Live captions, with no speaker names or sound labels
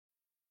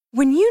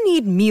When you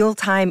need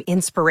mealtime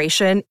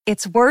inspiration,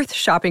 it's worth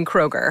shopping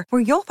Kroger,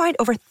 where you'll find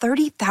over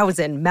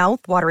 30,000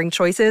 mouth-watering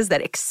choices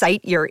that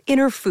excite your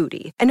inner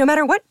foodie. And no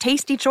matter what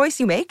tasty choice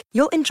you make,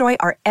 you'll enjoy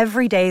our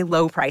everyday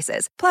low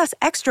prices, plus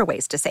extra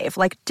ways to save,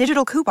 like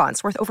digital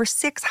coupons worth over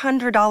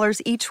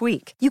 $600 each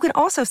week. You can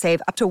also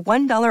save up to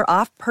 $1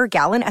 off per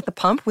gallon at the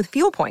pump with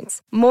fuel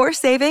points. More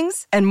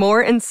savings and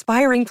more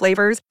inspiring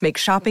flavors make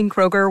shopping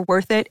Kroger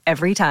worth it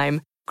every time.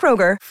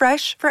 Kroger,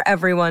 fresh for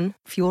everyone.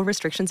 Fuel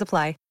restrictions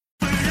apply.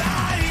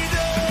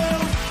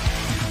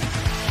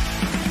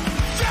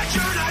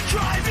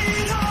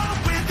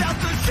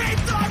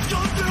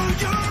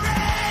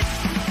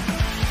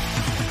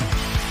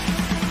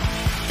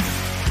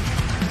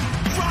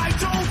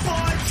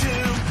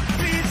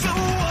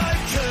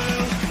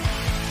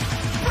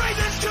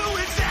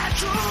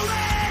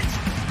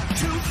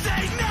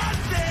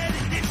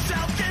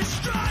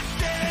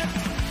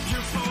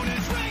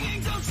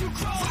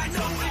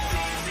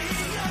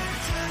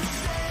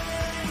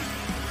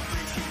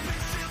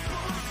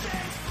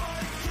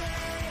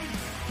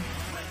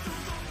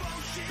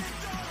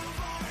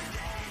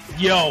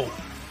 Yo,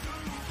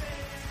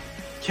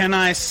 can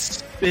I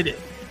spit it?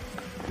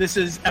 This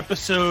is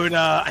episode,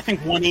 I think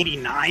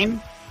 189,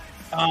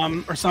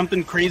 or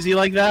something crazy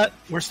like that.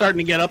 We're starting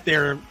to get up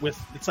there with,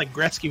 it's like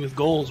Gretzky with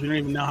goals. We don't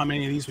even know how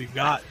many of these we've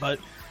got, but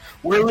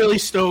we're really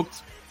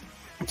stoked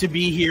to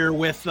be here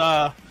with,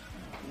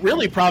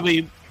 really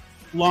probably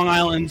Long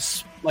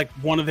Island's, like,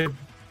 one of their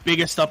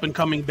biggest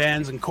up-and-coming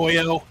bands in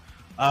Koyo.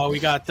 We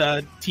got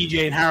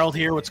TJ and Harold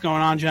here. What's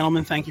going on,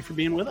 gentlemen? Thank you for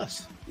being with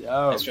us.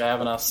 Yo, thanks for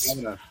having us.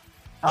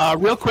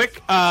 Real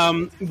quick,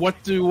 what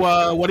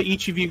do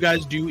each of you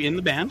guys do in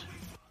the band?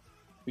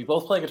 We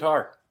both play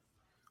guitar.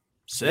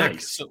 Sick.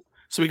 Nice.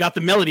 So we got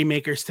the melody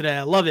makers today.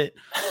 I love it.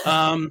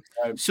 If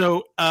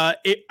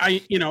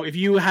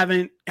you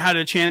haven't had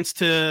a chance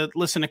to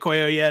listen to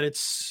Koyo yet,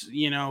 it's,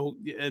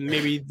 and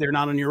maybe they're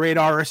not on your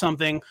radar or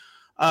something.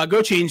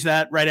 Go change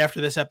that right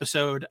after this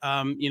episode.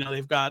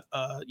 They've got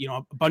a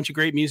bunch of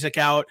great music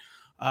out.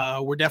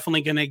 We're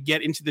definitely going to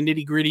get into the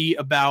nitty gritty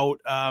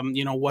about,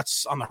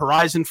 what's on the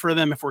horizon for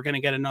them, if we're going to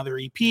get another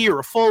EP or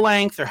a full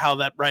length, or how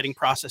that writing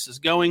process is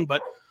going.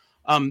 But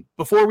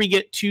before we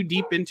get too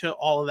deep into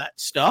all of that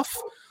stuff,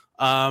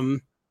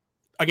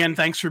 again,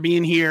 thanks for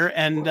being here.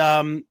 And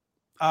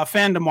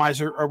fandom wise,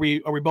 are we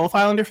both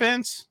Islander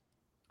fans?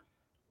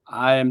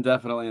 I am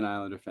definitely an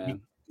Islander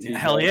fan.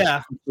 Hell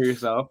yeah. For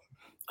yourself.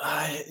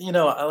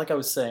 Like I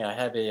was saying, I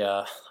have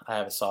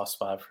a soft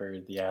spot for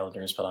the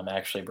Islanders, but I'm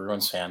actually a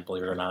Bruins fan,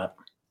 believe it or not.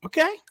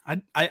 Okay,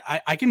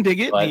 I can dig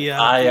it. But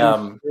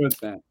Bruins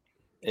fan.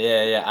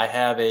 Yeah. I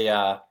have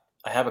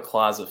a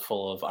closet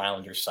full of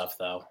Islander stuff,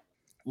 though.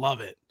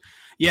 Love it.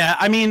 Yeah,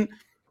 I mean,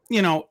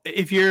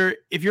 if you're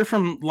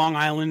from Long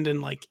Island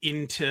and like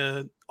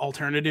into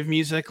alternative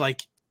music,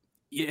 like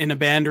in a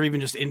band or even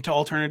just into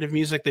alternative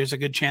music, there's a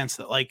good chance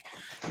that like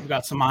you've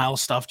got some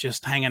Miles stuff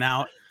just hanging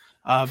out.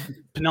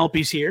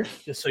 Penelope's here,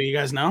 just so you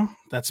guys know.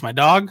 That's my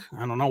dog.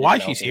 I don't know why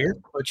she's here,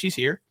 but she's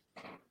here.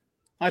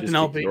 Hi, just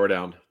Penelope. Door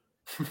down.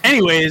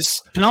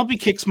 Anyways, Penelope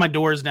kicks my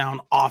doors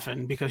down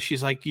often because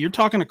she's like, "You're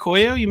talking to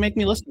Koyo, you make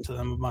me listen to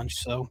them a bunch."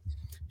 So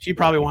she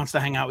probably wants to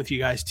hang out with you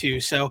guys too.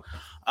 So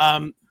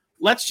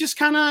let's just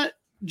kind of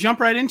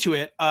jump right into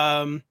it.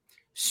 You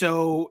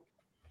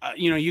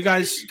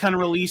guys kind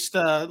of released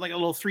like a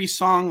little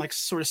 3-song, like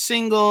sort of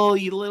single,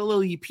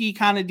 little EP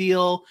kind of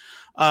deal.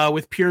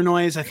 With Pure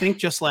Noise, I think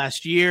just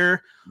last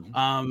year.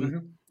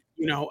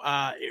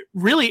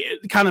 Really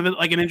kind of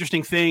like an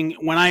interesting thing.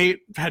 When I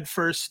had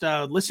first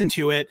listened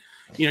to it,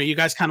 you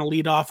guys kind of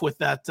lead off with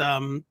that,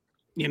 a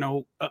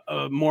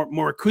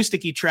more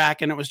acoustic-y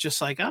track. And it was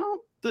just like,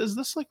 is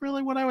this like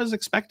really what I was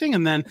expecting?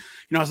 And then,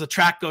 as the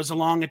track goes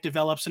along, it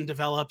develops and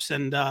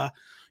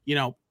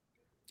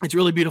it's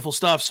really beautiful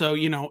stuff. So,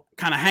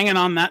 kind of hanging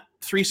on that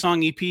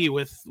 3-song EP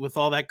with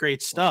all that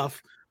great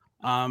stuff.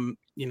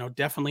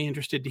 Definitely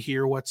interested to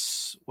hear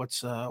what's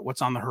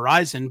on the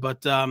horizon.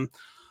 But tell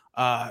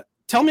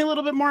me a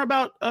little bit more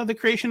about the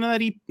creation of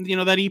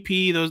that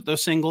EP,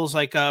 those singles.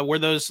 Like, were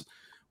those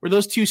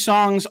 2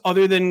 songs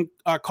other than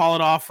Call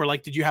It Off, or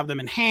like, did you have them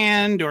in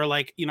hand, or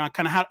like,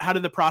 kind of how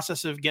did the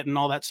process of getting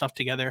all that stuff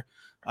together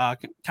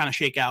kind of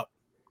shake out?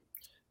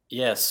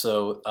 Yeah,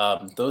 so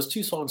those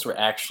 2 songs were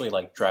actually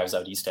like Drives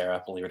Out East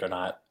era, believe it or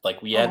not.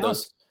 Like we had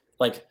those,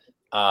 like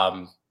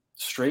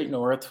Straight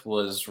North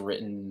was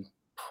written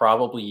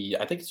probably,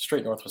 I think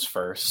Straight North was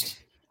first.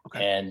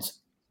 Okay. And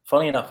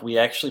funny enough, we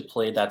actually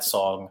played that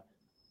song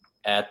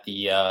at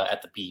the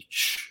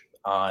beach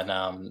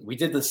on we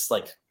did this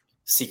like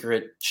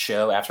secret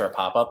show after a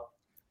pop-up,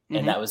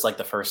 and that was like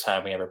the first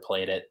time we ever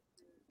played it.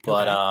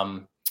 But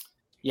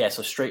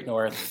so Straight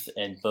North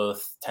and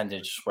both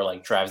Tendage were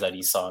like Drives Out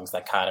East songs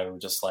that kind of were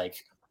just like,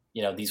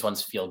 these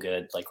ones feel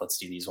good, like let's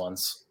do these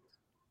ones.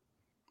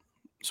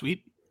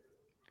 Sweet.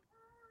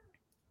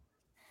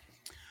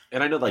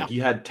 And I know like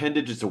you had 10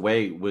 Digits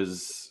Away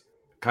was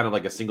kind of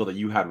like a single that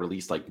you had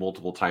released like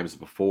multiple times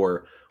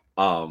before.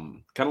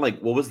 Kind of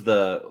like, what was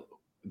the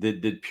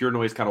did Pure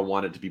Noise kind of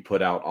want it to be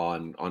put out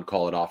on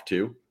Call It Off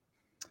too?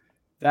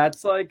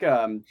 That's like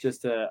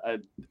just a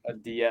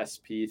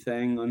DSP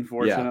thing,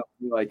 unfortunately.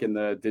 Like in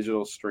the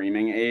digital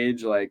streaming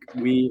age, like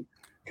we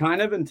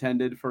kind of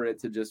intended for it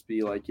to just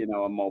be like, you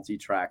know, a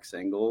multi-track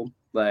single.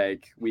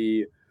 Like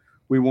we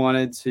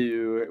wanted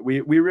to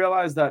we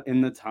realized that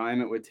in the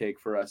time it would take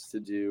for us to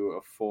do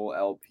a full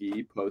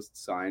LP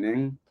post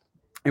signing,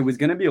 it was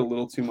going to be a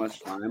little too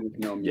much time with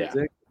no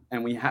music.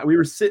 And we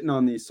were sitting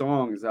on these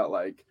songs that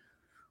like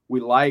we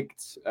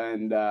liked,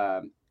 and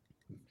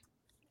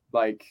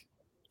like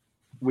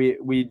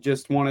we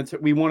just wanted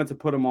to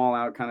put them all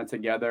out kind of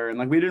together, and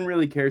like we didn't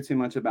really care too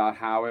much about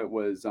how it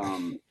was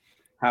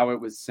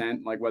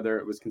sent, like whether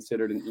it was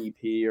considered an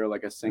EP or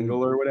like a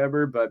single or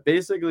whatever. But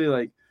basically,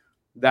 like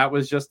that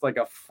was just like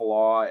a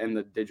flaw in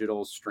the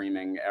digital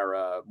streaming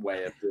era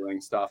way of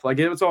doing stuff. Like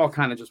it was all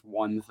kind of just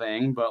one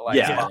thing, but like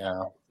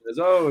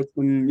it's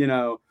when, you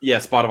know,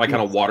 Spotify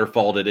kind of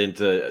waterfalled it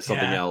into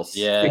something else.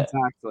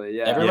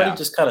 Exactly. Everybody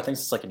just kind of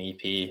thinks it's like an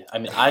EP. I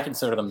mean, I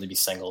consider them to be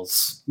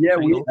singles. That's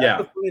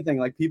the funny thing.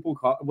 Like people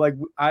call, like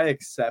I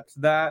accept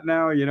that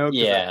now, you know.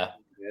 It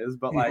is,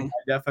 but like I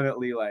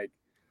definitely, like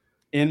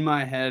in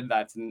my head,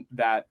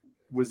 that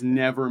was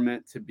never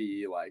meant to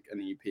be like an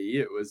EP.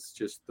 It was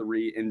just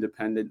 3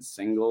 independent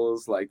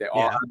singles. Like they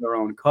all had their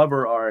own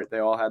cover art, they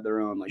all had their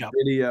own like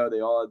video,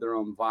 they all had their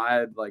own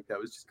vibe. Like that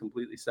was just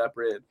completely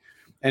separate.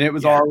 And it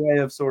was our way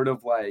of sort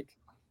of like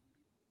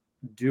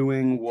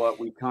doing what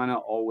we kind of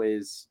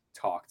always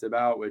talked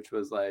about, which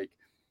was like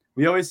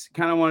we always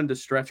kind of wanted to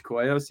stretch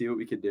Koyo, see what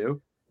we could do,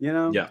 you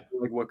know?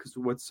 Like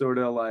what sort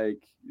of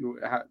like,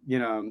 you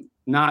know,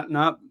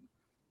 not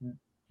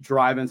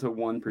drive into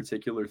one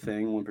particular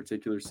thing, one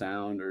particular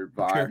sound or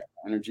vibe,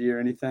 energy or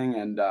anything.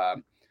 And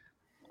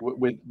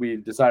we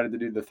decided to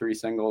do the 3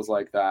 singles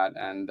like that.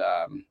 And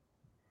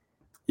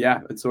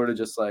it's sort of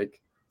just like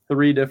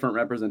 3 different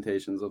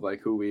representations of like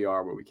who we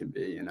are, what we can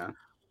be, you know?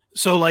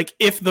 So like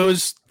if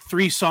those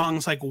 3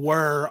 songs like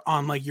were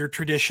on like your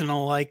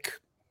traditional, like,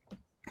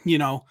 you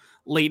know,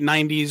 late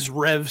 90s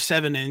Rev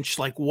 7-inch,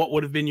 like what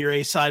would have been your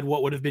A side?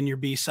 What would have been your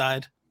B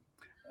side?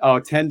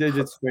 10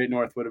 Digits Straight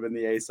North would have been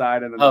the A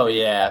side. And then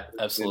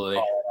absolutely.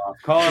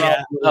 Call it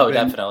off. Oh,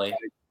 definitely.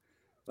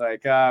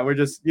 Like we're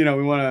just, you know,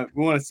 we want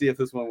to see if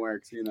this one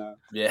works, you know.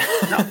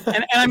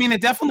 And I mean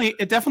it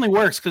definitely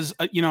works because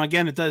you know,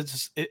 again, it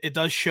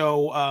does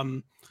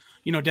show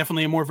you know,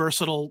 definitely a more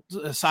versatile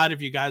side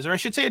of you guys, or I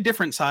should say a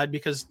different side,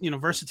 because you know,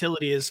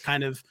 versatility is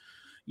kind of,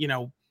 you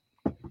know,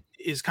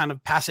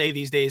 passe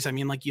these days. I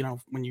mean, like, you know,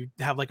 when you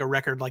have like a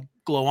record like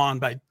Glow On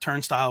by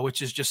Turnstile,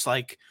 which is just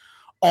like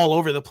all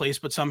over the place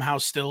but somehow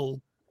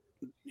still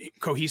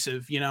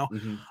cohesive, you know.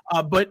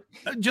 But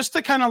just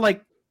to kind of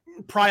like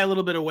pry a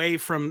little bit away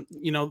from,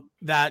 you know,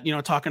 that, you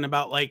know, talking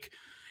about like,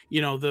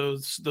 you know,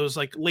 those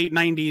like late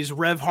 90s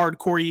Rev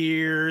hardcore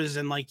years,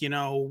 and like, you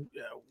know,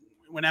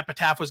 when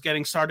Epitaph was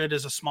getting started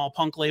as a small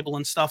punk label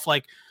and stuff,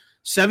 like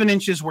 7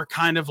 inches were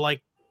kind of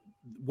like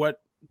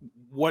what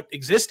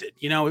existed,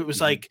 you know. It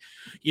was like,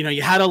 you know,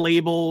 you had a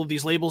label,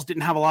 these labels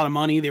didn't have a lot of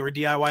money, they were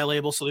DIY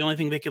labels, so the only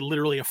thing they could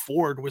literally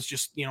afford was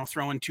just, you know,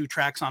 throwing 2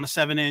 tracks on a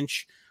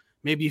 7-inch.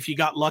 Maybe if you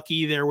got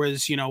lucky there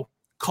was, you know,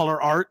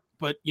 color art,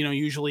 but you know,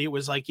 usually it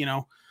was like, you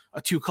know,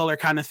 a 2-color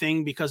kind of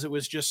thing because it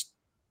was just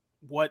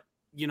what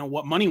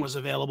money was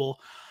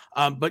available.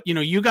 But you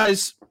know, you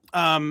guys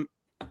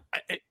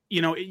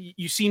you know,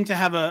 you seem to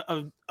have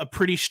a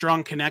pretty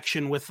strong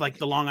connection with like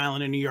the Long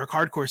Island and New York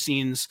hardcore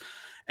scenes.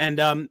 And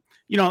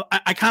you know,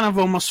 I kind of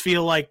almost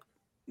feel like,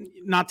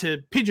 not to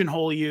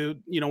pigeonhole you,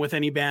 you know, with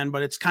any band,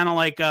 but it's kind of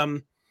like,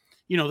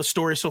 you know, the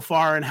story so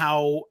far and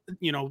how,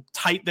 you know,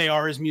 tight they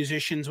are as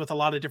musicians with a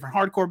lot of different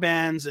hardcore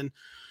bands. And,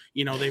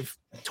 you know, they've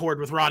toured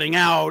with Rotting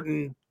Out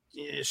and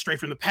Straight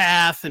from the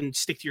Path and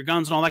Stick to Your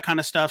Guns and all that kind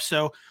of stuff.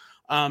 So,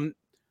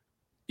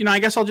 you know, I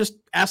guess I'll just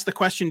ask the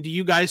question, do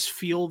you guys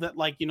feel that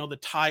like, you know, the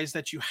ties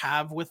that you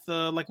have with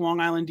the like Long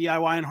Island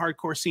DIY and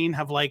hardcore scene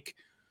have like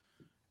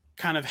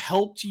kind of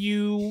helped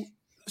you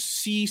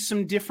see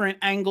some different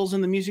angles in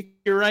the music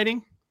you're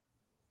writing?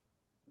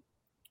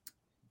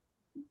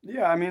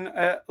 Yeah, I mean,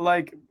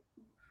 like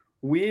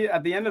we,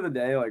 at the end of the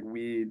day, like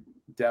we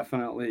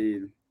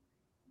definitely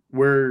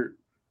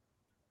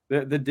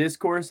the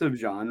discourse of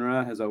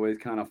genre has always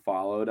kind of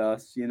followed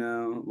us, you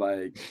know,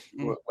 like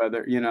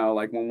whether, you know,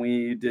 like when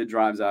we did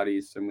Drives Out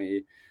East and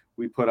we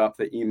put up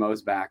the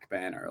Emo's Back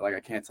banner, like I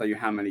can't tell you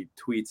how many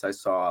tweets I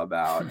saw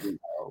about, you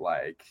know,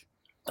 like,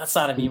 that's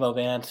not an emo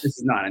band. This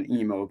is not an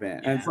emo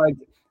band. And it's like,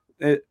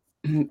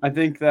 I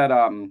think that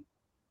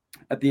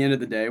at the end of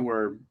the day,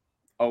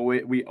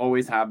 we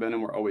always have been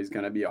and we're always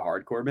going to be a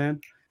hardcore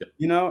band,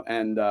 you know,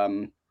 and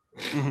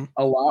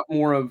a lot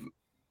more of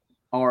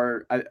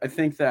our, I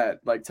think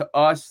that like to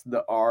us,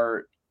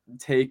 our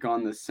take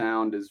on the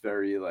sound is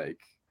very like,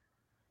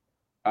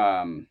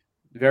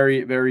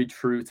 very, very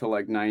true to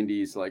like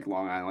 90s, like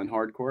Long Island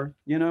hardcore,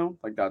 you know,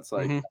 like that's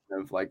like kind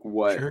of like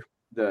what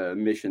the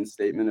mission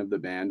statement of the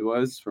band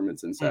was from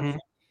its inception.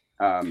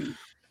 But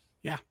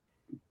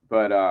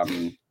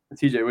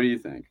TJ, what do you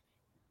think?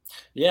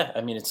 Yeah,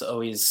 I mean, it's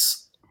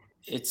always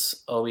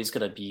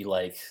gonna be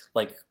like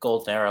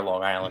Golden Era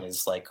Long Island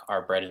is like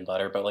our bread and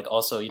butter, but like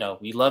also,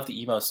 we love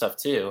the emo stuff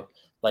too.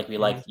 Like we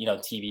like,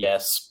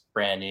 TBS,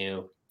 brand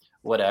new,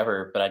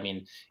 whatever. But I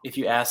mean, if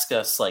you ask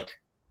us like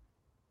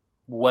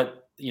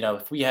what,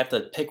 if we have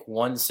to pick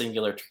one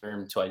singular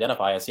term to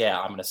identify us, yeah,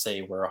 I'm gonna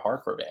say we're a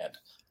hardcore band.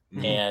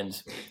 Mhm.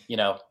 And,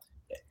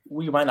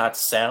 we might not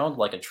sound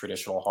like a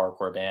traditional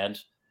hardcore band,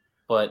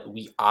 but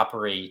we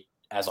operate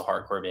as a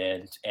hardcore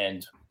band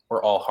and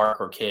we're all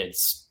hardcore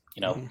kids.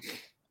 So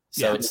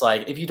Yeah. it's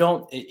like if you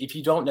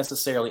don't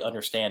necessarily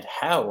understand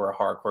how we're a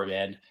hardcore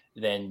band,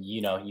 then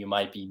you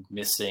might be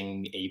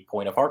missing a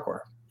point of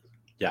hardcore.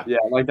 Yeah,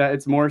 like that.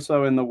 It's more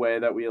so in the way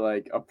that we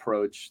like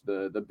approach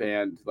the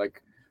band,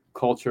 like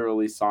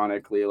culturally,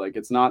 sonically. Like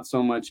it's not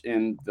so much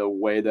in the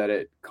way that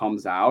it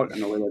comes out and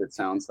the way that it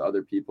sounds to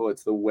other people.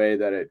 It's the way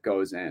that it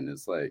goes in.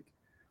 It's like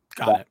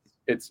Got it.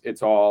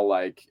 It's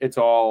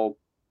all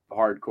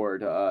hardcore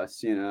to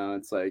us.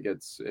 It's like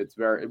it's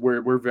very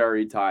we're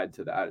very tied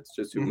to that. It's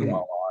just who we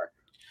all are.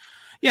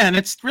 Yeah, and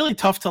it's really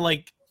tough to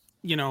like,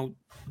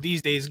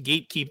 these days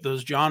gatekeep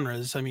those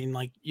genres. I mean,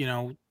 like,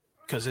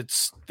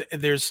 because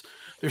there's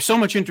so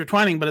much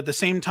intertwining, but at the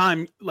same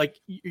time, like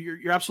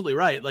you're absolutely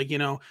right. Like,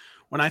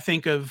 when I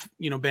think of,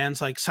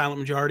 bands like Silent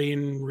Majority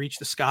and Reach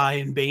the Sky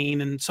and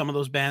Bane and some of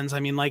those bands, I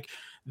mean, like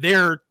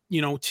they're,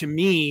 to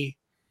me,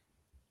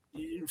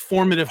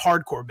 formative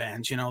hardcore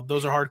bands.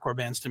 Those are hardcore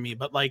bands to me.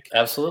 But like,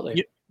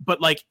 Absolutely. But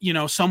like,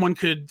 someone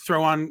could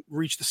throw on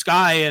Reach the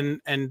Sky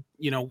and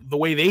the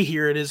way they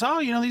hear it is,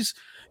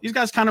 these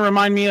guys kind of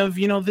remind me of,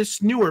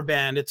 this newer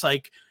band. It's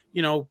like,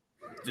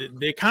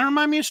 they kind of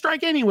remind me of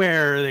Strike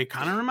Anywhere. They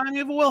kind of remind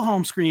me of a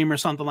Wilhelm Scream or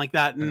something like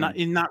that.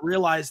 And not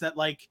realize that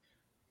like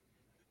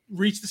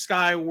Reach the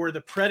Sky were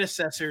the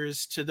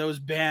predecessors to those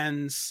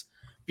bands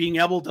being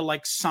able to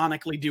like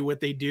sonically do what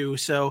they do.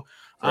 So,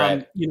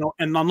 Right.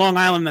 And on Long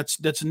Island,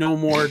 that's no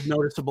more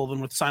noticeable than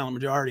with Silent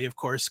Majority, of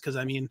course. Cause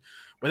I mean,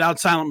 without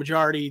Silent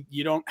Majority,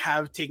 you don't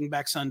have Taking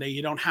Back Sunday.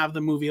 You don't have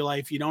The Movie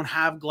Life. You don't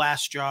have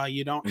Glassjaw.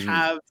 You don't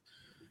have,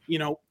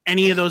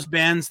 any of those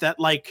bands that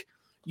like,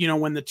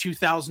 when the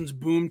 2000s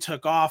boom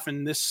took off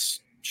and this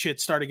shit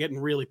started getting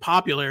really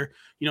popular,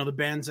 the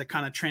bands that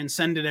kind of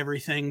transcended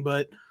everything.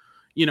 But,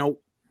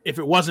 if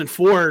it wasn't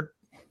for,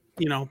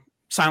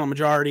 Silent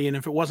Majority, and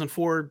if it wasn't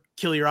for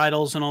Kill Your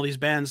Idols and all these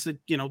bands that,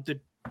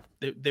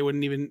 they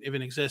wouldn't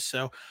even exist.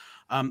 So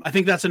I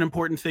think that's an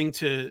important thing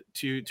to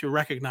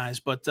recognize.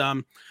 But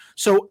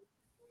so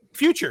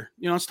future,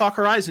 let's talk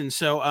Horizon.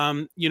 So,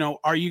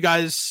 are you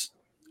guys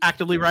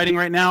actively writing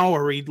right now?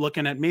 Or are we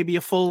looking at maybe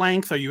a full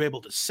length? Are you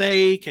able to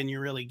say, can you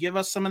really give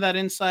us some of that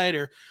insight,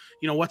 or,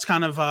 what's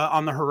kind of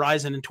on the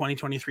horizon in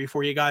 2023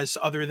 for you guys,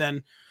 other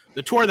than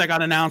the tour that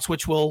got announced,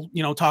 which we'll,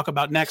 talk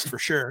about next for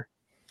sure.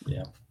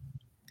 Yeah.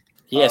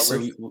 Yeah.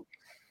 So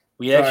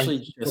we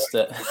actually just,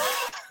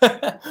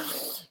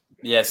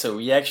 yeah. So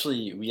we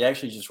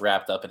actually just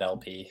wrapped up an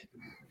LP.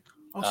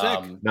 Oh,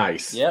 sick.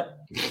 Nice. Yep.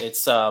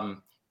 It's,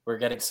 we're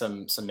getting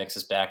some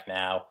mixes back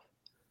now,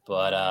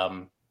 but,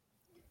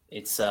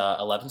 it's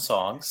 11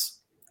 songs,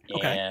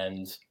 Okay.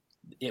 and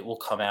it will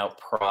come out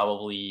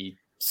probably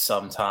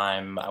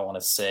sometime, I want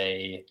to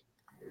say,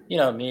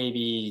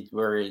 maybe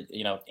we're,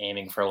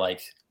 aiming for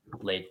like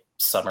late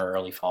summer,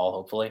 early fall,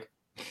 hopefully.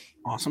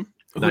 Awesome.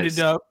 Nice.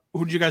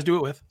 Who did you guys do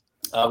it with?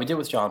 We did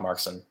with John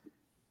Markson.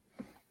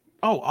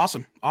 Oh,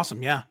 awesome.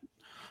 Yeah.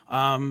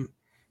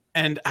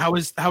 And how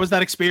was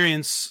that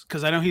experience?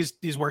 Because I know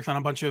he's worked on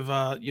a bunch of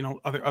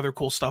other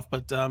cool stuff,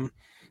 but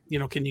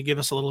can you give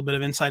us a little bit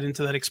of insight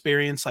into that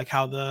experience, like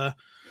how the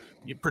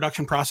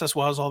production process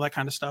was, all that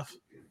kind of stuff?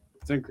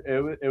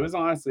 It was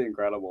honestly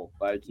incredible.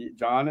 Like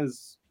John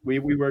is, we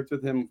worked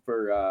with him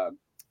for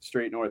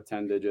Straight North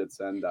 10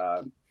 Digits and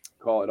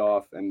Call It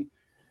Off, and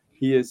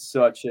he is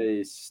such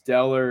a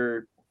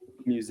stellar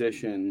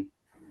musician,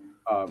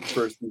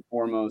 first and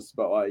foremost,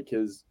 but like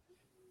he's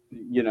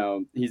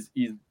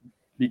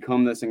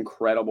become this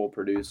incredible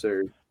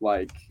producer.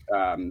 Like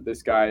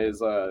this guy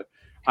is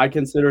I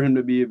consider him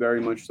to be very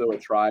much so a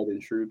tried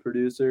and true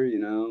producer.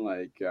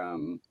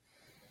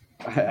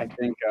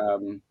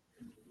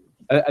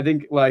 I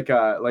think like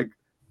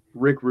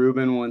Rick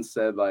Rubin once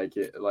said, like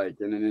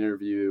in an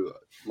interview,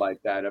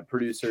 like that a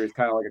producer is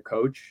kind of like a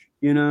coach,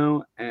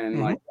 and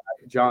like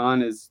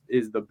John is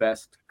the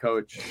best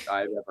coach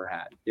I've ever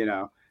had.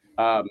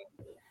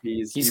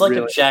 He's like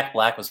really, if Jack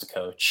Black was the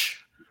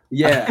coach.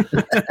 Yeah.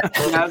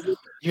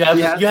 You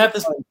have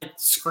this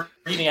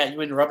screaming at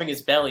you and rubbing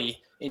his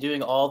belly and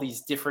doing all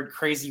these different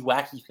crazy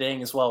wacky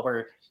things while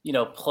we're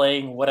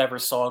playing whatever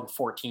song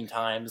 14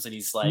 times, and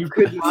he's like,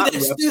 do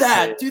this, do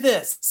that, do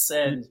this,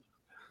 and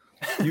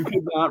you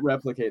could not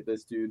replicate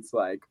this dude's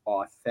like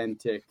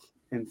authentic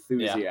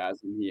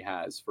enthusiasm he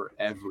has for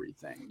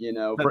everything,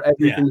 for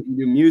everything that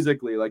you do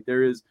musically. Like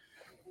there is,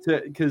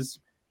 because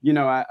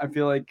I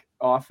feel like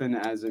often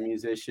as a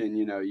musician,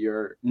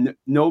 you're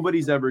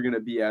nobody's ever going to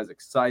be as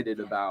excited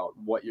about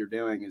what you're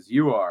doing as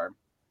you are.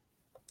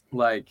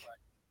 Like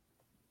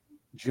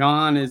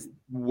John is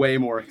way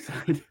more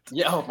excited.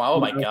 Yeah. Oh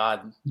my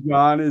God.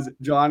 John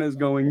is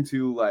going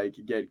to like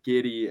get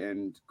giddy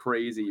and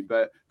crazy,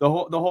 but the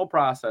whole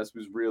process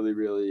was really,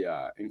 really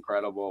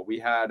incredible. We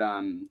had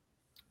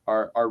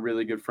our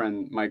really good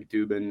friend Mike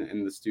Dubin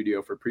in the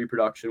studio for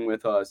pre-production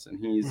with us, and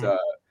he's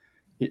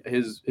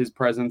his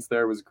presence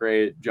there was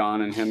great.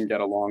 John and him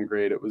get along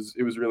great. It was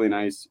really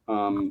nice.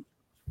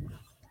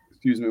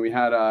 Excuse me. We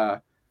had I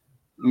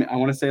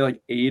want to say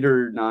like 8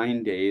 or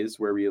 9 days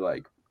where we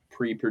like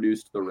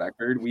pre-produced the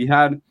record. We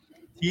had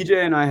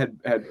TJ and I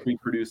had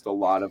pre-produced a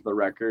lot of the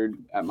record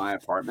at my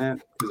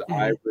apartment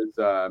because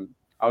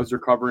I was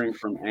recovering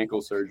from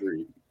ankle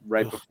surgery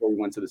right before we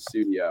went to the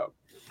studio.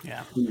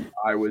 Yeah,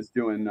 I was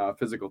doing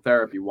physical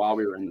therapy while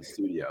we were in the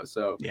studio,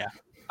 so yeah,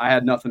 I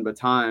had nothing but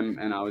time,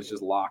 and I was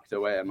just locked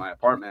away at my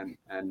apartment,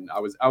 and I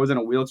was in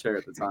a wheelchair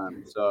at the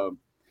time, so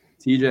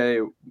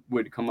TJ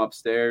would come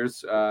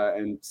upstairs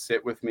and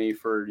sit with me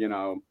for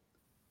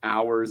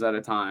hours at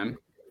a time,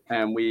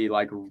 and we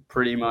like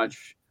pretty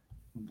much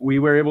we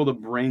were able to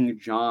bring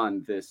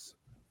John this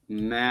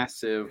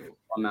massive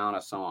amount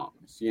of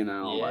songs.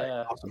 Yeah.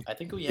 Like, awesome. I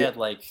think we had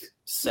like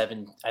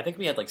 17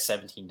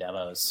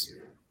 demos.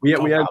 We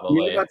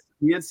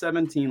had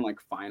 17 like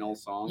final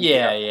songs.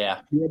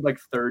 Yeah. We had like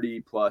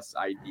 30 plus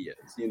ideas,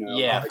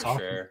 Yeah, for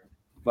sure.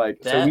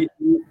 Like that...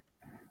 so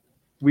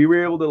we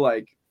were able to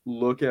like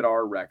look at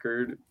our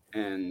record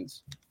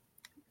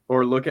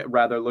look at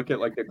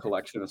like the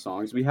collection of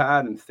songs we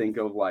had and think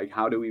of like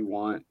what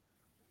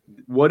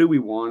do we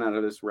want out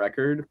of this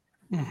record,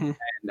 and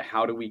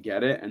how do we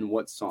get it, and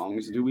what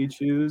songs do we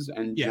choose,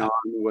 and John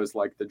was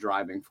like the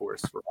driving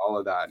force for all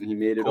of that, and he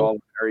made it all a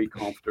very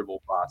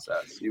comfortable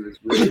process. He was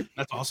really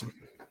that's awesome.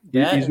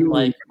 Yeah, and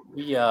like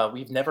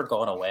we've never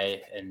gone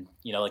away, and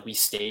like we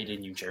stayed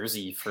in New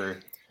Jersey for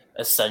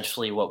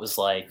essentially what was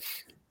like,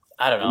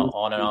 I don't know,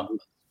 on and off,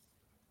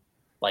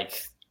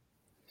 like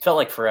felt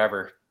like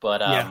forever,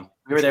 but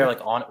we were there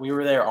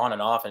on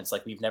and off, and it's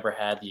like we've never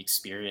had the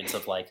experience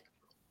of like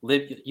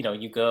live.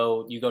 You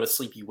go to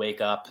sleep, you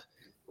wake up,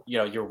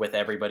 you're with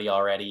everybody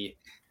already.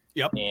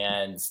 Yep.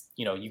 And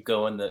you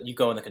go in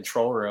the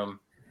control room,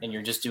 and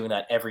you're just doing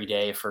that every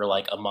day for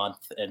like a month,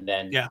 and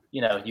then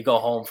you go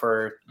home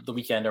for the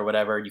weekend or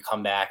whatever, you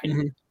come back,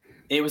 and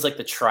it was like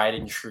the tried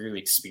and true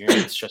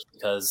experience, just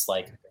because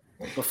like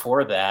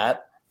before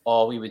that,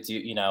 all we would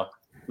do,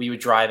 we would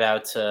drive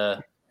out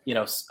to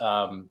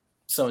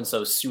so and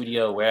so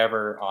studio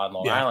wherever on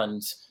Long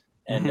Island,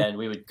 and then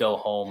we would go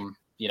home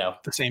the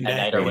same at day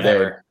night or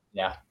whatever.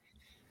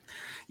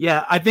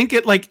 Yeah, I think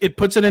it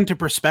puts it into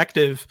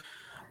perspective,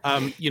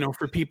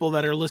 for people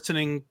that are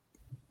listening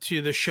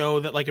to the show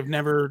that like have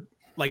never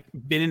like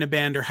been in a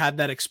band or had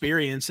that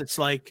experience. It's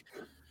like,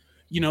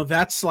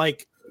 that's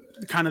like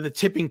kind of the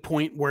tipping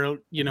point where,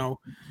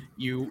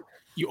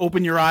 you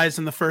open your eyes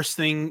and the first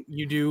thing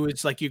you do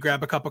is like you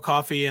grab a cup of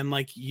coffee and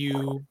like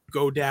you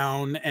go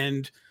down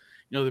and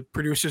the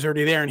producer's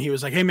already there, and he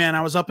was like, "Hey man,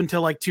 I was up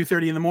until like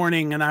 2:30 in the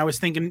morning and I was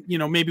thinking,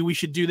 maybe we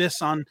should do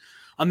this on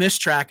this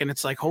track." And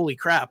it's like, holy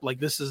crap, like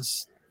this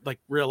is like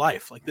real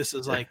life. Like this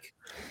is like,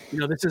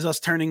 this is us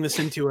turning this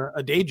into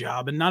a day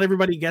job, and not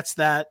everybody gets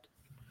that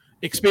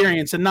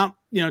experience. And not,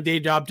 day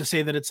job to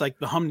say that it's like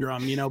the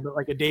humdrum, but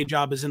like a day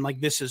job is in like,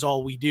 this is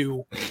all we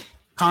do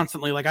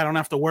constantly. Like I don't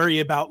have to worry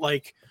about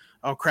like,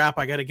 oh crap,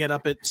 I got to get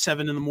up at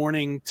 7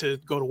 a.m. to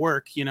go to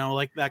work,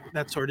 like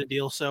that sort of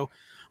deal. So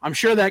I'm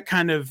sure that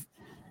kind of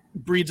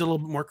breeds a little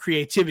bit more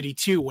creativity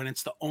too, when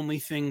it's the only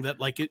thing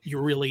that like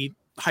you're really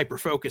hyper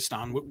focused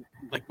on.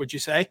 Like, would you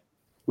say?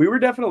 We were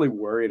definitely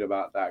worried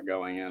about that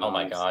going in. Oh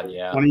my God,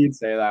 yeah. Funny you'd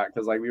say that,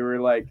 because like we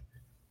were like,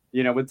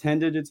 with 10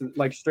 digits,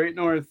 like Straight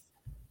North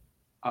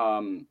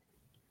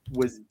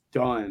was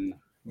done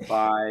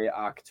by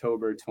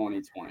October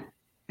 2020.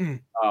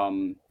 And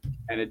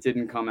it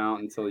didn't come out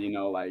until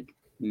like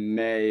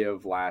May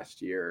of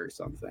last year or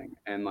something.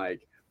 And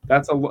like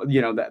that's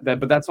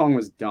but that song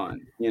was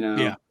done.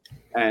 Yeah.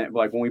 And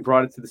like when we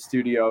brought it to the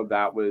studio,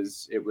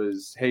 it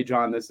was, hey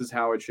John, this is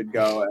how it should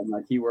go. And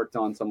like he worked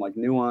on some like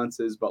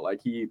nuances, but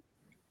like he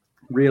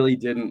really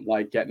didn't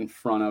like get in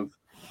front of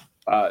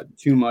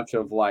too much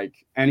of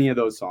like any of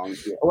those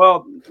songs.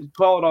 Well,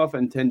 Call It Off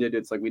and 10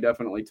 Digits, like we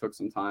definitely took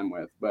some time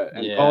with, but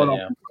Call It Off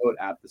and wrote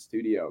at the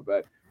studio.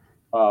 But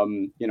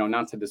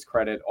not to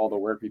discredit all the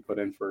work we put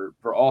in for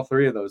all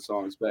three of those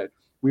songs, but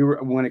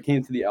when it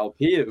came to the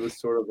LP, it was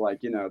sort of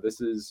like,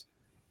 this is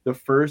the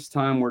first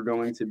time we're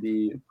going to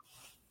be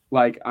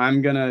like,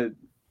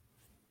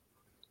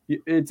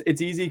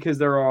 it's easy because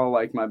they're all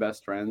like my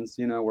best friends,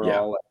 we're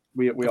all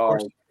we all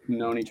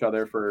known each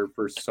other for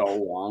so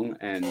long,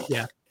 and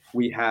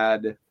we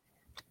were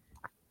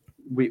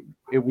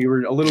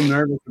a little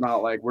nervous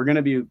about like, we're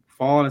gonna be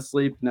falling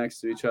asleep next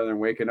to each other and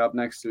waking up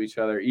next to each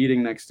other,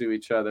 eating next to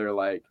each other,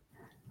 like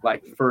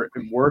for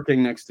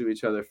working next to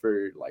each other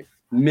for like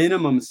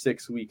minimum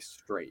 6 weeks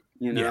straight,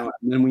 and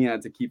then we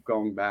had to keep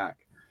going back.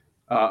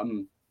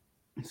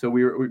 So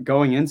we were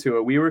going into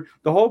it.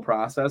 The whole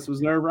process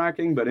was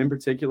nerve-wracking, but in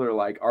particular,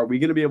 like, are we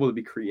going to be able to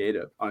be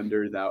creative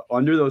under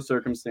those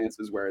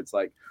circumstances where it's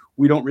like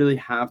we don't really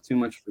have too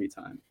much free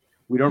time.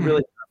 We don't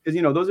really,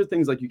 because those are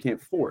things like you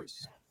can't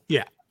force.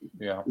 Yeah.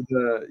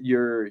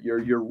 Your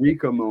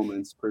eureka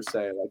moments per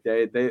se,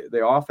 like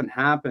they often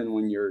happen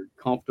when you're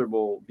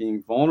comfortable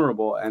being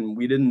vulnerable, and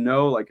we didn't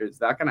know, like, is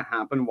that going to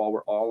happen while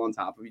we're all on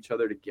top of each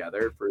other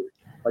together for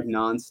like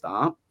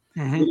nonstop,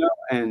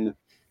 and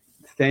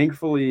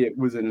thankfully it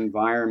was an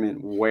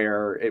environment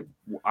where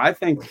I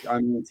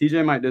mean,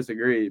 TJ might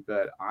disagree,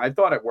 but I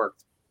thought it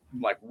worked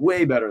like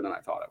way better than I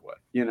thought it would,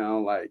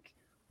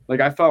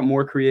 like I felt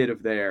more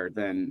creative there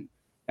than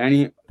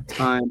any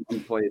time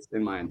and place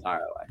in my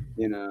entire life.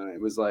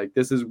 It was like,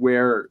 this is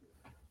where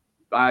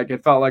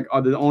it felt like,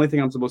 the only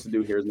thing I'm supposed to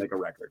do here is make a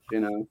record,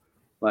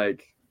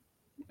 like,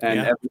 and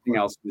everything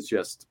else was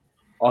just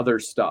other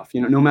stuff,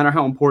 no matter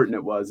how important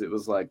it was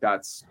like,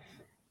 that's,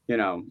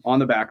 on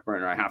the back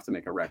burner, I have to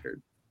make a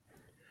record.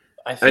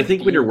 I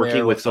think when you're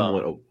working with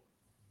someone,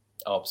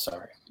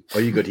 sorry. Oh,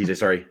 you go, TJ.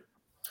 Sorry.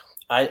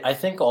 I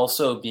think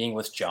also being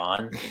with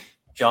John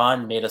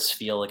made us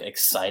feel like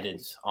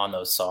excited on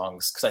those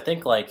songs, because I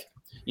think like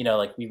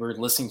we were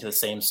listening to the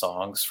same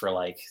songs for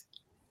like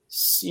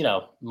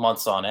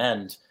months on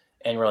end,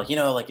 and we're like,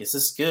 like, is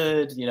this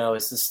good?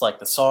 Is this like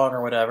the song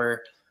or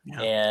whatever?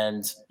 Yeah.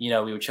 And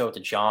we would show it to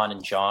John,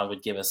 and John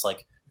would give us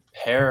like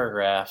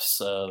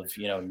paragraphs of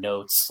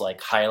notes, like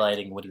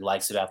highlighting what he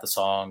likes about the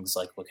songs,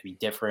 like what could be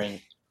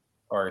different,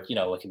 or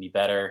what could be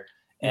better.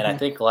 And I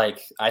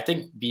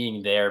think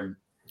being there,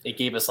 it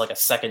gave us like a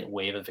second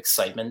wave of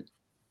excitement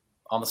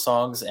on the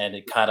songs, and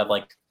it kind of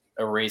like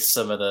erased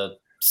some of the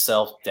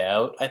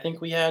self-doubt I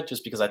think we had,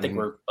 just because I think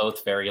we're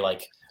both very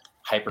like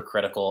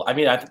hypercritical. I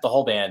mean, I think the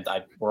whole band,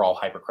 we're all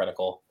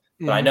hypercritical,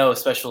 but I know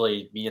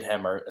especially me and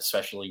him are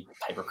especially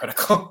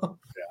hypercritical.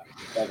 Yeah,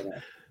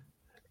 definitely.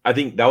 I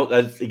think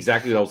that's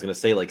exactly what I was going to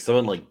say. Like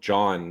someone like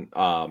John,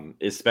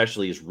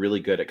 especially, is really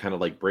good at kind of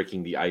like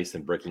breaking the ice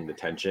and breaking the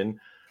tension.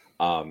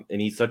 And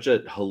he's such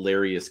a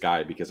hilarious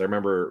guy, because I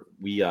remember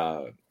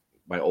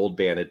my old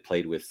band had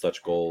played with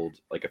Such Gold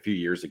like a few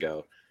years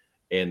ago.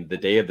 And the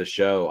day of the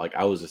show, like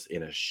I was just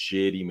in a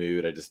shitty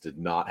mood. I just did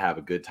not have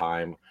a good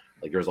time.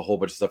 Like there was a whole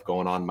bunch of stuff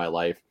going on in my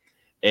life.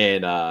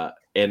 And I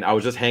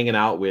was just hanging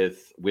out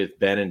with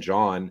Ben and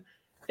John,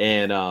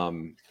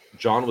 and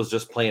John was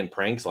just playing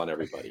pranks on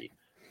everybody.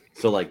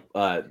 So like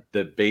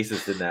the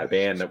bassist in that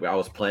band that I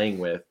was playing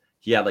with,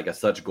 he had like a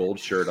Such Gold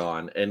shirt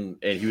on, and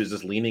he was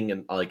just leaning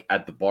in like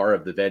at the bar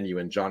of the venue,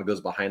 and John goes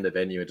behind the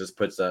venue and just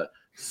puts a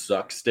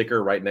suck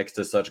sticker right next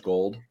to Such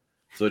Gold.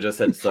 So it just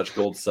said Such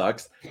Gold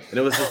sucks. And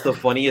it was just the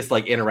funniest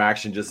like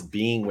interaction, just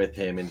being with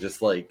him and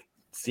just like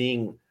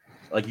seeing,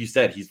 like you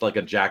said, he's like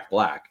a Jack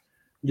Black,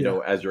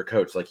 as your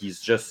coach. Like he's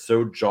just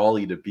so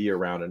jolly to be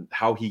around, and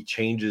how he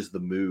changes the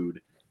mood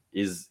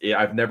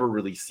I've never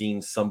really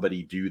seen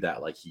somebody do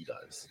that like he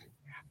does.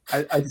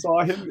 I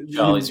saw him.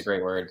 Jolly's a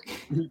great word.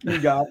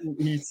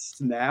 He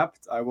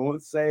snapped. I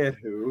won't say it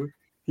who.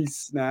 He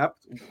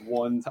snapped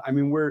one time. I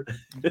mean,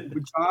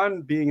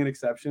 John being an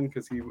exception,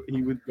 because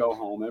he would go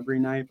home every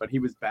night, but he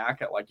was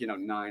back at like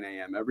 9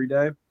 a.m. every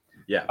day.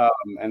 Yeah.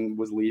 And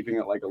was leaving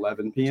at like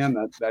 11 p.m.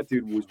 That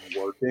dude was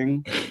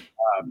working.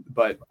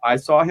 But I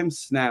saw him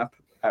snap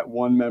at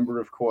one member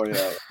of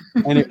Koyo,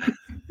 and it was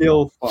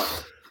still fun.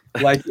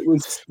 Like it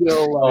was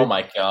still like, oh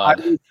my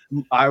god,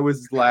 I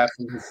was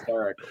laughing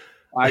hysterically.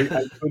 I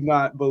could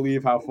not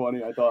believe how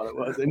funny I thought it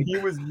was, and he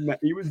was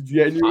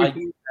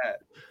genuinely mad.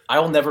 I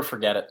will never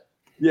forget it.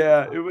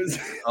 Yeah, it was.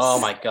 Oh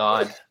my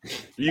god!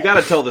 You got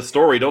to tell the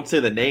story. Don't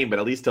say the name, but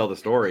at least tell the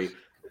story.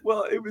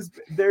 Well,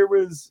 there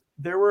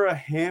were a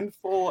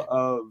handful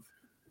of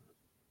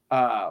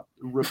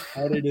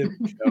repetitive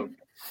jokes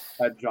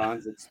at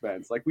John's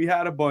expense. Like we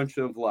had a bunch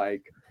of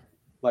like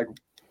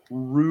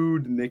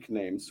rude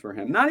nicknames for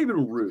him. Not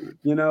even rude,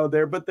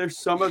 but there's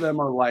some of them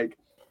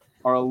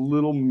are a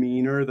little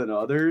meaner than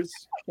others.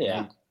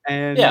 Yeah.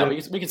 And yeah,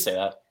 we can say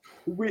that.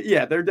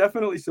 There are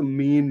definitely some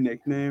mean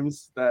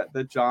nicknames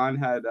that John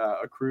had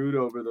accrued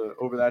over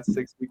that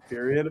 6-week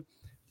period.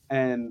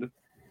 And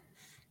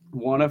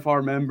one of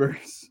our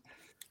members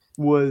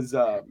was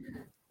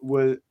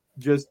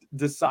just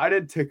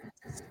decided to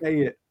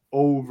say it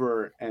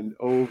over and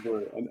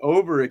over and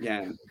over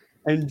again.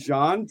 And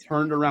John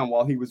turned around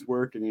while he was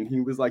working, and he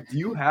was like, "Do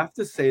you have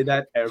to say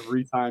that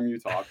every time you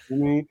talk to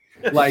me?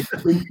 Like,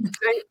 can you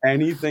say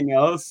anything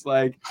else?"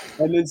 Like,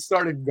 and then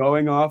started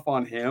going off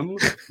on him,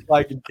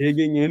 like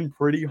digging in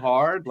pretty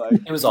hard. Like,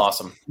 it was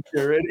awesome.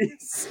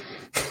 Securities.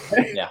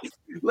 Yeah.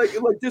 like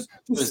just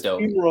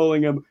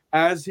steamrolling him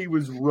as he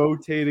was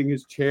rotating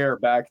his chair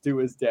back to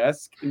his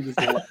desk and just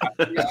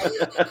laughing at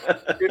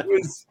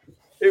it.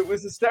 It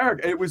was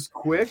hysterical. It was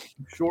quick,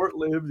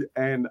 short-lived,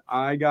 and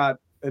I got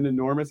an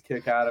enormous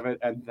kick out of it,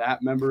 and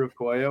that member of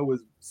Koyo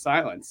was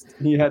silenced.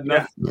 He had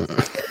nothing.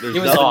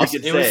 It was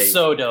awesome. It was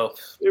so dope.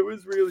 It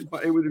was really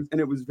fun.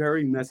 It was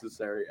very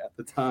necessary at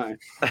the time.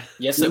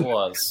 Yes, it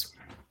was.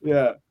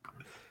 Yeah.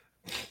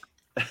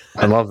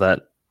 I love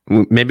that.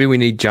 Maybe we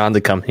need John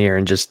to come here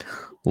and just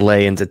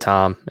lay into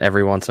Tom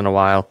every once in a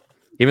while,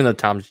 even though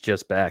Tom's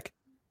just back.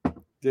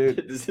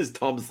 Dude, This is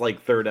Tom's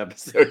like third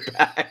episode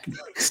back.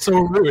 So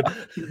rude.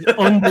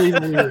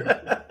 Unbelievably rude.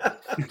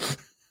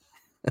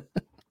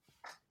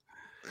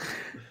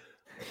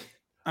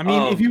 I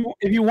mean,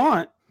 if you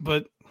want,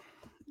 but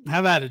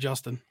have at it,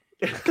 Justin.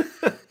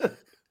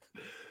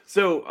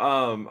 So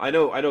I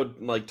know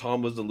like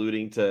Tom was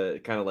alluding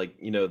to kind of like,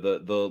 you know,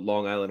 the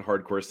Long Island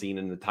hardcore scene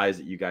and the ties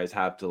that you guys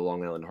have to the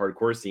Long Island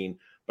hardcore scene,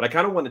 but I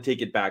kind of want to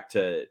take it back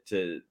to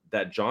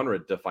that genre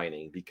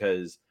defining,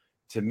 because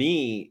to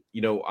me,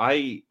 you know,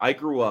 I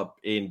grew up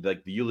in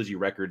like the Eulogy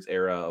Records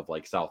era of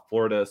like South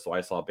Florida, so I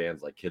saw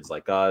bands like Kids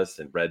Like Us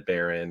and Red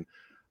Baron,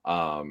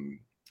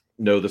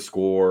 Know the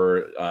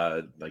Score,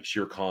 like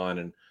Shere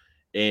Khan,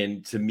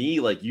 and to me,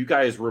 like, you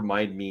guys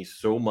remind me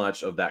so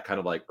much of that kind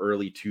of like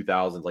early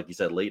 2000s, like you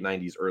said, late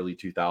 90s, early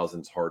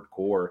 2000s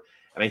hardcore.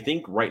 And I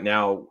think right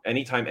now,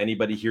 anytime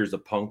anybody hears a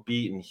punk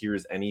beat and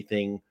hears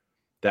anything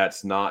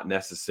that's not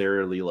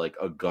necessarily like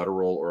a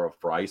guttural or a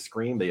fry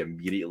scream, they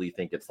immediately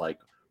think it's like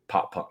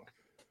pop punk.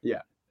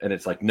 Yeah. And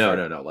it's like, no.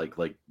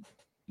 Like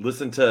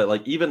listen to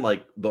like even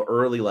like the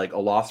early like A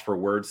Loss for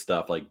Words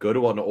stuff, like go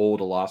to an old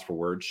A Loss for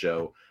Words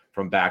show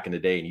from back in the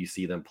day and you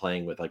see them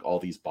playing with like all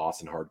these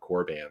Boston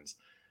hardcore bands.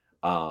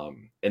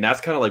 And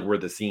that's kind of like where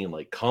the scene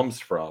like comes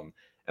from.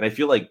 And I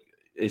feel like,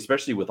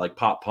 especially with like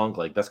pop punk,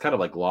 like that's kind of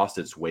like lost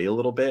its way a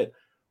little bit,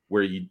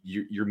 where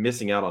you're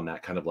missing out on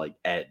that kind of like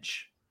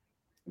edge,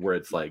 where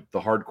it's like the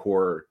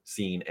hardcore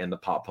scene and the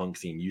pop punk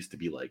scene used to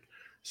be like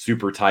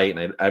super tight.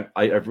 And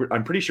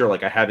I'm pretty sure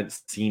like I haven't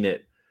seen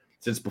it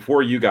since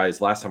before you guys.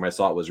 Last time I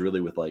saw it was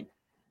really with like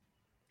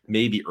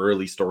maybe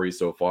Early Stories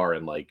So Far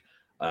and like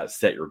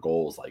Set Your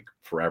Goals like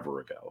forever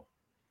ago.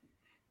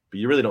 But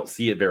you really don't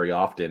see it very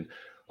often.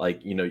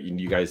 Like, you know,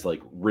 you guys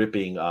like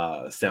ripping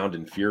Sound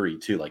and Fury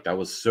too. Like that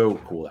was so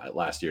cool that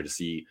last year to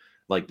see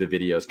like the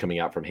videos coming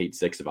out from Hate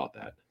 6 about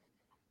that.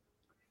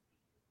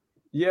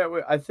 Yeah,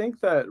 I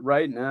think that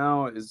right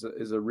now is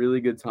a really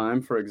good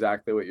time for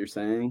exactly what you're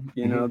saying.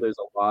 You know, there's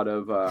a lot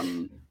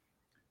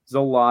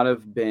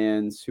of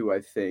bands who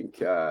I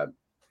think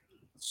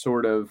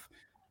sort of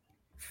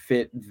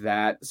fit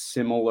that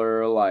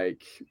similar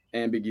like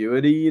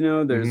ambiguity. You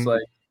know, there's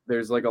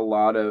like a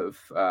lot of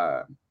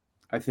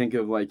I think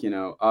of like, you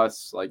know,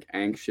 us, like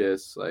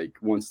Anxious, like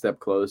One Step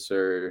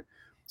Closer,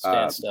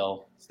 Stand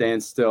Still.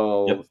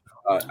 Yep.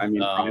 I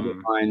mean, Private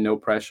Mind, No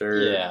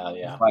Pressure.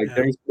 Yeah. Like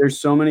there's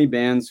so many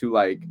bands who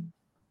like,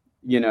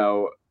 you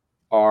know,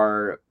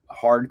 are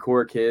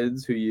hardcore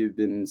kids who you've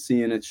been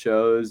seeing at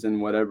shows in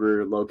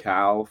whatever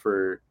locale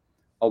for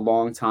a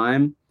long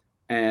time.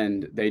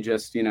 And they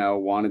just, you know,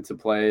 wanted to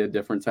play a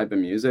different type of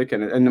music.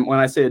 And when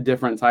I say a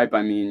different type,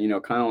 I mean, you know,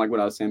 kind of like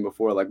what I was saying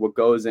before, like what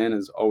goes in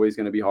is always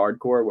going to be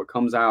hardcore. What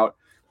comes out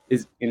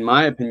is, in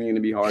my opinion, going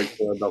to be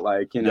hardcore. But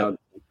like, you know,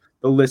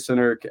 the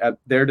listener at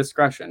their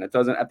discretion. It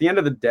doesn't, at the end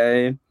of the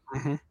day,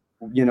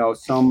 you know,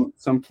 some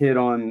kid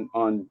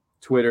on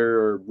Twitter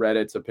or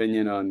Reddit's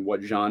opinion on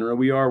what genre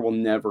we are will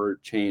never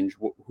change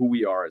who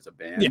we are as a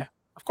band. Yeah,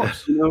 of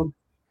course. You know?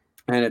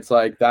 And it's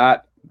like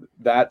that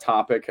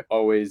topic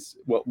always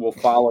will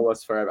follow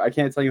us forever. I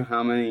can't tell you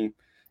how many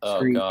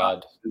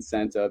screenshots and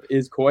sent of,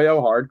 is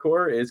Koyo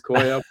hardcore? Is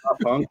Koyo pop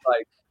punk?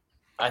 Like,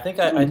 I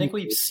think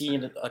we've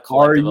seen a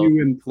collective. Are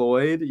you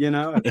employed? You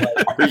know,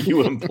 like, are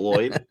you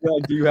employed?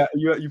 Like, do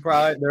you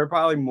probably, there are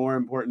probably more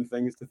important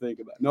things to think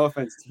about. No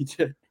offense,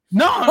 TJ.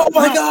 No. Oh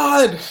my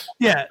God.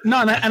 Yeah. No.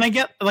 And I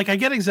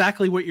get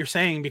exactly what you're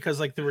saying, because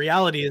like the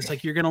reality is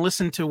like you're gonna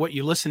listen to what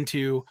you listen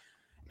to.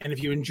 And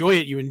if you enjoy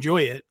it, you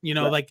enjoy it. You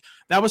know, like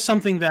that was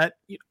something that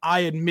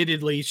I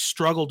admittedly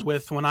struggled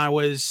with when I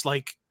was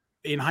like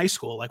in high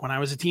school, like when I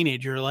was a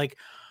teenager. Like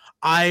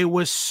I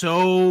was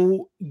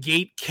so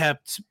gate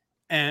kept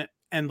and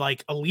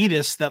like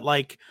elitist that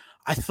like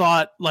I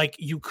thought like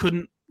you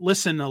couldn't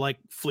listen to like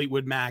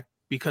Fleetwood Mac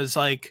because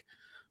like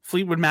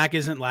Fleetwood Mac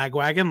isn't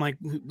Lagwagon. Like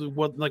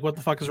what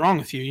the fuck is wrong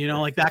with you? You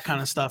know, like that kind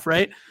of stuff,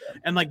 right?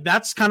 And like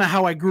that's kind of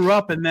how I grew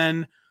up. And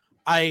then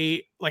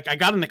I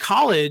got into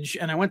college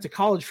and I went to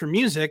college for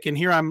music, and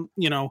here I'm,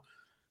 you know,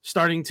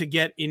 starting to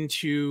get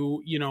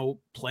into, you know,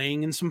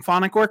 playing in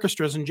symphonic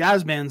orchestras and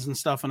jazz bands and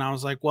stuff. And I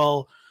was like,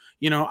 well,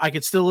 you know, I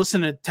could still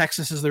listen to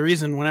Texas Is the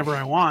Reason whenever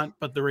I want,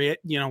 but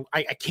you know,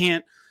 I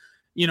can't,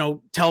 you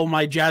know, tell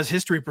my jazz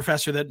history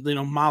professor that, you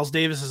know, Miles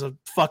Davis is a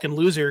fucking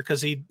loser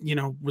because he, you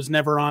know, was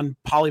never on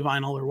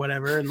polyvinyl or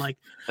whatever. And like,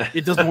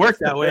 it doesn't work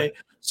that way.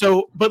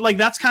 So, but like,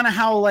 that's kind of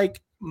how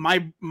like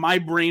my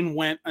brain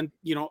went, and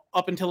you know,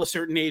 up until a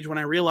certain age when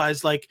I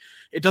realized like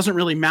it doesn't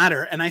really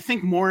matter. And I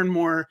think more and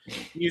more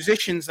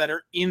musicians that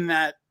are in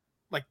that,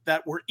 like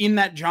that were in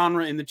that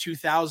genre in the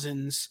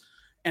 2000s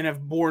and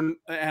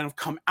have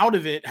come out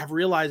of it, have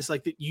realized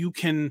like that you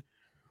can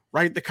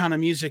write the kind of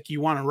music you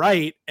want to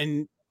write,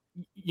 and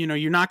you know,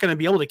 you're not going to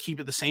be able to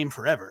keep it the same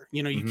forever.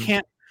 You know,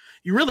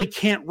 you really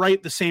can't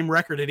write the same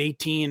record at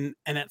 18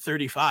 and at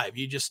 35.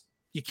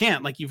 you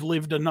can't. Like, you've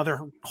lived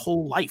another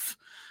whole life,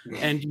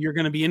 and you're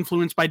going to be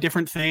influenced by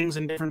different things,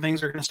 and different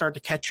things are going to start to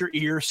catch your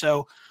ear.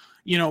 So,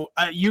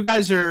 you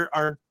guys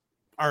are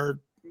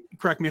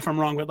correct me if I'm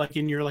wrong, but like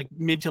in your like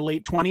mid to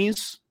late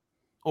 20s,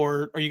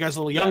 or are you guys a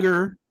little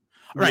younger?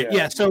 Right.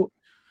 Yeah.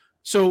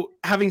 So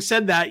having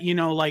said that,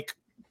 like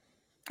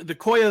the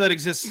Koyo that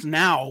exists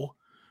now,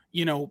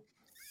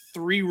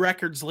 3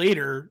 records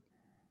later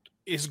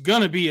is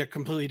going to be a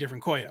completely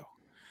different Koyo,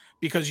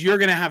 because you're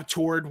going to have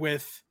toured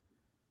with,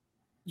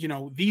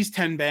 these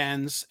 10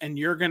 bands, and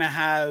you're going to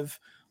have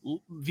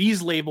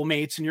these label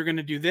mates, and you're going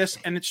to do this,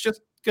 and it's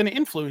just going to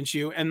influence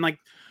you. And like,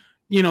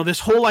 this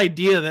whole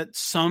idea that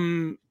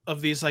some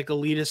of these like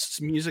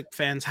elitist music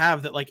fans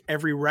have, that like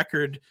every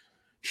record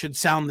should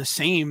sound the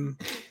same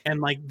and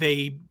like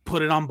they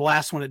put it on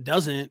blast when it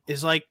doesn't,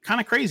 is like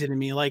kind of crazy to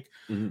me. Like,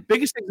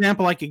 biggest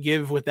example I could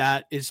give with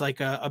that is like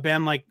a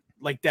band like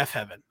Deaf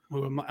Heaven,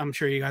 who I'm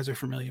sure you guys are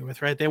familiar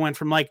with, right? They went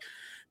from like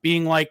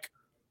being like,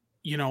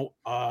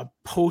 a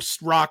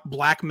post-rock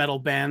black metal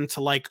band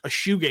to like a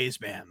shoegaze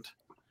band,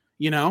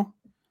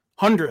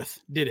 100th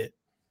did it.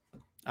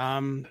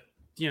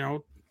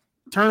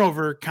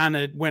 Turnover kind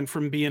of went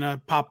from being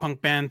a pop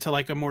punk band to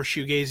like a more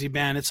shoegazy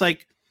band. It's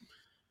like,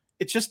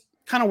 it's just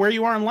kind of where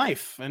you are in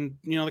life, and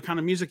the kind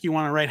of music you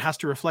want to write has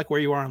to reflect where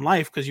you are in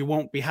life, because you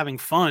won't be having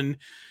fun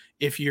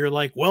if you're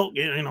like, well,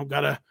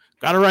 gotta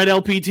write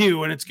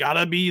LP2 and it's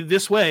gotta be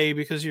this way,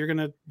 because you're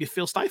gonna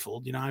feel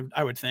stifled.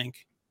 I would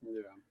think.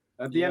 Yeah.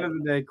 At the end of the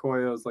day,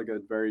 Koyo is like a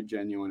very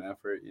genuine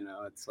effort.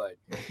 It's like,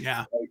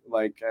 yeah,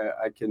 like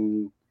I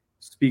can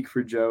speak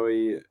for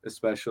Joey,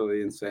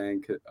 especially in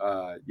saying,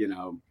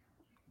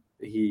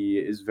 he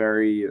is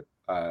very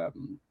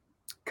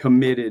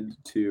committed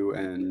to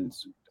and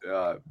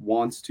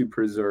wants to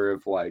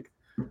preserve like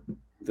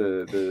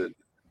the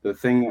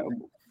thing.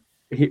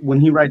 When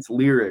he writes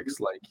lyrics,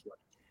 like,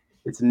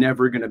 it's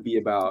never going to be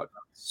about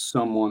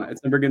someone.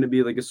 It's never going to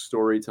be like a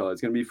storyteller.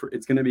 It's going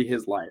to be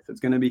his life.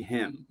 It's going to be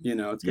him.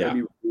 It's going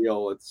to be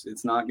real.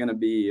 It's not going to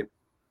be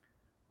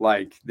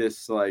like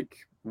this like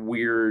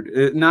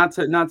weird. Not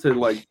to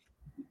like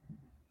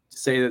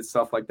say that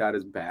stuff like that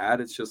is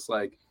bad. It's just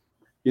like,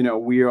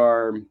 we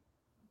are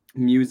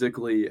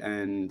musically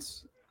and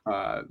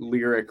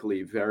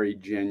lyrically very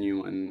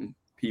genuine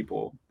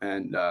people,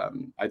 and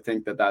I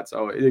think that's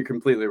you're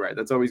completely right.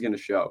 That's always going to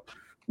show.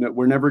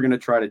 We're never going to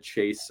try to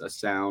chase a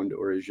sound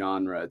or a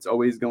genre. It's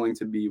always going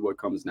to be what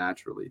comes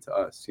naturally to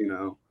us,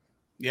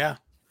 Yeah,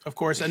 of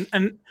course.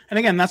 And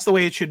again, that's the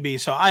way it should be.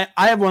 So I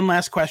have one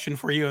last question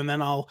for you, and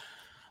then I'll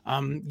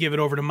give it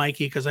over to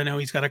Mikey, because I know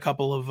he's got a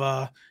couple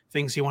of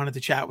things he wanted to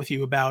chat with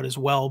you about as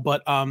well.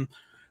 But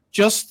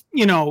just,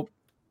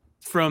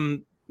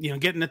 from,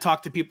 getting to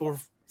talk to people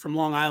from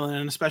Long Island,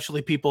 and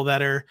especially people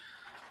that are,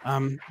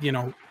 in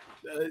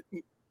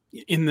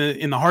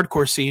the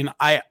hardcore scene,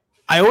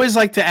 I always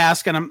like to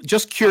ask, and I'm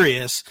just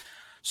curious.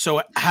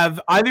 So have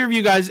either of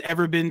you guys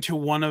ever been to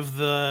one of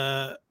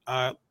the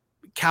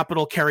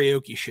Capitol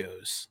karaoke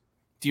shows?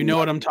 Do you know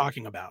what I'm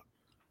talking about?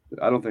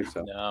 I don't think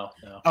so. No.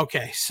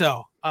 Okay.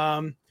 So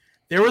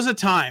there was a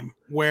time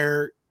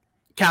where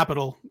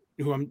Capitol,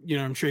 who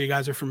I'm sure you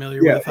guys are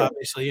familiar with,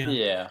 obviously.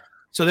 Yeah.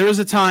 So there was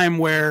a time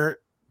where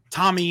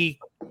Tommy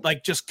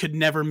like just could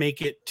never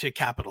make it to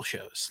Capitol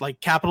shows.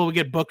 Like, Capitol would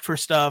get booked for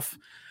stuff,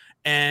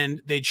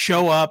 and they'd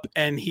show up,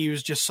 and he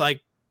was just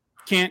like,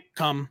 can't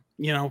come,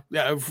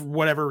 for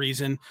whatever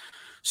reason.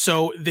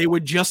 So they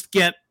would just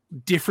get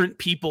different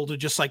people to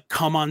just like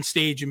come on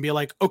stage and be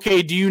like,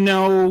 okay, do you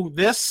know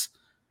this?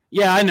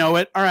 Yeah, I know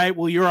it. All right,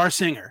 well, you're our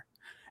singer.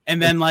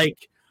 And then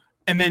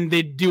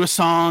they'd do a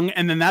song,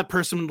 and then that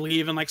person would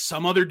leave, and like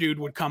some other dude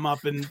would come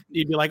up, and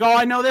he'd be like, oh,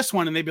 I know this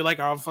one. And they'd be like,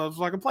 oh, if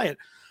I can play it.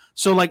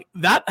 So like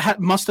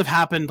that must have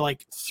happened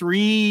like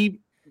 3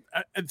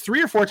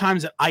 or 4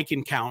 times that I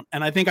can count.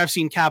 And I think I've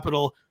seen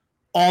Capitol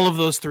all of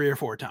those 3 or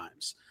 4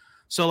 times.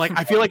 So like,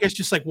 I feel like it's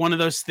just like one of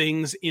those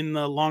things in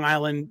the Long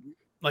Island,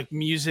 like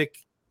music,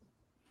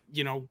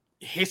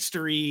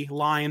 history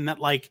line that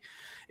like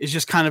is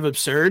just kind of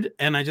absurd.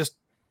 And I just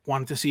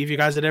wanted to see if you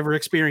guys had ever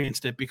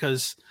experienced it,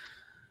 because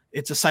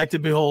it's a sight to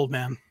behold,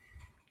 man.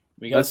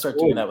 We got to start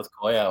doing that with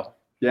Koyo.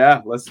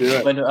 Yeah, let's do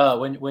it.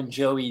 When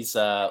Joey's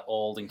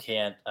old and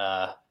can't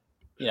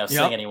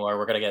sing anymore,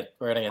 we're gonna get.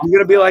 I'm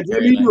gonna be like,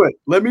 let me do it.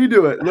 Let me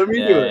do it.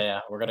 Yeah,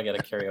 we're gonna get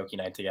a karaoke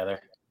night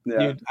together. Yeah.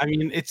 Dude, I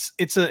mean,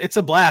 it's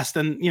a blast,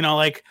 and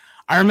like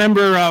I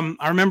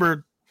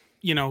remember,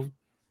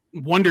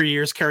 Wonder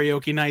Years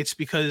karaoke nights,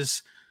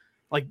 because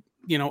like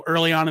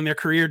early on in their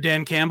career,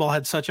 Dan Campbell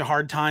had such a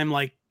hard time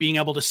like being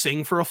able to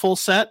sing for a full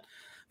set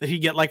that he'd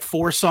get like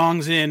 4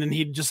 songs in, and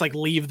he'd just like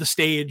leave the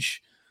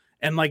stage.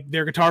 And like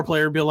their guitar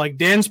player would be like,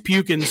 Dan's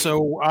puking,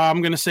 so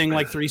I'm going to sing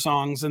like 3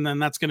 songs, and then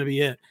that's going to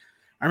be it.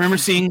 I remember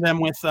seeing them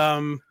with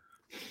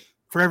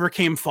Forever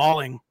Came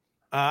Falling.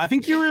 I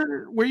think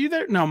were you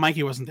there? No,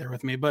 Mikey wasn't there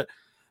with me, but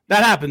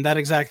that happened. That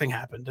exact thing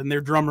happened. And their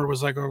drummer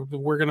was like, oh,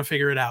 we're going to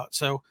figure it out.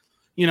 So,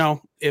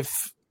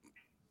 if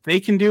they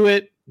can do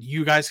it,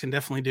 you guys can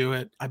definitely do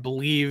it. I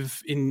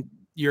believe in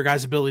your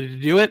guys' ability to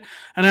do it.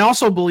 And I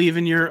also believe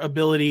in your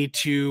ability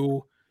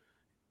to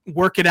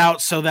work it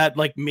out so that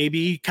like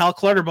maybe Cal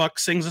Clutterbuck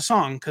sings a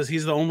song, because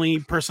he's the only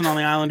person on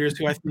the Islanders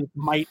who I think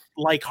might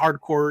like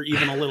hardcore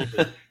even a little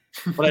bit.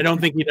 But I don't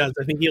think he does.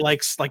 I think he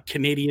likes like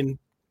Canadian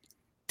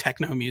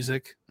techno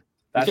music.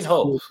 We can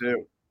hope. Cool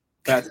too.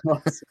 That's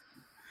awesome.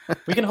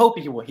 We can hope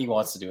he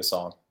wants to do a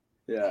song.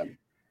 Yeah.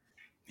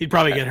 He'd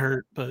probably get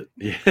hurt, but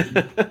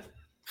Yeah.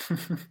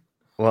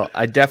 Well,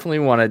 I definitely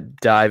want to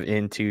dive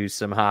into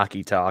some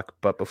hockey talk,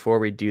 but before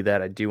we do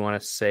that, I do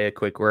want to say a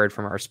quick word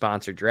from our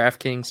sponsor,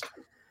 DraftKings.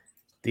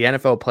 The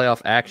NFL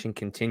playoff action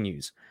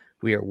continues.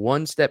 We are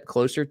one step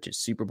closer to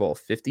Super Bowl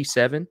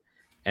 57,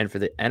 and for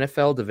the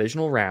NFL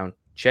divisional round,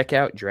 check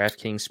out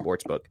DraftKings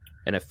Sportsbook,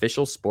 an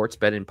official sports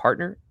betting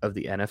partner of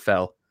the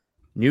NFL.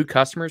 New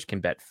customers can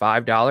bet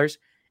 $5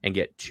 and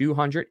get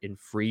 $200 in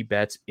free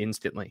bets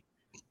instantly.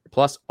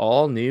 Plus,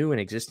 all new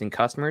and existing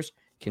customers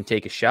can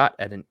take a shot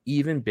at an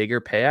even bigger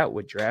payout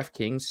with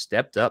DraftKings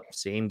stepped-up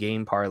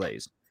same-game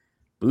parlays.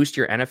 Boost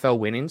your NFL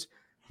winnings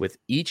with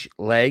each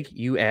leg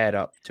you add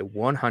up to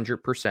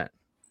 100%.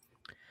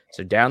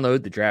 So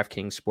download the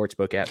DraftKings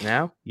Sportsbook app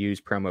now. Use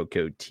promo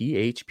code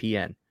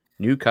THPN.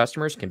 New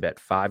customers can bet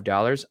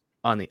 $5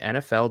 on the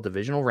NFL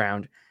divisional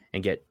round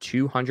and get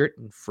 $200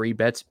 in free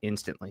bets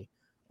instantly.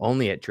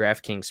 Only at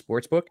DraftKings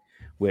Sportsbook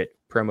with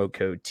promo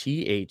code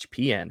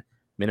THPN.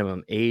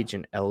 Minimum age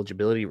and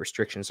eligibility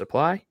restrictions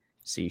apply.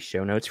 See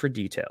show notes for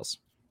details.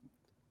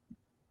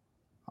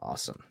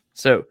 Awesome.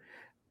 So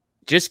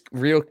just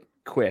real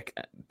quick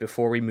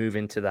before we move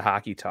into the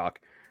hockey talk,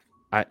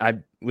 I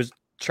was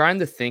trying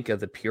to think of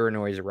the Pure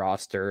Noise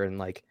roster and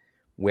like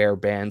where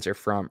bands are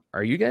from.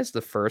 Are you guys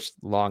the first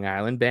Long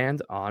Island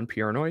band on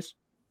Pure Noise?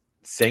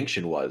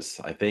 Sanction was,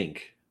 I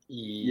think.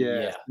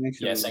 Yeah.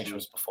 Sanction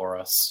was before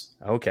us.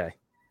 Okay.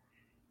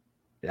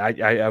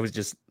 I was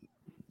just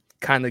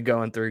kind of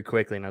going through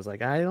quickly, and I was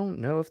like, I don't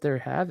know if there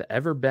have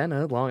ever been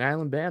a Long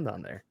Island band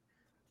on there,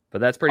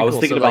 but that's pretty cool. I was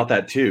thinking about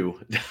that too.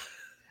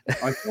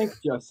 I think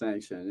just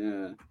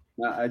Sanction,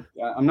 yeah.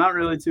 I'm not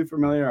really too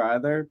familiar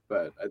either,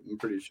 but I'm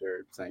pretty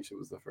sure Sanction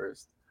was the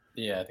first.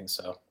 Yeah, I think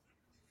so.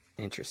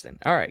 Interesting.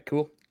 All right,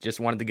 cool. Just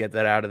wanted to get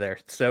that out of there.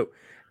 So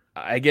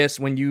I guess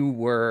when you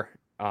were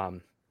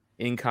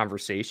in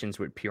conversations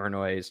with Pure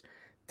Noise,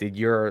 did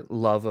your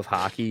love of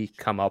hockey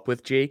come up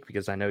with Jake?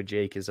 Because I know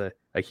Jake is a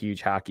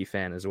huge hockey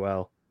fan as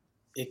well.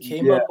 It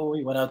came up when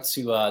we went out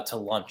to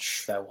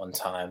lunch that one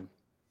time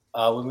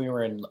when we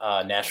were in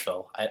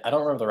Nashville. I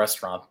don't remember the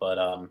restaurant,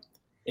 but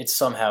it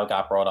somehow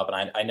got brought up,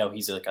 and I know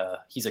he's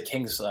a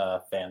Kings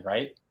fan,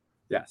 right?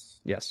 Yes.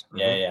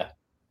 Yeah.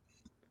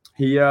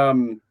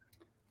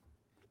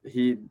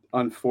 He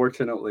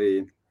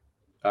unfortunately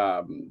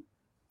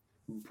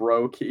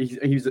broke.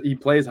 He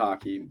plays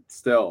hockey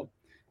still.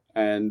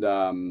 And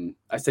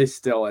I say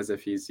still as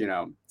if he's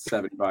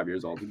 75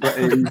 years old, but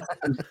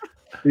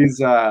he's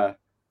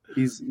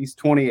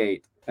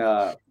 28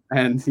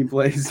 and he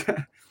plays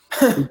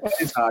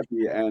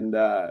hockey,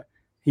 and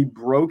he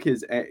broke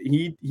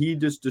he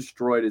just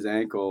destroyed his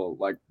ankle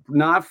like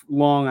not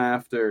long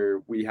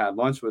after we had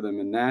lunch with him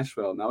in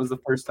Nashville, and that was the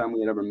first time we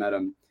had ever met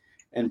him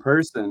in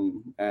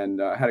person, and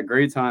had a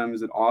great time.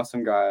 He's an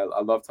awesome guy.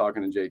 I love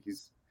talking to Jake.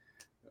 He's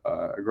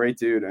a great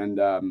dude,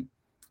 and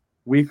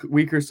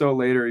week or so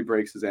later, he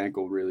breaks his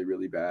ankle really,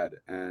 really bad.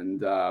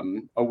 And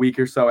a week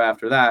or so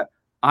after that,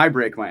 I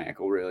break my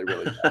ankle really,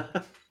 really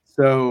bad.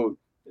 So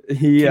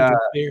he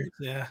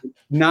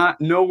not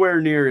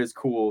nowhere near as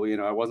cool.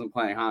 I wasn't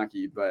playing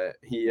hockey, but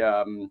he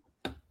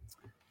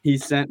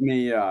sent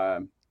me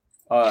a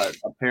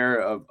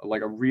pair of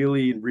like a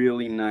really,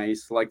 really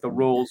nice, like the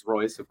Rolls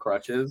Royce of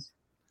crutches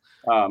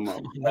while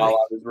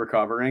I was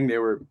recovering. They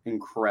were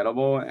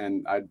incredible,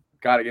 and I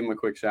got to give him a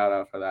quick shout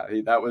out for that.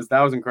 That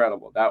was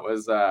incredible. That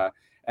was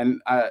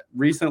and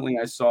recently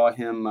I saw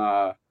him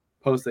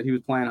post that he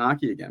was playing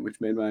hockey again,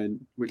 which made my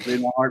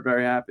heart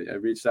very happy. I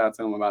reached out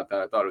to him about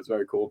that. I thought it was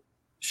very cool.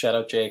 Shout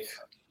out Jake.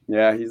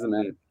 Yeah, he's the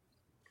man.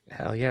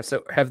 Hell yeah.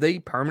 So have they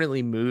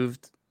permanently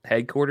moved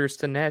headquarters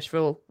to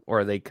Nashville,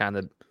 or are they kind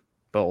of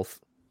both?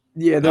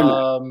 Yeah, they're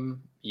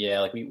yeah,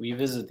 like we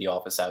visited the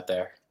office out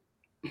there.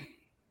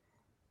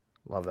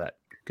 Love that.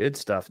 Good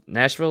stuff.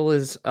 Nashville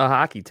is a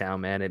hockey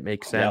town, man. It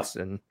makes sense.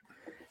 Yeah. And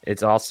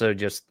it's also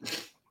just,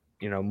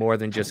 more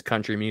than just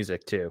country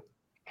music too.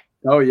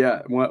 Oh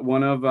yeah.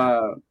 One of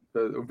a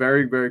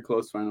very, very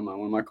close friend of mine,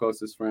 one of my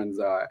closest friends,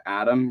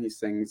 Adam, he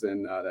sings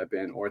in that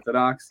band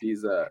Orthodox.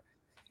 He's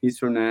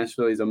from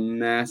Nashville. He's a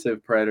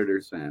massive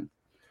Predators fan.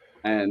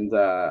 And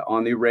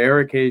on the rare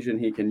occasion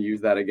he can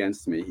use that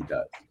against me, he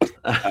does.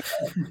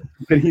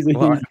 But he's a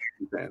huge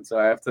fan. So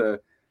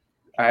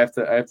I have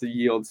to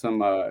yield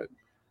some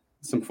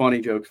funny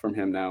jokes from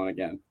him now and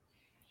again.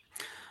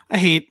 I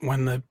hate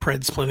when the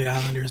Preds play the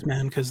Islanders,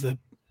 man, because the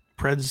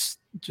Preds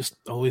just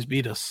always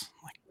beat us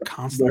like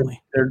constantly.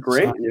 They're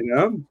great, I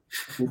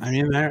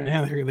mean,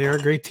 they are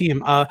a great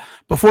team.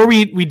 Before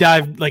we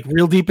dive like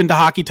real deep into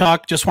hockey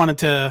talk, just wanted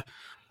to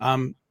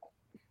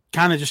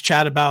kind of just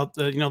chat about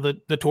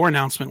the tour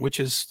announcement, which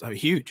is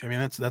huge. I mean,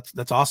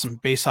 that's awesome.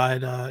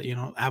 Bayside,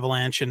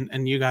 Avalanche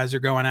and you guys are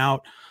going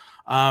out.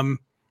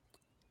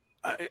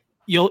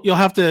 You'll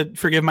have to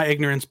forgive my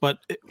ignorance, but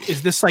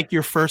is this like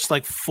your first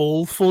like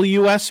full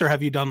US, or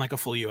have you done like a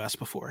full US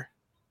before?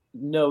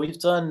 No, we've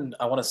done,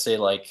 I want to say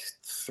like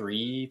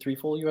three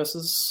full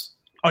USs.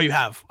 Oh, you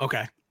have?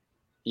 Okay.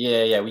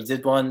 Yeah, we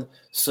did one.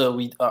 So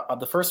we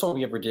the first one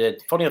we ever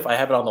did. Funny enough, I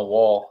have it on the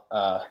wall.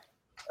 I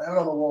have it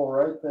on the wall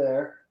right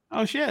there.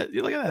 Oh shit!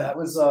 You look at that. That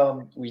was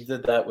we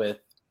did that with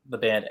the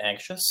band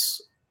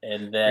Anxious,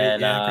 and then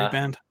great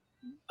band.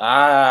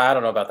 I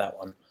don't know about that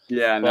one.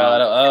 Yeah,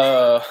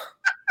 no.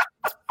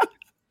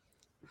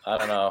 I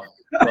don't know,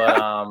 but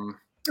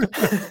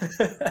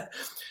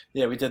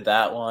yeah, we did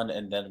that one,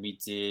 and then we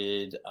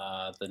did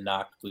the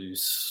Knock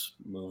Loose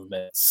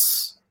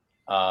movements.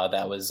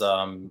 That was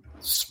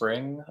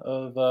spring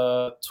of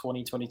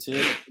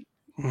 2022,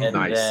 and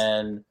Nice.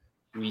 then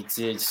we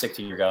did Stick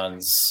to Your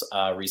Guns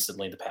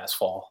recently, the past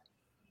fall.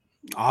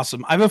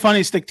 Awesome. I have a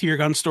funny Stick to Your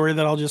Guns story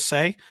that I'll just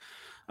say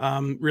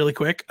really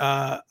quick.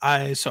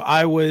 I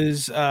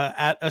was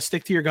at a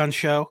Stick to Your Guns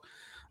show.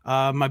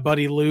 My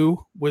buddy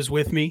Lou was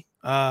with me.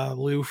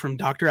 Lou from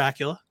Dr.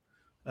 Acula,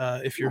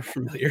 if you're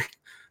familiar.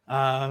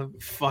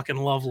 Fucking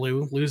love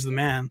Lou. Lou's the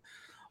man.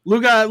 Lou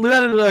had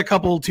a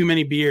couple too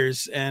many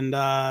beers, and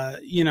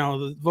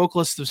the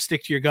vocalist of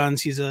Stick to Your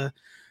Guns, he's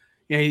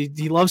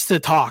he loves to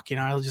talk. He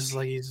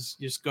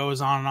just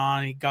goes on and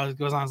on. He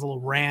goes on his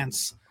little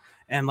rants,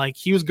 and like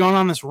he was going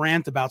on this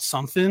rant about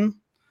something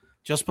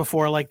just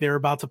before like they were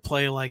about to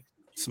play like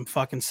some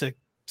fucking Stick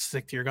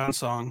to Your Guns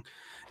song,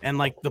 and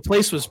like the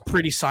place was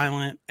pretty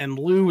silent, and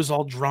Lou was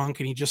all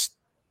drunk, and he just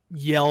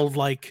yelled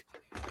like,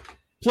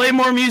 "Play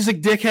more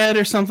music, dickhead,"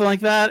 or something like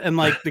that. And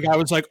like the guy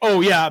was like,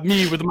 "Oh yeah,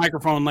 me with the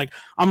microphone. Like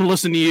I'm gonna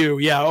listen to you.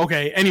 Yeah,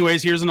 okay.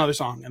 Anyways, here's another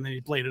song." And then he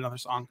played another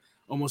song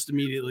almost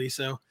immediately.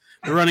 So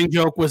the running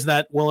joke was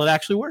that, well, it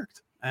actually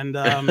worked. And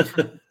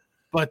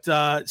but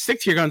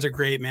Stick to Your Guns are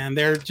great, man.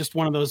 They're just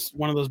one of those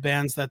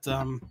bands that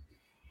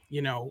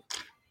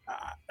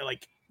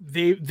like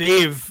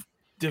they've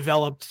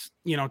developed.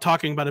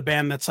 Talking about a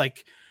band that's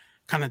like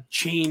kind of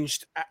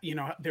changed,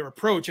 their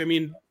approach. I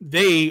mean,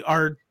 they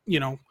are,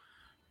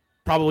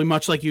 probably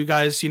much like you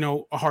guys, a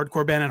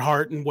hardcore band at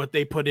heart, and what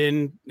they put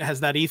in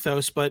has that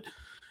ethos. But,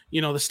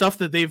 the stuff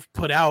that they've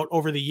put out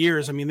over the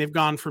years, I mean, they've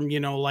gone from,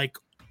 like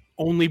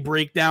only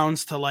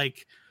breakdowns to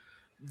like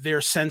their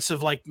sense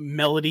of like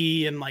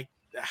melody and like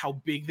how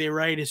big they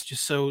write is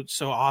just so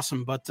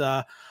awesome. But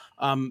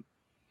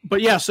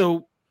yeah,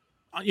 so,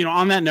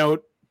 on that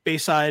note,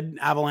 Bayside,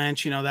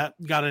 Avalanche, that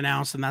got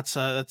announced, and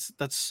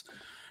that's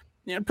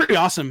pretty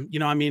awesome.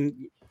 I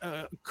mean,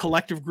 a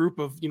collective group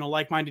of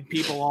like-minded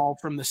people all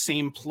from the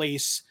same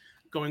place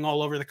going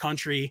all over the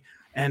country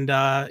and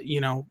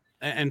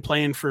and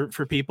playing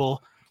for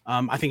people,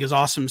 I think is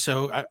awesome.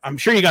 So I'm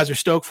sure you guys are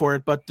stoked for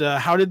it, but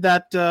how did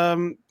that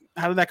kind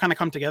of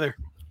come together?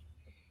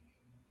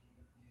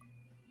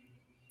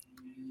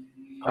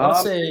 I want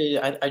to say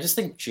I just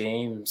think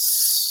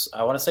James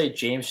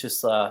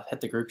just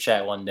hit the group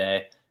chat one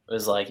day. It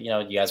was like, do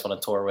you guys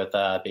want to tour with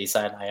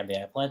Bayside and I Am the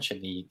Avalanche?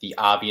 And the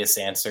obvious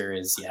answer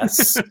is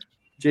yes.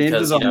 James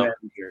is our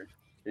manager.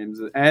 James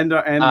and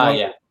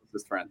yeah,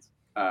 his friends.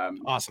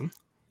 Awesome.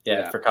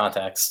 Yeah, for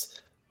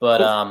context. But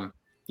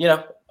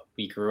cool.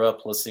 We grew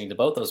up listening to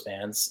both those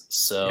bands,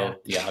 so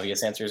the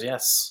obvious answer is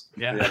yes.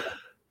 Yeah.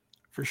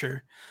 For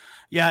sure.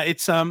 Yeah,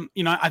 it's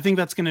I think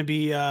that's going to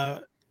be I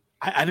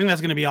think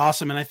that's going to be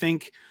awesome, and I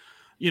think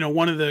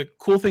one of the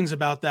cool things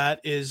about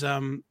that is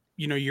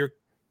you're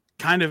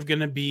kind of going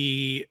to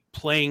be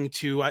playing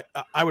to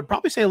I would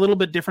probably say a little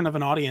bit different of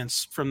an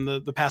audience from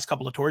the past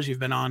couple of tours you've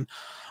been on,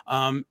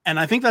 and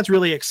I think that's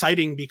really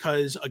exciting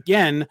because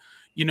again,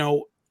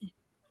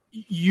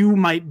 you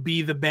might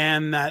be the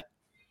band that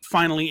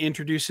finally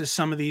introduces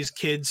some of these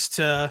kids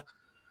to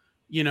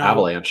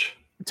Avalanche,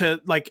 to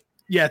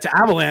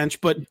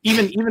Avalanche, but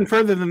even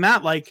further than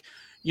that, like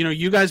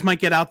you guys might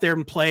get out there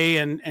and play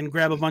and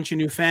grab a bunch of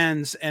new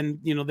fans, and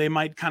they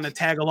might kind of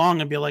tag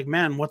along and be like,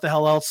 man, what the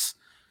hell else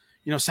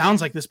sounds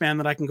like this band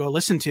that I can go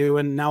listen to.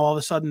 And now all of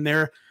a sudden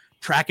they're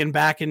tracking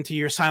back into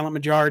your Silent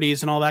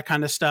Majorities and all that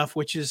kind of stuff,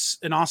 which is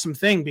an awesome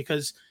thing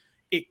because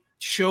it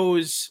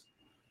shows,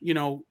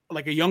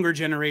 like a younger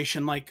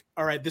generation, like,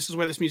 all right, this is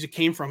where this music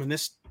came from and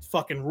this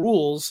fucking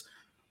rules.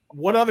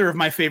 What other of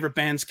my favorite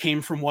bands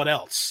came from what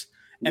else?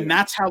 And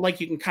that's how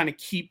like you can kind of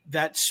keep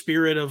that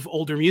spirit of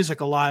older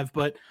music alive.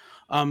 But,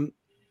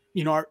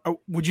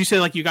 would you say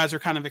like you guys are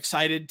kind of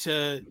excited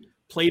to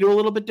play to a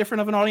little bit different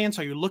of an audience?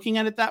 Are you looking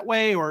at it that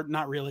way or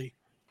not really?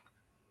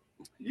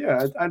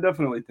 Yeah, I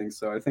definitely think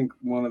so. I think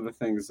one of the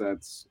things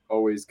that's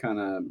always kind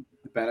of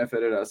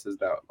benefited us is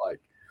that like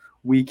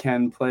we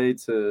can play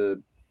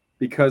to,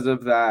 because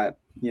of that,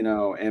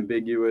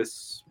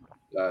 ambiguous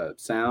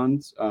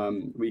sounds,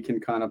 we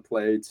can kind of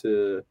play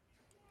to,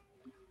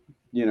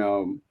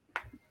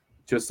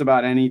 just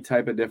about any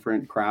type of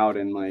different crowd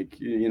and like,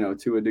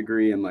 to a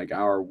degree in like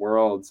our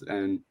worlds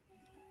and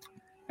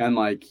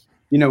like,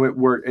 you know,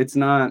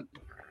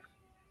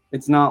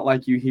 it's not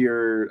like you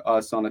hear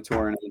us on a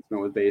tour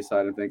announcement with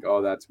Bayside and think,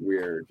 oh, that's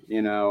weird,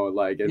 you know,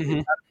 like it kind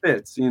of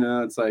fits, you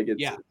know, it's like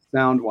it's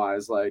sound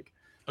wise, like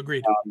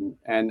agreed.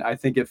 And I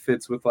think it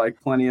fits with like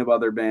plenty of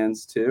other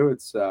bands too.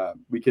 It's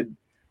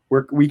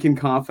we can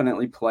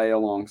confidently play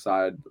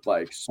alongside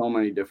like so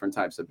many different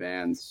types of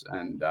bands,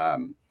 and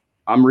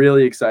I'm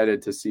really excited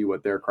to see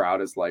what their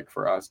crowd is like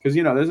for us, because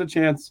you know there's a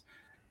chance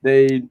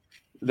that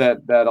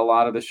a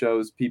lot of the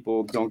shows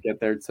people don't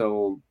get there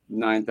till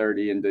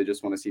 9:30 and they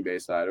just want to see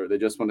Bayside, or they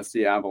just want to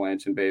see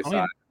Avalanche and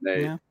Bayside.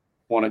 They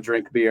want to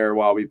drink beer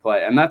while we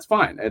play, and that's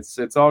fine.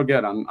 It's all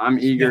good. I'm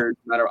eager.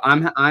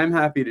 I'm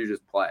happy to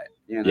just play.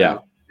 You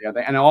know?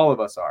 And all of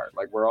us are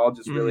like, we're all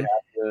just really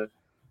happy to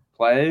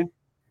play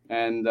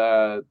and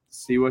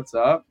see what's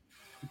up,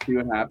 see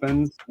what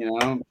happens. You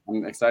know,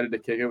 I'm excited to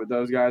kick it with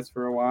those guys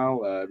for a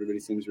while. Everybody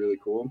seems really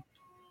cool.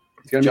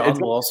 John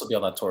will also be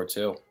on that tour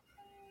too.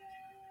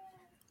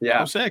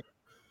 Yeah. Oh, sick.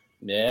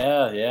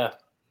 Yeah.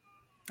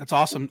 That's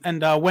awesome.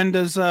 And when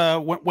does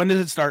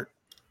it start?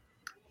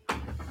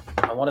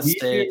 I want to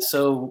say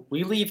so.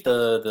 We leave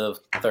the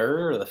 3rd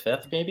or the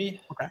 5th, maybe.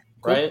 Okay.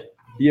 Cool. Right.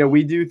 Yeah,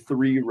 we do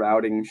 3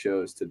 routing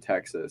shows to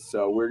Texas.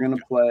 So we're gonna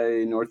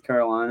play North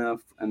Carolina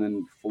and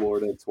then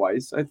Florida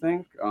twice, I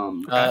think.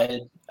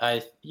 I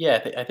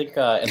think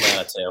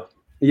Atlanta too.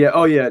 Yeah.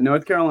 Oh yeah,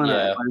 North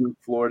Carolina,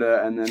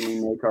 Florida, and then we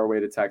make our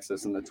way to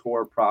Texas, and the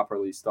tour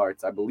properly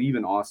starts, I believe,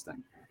 in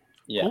Austin.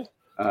 Yeah.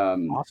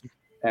 Awesome.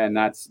 And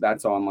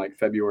that's on like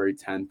February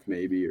 10th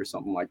maybe, or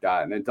something like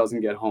that, and it doesn't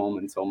get home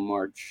until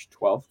March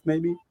 12th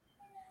maybe.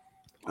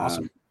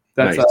 Awesome.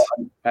 That's nice.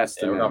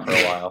 Estimate. We're gone for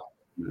a while.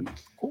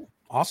 Cool.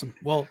 Awesome.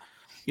 Well,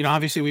 you know,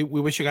 obviously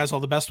we wish you guys all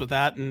the best with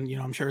that, and you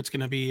know, I'm sure it's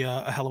going to be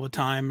a hell of a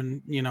time,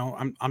 and you know,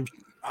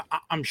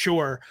 I'm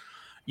sure,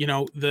 you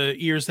know, the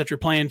ears that you're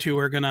playing to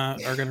are gonna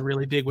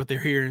really dig what they're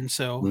hearing.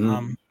 So,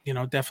 you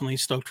know, definitely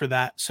stoked for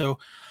that. So,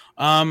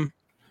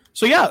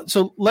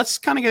 so let's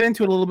kind of get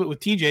into it a little bit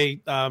with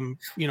TJ.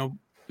 You know,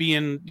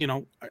 being, you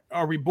know,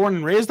 are we born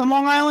and raised on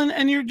Long Island,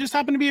 and you just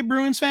happen to be a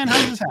Bruins fan? How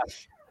does this happen?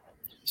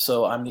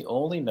 So I'm the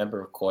only member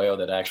of Koyo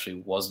that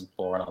actually wasn't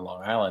born on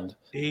Long Island.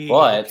 Hey,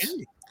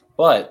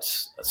 but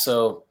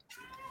so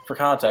for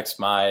context,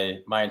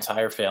 my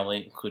entire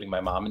family, including my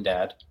mom and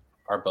dad,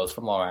 are both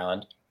from Long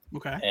Island.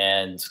 Okay.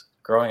 And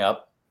growing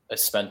up, I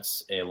spent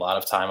a lot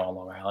of time on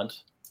Long Island.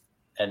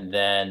 And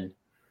then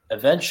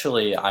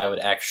eventually I would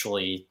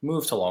actually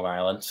move to Long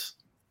Island.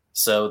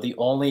 So the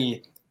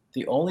only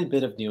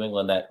bit of New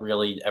England that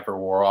really ever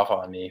wore off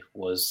on me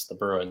was the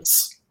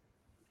Bruins.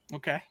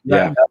 Okay.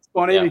 Yeah, that's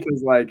funny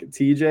because like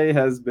TJ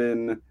has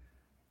been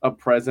a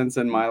presence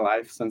in my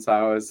life since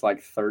I was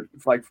like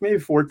maybe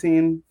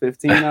 14,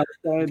 15. I would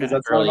say. Does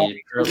that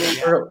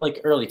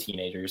early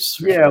teenagers?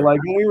 Yeah, sure. Like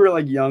when we were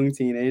like young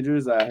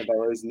teenagers, I have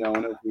always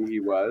known of who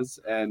he was,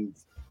 and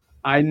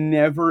I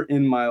never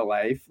in my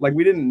life, like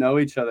we didn't know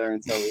each other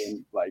until we were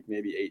like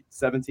maybe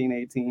 17,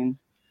 18.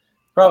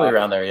 Probably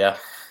around there, yeah.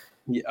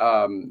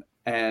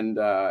 And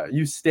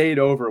you stayed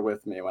over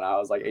with me when I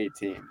was like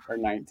 18 or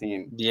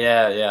 19.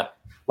 Yeah.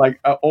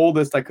 Like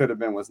oldest I could have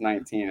been was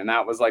 19, and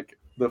that was like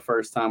the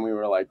first time we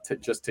were like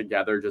just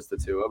together, just the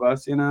two of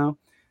us, you know.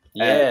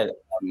 Yeah.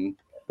 And,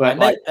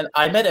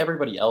 I met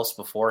everybody else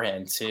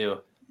beforehand too.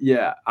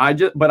 Yeah, I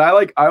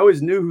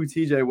always knew who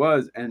TJ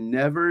was, and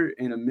never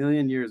in a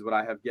million years would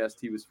I have guessed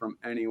he was from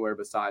anywhere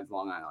besides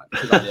Long Island.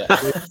 Because I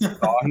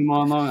saw him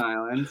on Long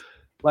Island.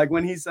 Like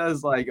when he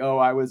says like, "Oh,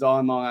 I was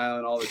on Long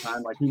Island all the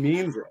time," like he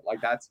means it.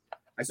 Like I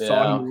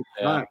saw him all the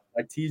time.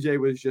 Like TJ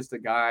was just a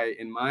guy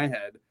in my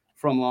head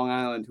from Long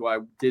Island who I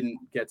didn't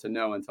get to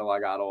know until I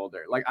got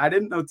older. Like I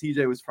didn't know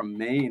TJ was from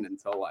Maine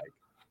until like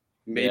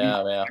maybe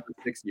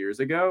 6 years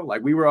ago.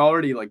 Like we were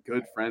already like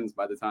good friends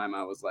by the time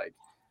I was like,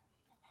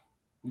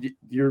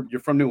 "You're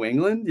from New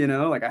England," you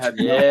know? Like I had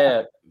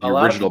the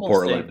original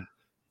Portland.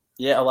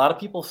 A lot of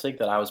people think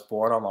that I was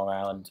born on Long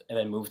Island and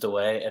then moved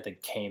away and then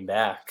came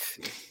back,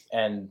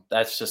 and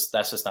that's just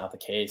not the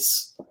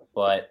case.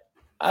 But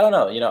I don't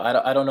know, you know,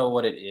 I don't know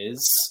what it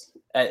is.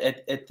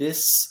 At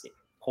this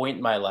point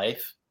in my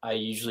life, I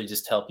usually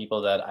just tell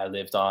people that I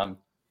lived on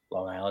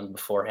Long Island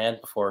beforehand,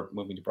 before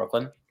moving to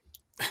Brooklyn,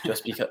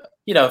 just because,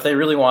 you know, if they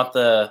really want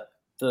the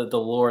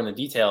lore and the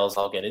details,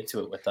 I'll get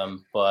into it with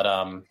them. But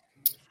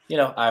you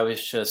know, I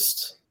was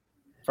just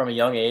from a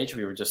young age,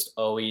 we were just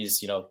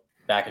always, you know,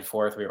 back and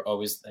forth. We were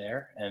always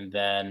there. And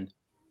then,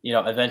 you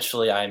know,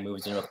 eventually I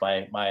moved in with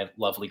my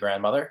lovely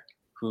grandmother,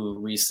 who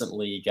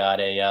recently got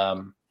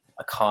a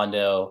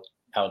condo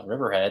out in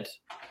Riverhead.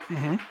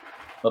 Mm-hmm.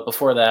 But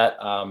before that,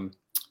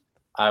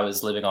 I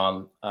was living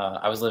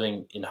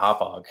in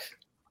Hauppauge.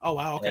 Oh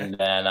wow! Okay. And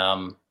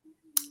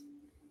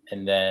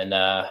then,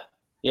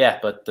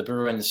 but the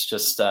Bruins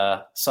just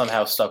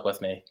somehow stuck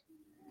with me.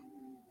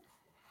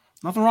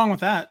 Nothing wrong with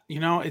that. You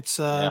know, it's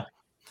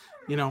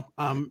you know,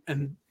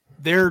 and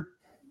they're,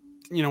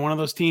 you know, one of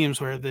those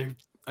teams where they,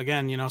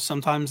 again, you know,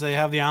 sometimes they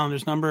have the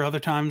Islanders number, other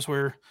times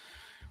we're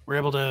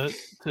able to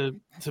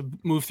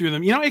move through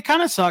them. You know, it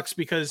kind of sucks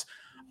because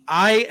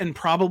I and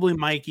probably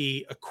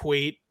Mikey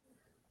equate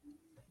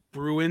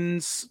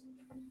Bruins,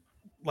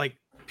 like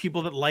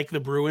people that like the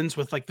Bruins,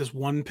 with like this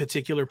one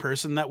particular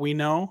person that we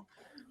know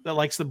that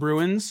likes the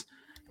Bruins,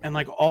 and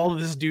like all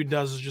this dude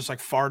does is just like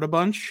fart a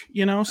bunch,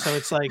 so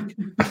it's like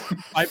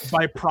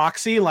by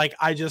proxy, like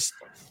I just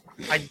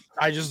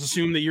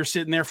assume that you're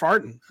sitting there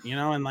farting,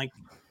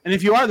 and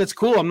if you are, that's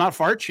cool. I'm not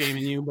fart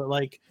shaming you, but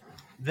like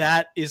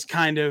that is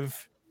kind of,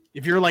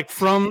 if you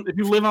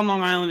live on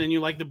Long Island and you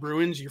like the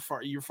Bruins, you're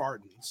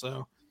farting.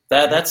 So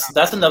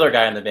that's another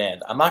guy in the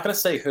band. I'm not going to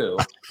say who.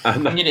 I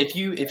mean, if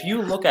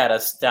you look at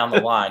us down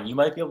the line, you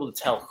might be able to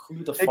tell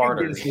who the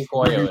farter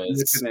Koyo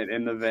is.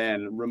 In the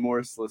van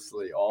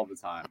remorselessly all the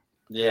time.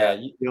 Yeah,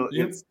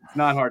 it's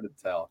not hard to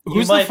tell.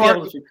 Who's the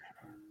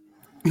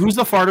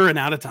farter and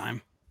out of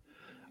time?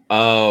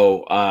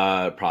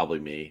 Oh, probably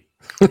me.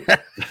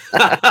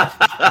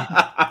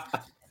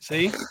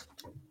 See?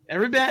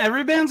 Every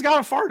band's got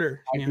a farter,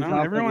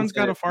 everyone's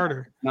got a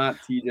farter. Not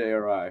TJ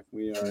or I.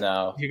 We are.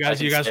 No, you guys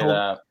hold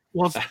that.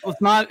 Well,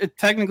 it's not.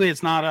 Technically,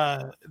 it's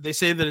not. They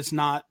say that it's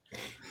not,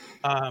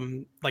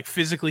 like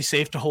physically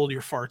safe to hold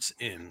your farts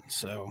in.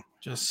 So,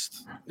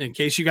 just in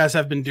case you guys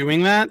have been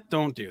doing that,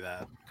 don't do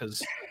that,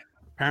 because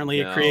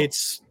apparently it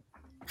creates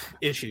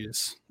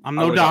issues. I'm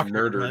no doctor.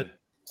 I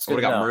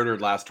would have got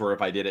murdered last tour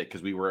if I did it,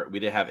 because we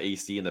didn't have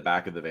AC in the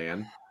back of the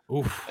van.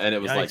 Oof, and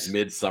it was like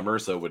midsummer,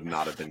 so it would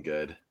not have been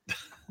good.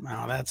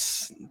 No,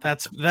 that's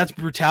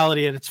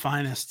brutality at its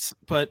finest.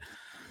 But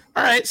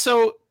all right,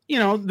 so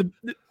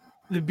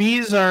the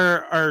bees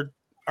are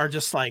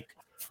just like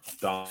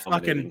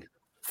fucking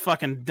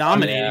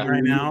dominating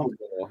right now.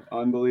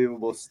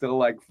 Unbelievable. Still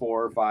like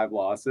 4 or 5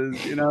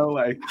 losses.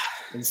 Like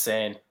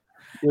insane.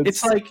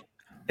 It's like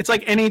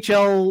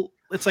NHL.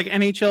 It's like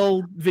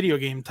NHL video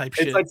game type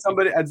shit. It's like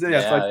somebody. I'd say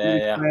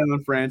playing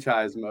on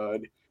franchise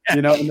mode.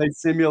 And they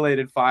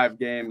simulated 5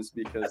 games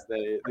because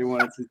they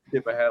wanted to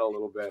skip ahead a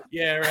little bit.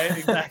 Yeah, right.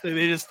 Exactly.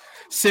 They just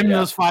simmed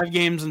those 5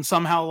 games and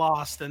somehow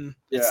lost. And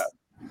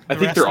I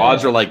think their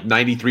odds are like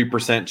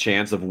 93%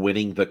 chance of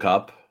winning the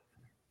cup.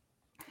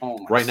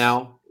 Right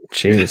now.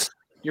 Jeez.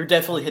 You're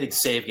definitely hitting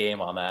save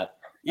game on that.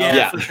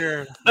 Yeah, for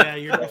sure. Yeah,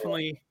 you're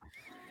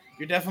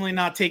definitely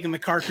not taking the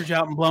cartridge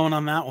out and blowing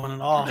on that one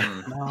at all.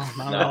 No,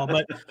 not at all.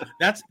 But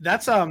that's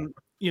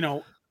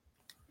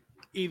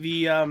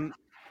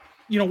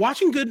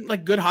watching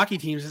good hockey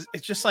teams,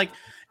 it's just like,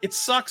 it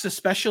sucks,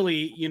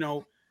 especially,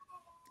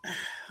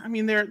 I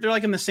mean, they're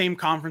like in the same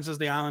conference as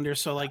the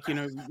Islanders. So like,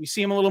 we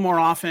see them a little more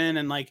often,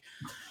 and like,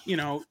 you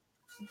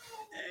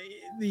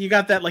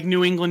got that like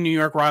New England, New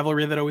York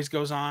rivalry that always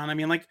goes on. I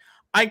mean, like,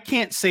 I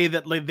can't say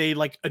that like they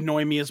like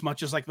annoy me as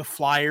much as like the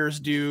Flyers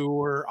do,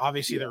 or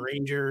obviously the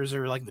Rangers,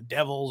 or like the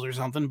Devils or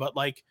something, but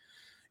like,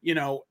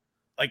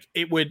 like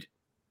it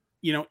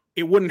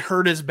wouldn't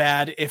hurt as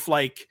bad if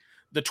like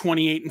the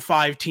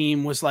 28-5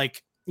 team was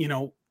like,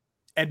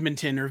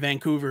 Edmonton or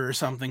Vancouver or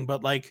something,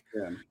 but like,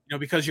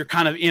 because you're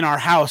kind of in our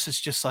house,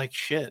 it's just like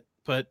shit.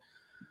 But,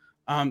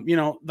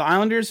 the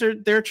Islanders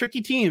they're a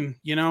tricky team.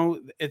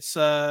 It's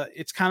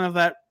kind of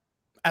that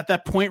at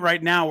that point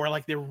right now where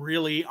like they're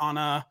really on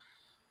a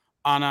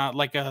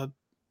like a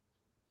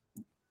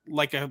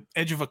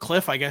edge of a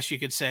cliff, I guess you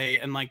could say.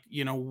 And like,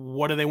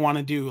 what do they want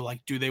to do?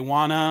 Like, do they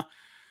want to,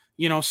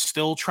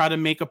 still try to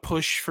make a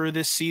push for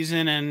this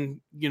season and,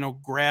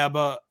 grab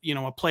a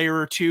player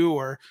or two,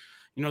 or,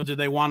 do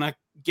they want to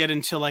get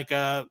into like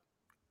a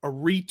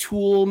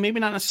retool, maybe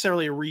not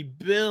necessarily a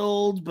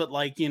rebuild, but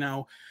like,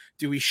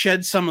 do we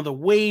shed some of the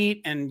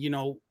weight and,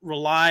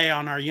 rely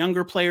on our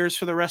younger players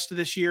for the rest of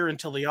this year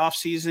until the off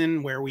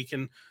season, where we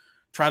can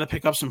try to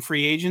pick up some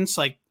free agents?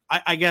 Like,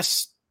 I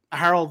guess,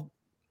 Harold,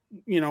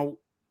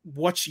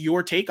 what's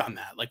your take on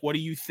that? Like, what do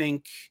you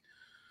think,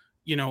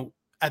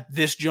 at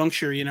this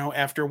juncture,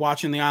 after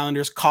watching the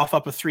Islanders cough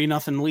up a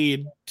 3-0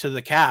 lead to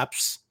the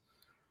Caps?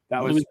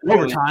 That was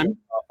overtime.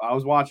 I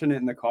was watching it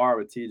in the car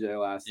with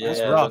TJ last night.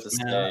 Yeah, rough, he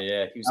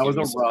was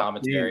giving some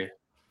commentary.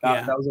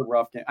 That was a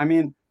rough game. I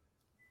mean,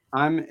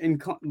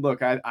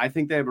 look, I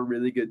think they have a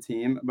really good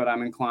team, but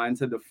I'm inclined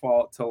to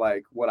default to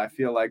like what I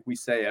feel like we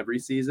say every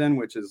season,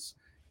 which is,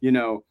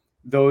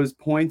 those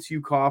points you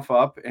cough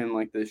up and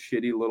like the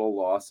shitty little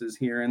losses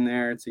here and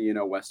there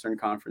to, Western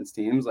Conference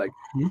teams, like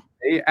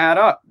they add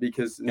up,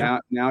 because now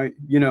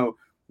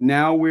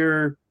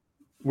we're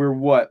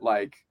what,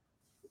 like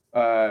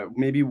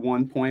maybe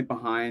 1 point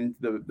behind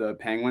the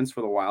Penguins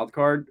for the wild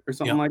card or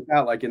something like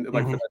that. Like in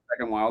like for the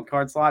second wild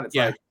card slot, it's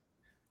like,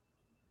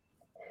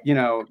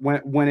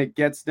 when it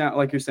gets down,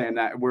 like you're saying,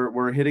 that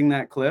we're hitting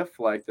that cliff,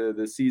 like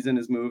the season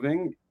is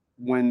moving.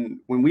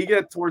 When we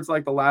get towards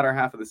like the latter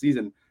half of the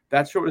season,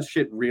 that sort of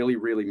shit really,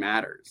 really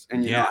matters.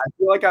 And, I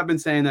feel like I've been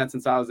saying that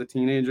since I was a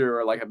teenager,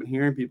 or like I've been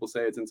hearing people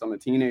say it since I'm a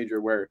teenager,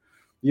 where,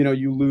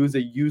 you lose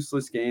a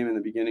useless game in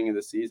the beginning of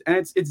the season. And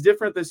it's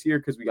different this year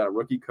because we got a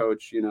rookie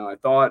coach. I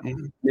thought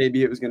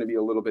maybe it was going to be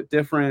a little bit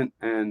different.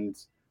 And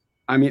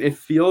I mean, it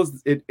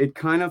feels, it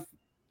kind of,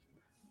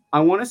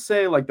 I want to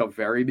say like the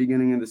very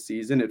beginning of the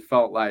season, it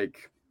felt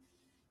like,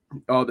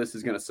 oh, this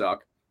is going to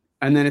suck.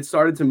 And then it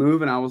started to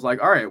move, and I was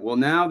like, all right, well,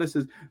 now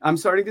I'm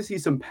starting to see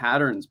some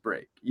patterns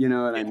break. You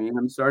know what I mean?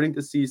 I'm starting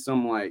to see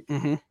some like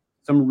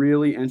some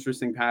really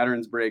interesting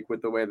patterns break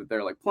with the way that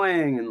they're like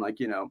playing, and like,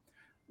 you know,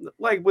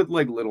 like with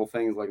like little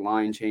things like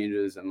line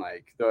changes and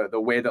like the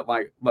way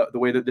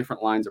that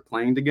different lines are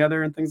playing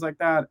together and things like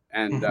that.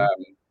 And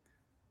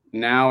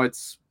now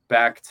it's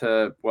back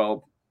to,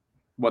 well,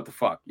 what the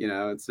fuck, you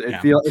know?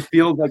 It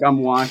feels like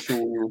I'm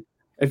watching.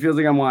 It feels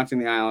like I'm watching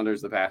the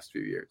Islanders the past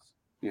few years.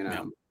 You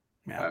know.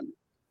 Yeah.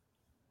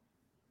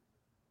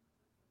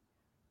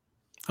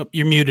 Oh,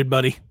 you're muted,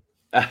 buddy.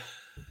 Well,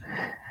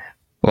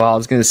 I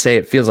was going to say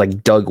it feels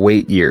like Doug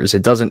Waite years.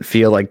 It doesn't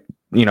feel like,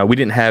 you know, we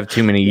didn't have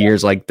too many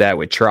years like that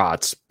with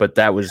Trotz, but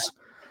that was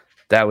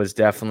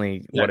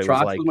definitely what it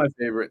was like. Trotz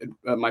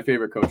was my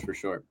favorite coach for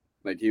sure.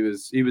 Like he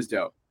was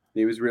dope.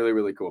 He was really,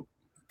 really cool.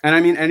 And I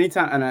mean,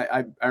 anytime, and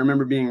I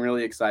remember being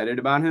really excited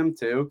about him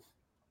too.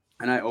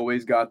 And I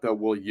always got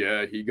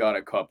he got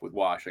a cup with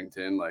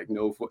Washington. Like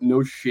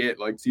no shit.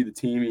 Like see the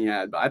team he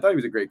had. But I thought he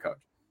was a great coach.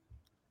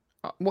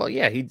 Well,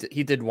 yeah, he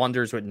did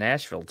wonders with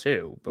Nashville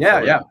too.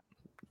 Yeah.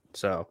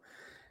 So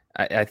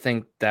I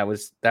think that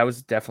was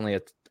definitely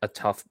a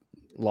tough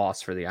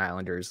loss for the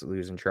Islanders,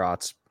 losing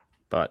Trotz.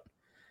 But,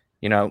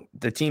 you know,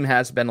 the team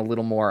has been a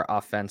little more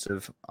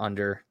offensive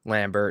under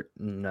Lambert.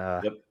 And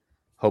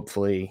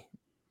hopefully,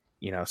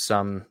 you know,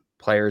 some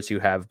players who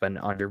have been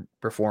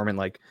underperforming,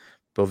 like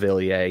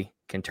Beauvillier,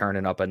 can turn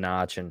it up a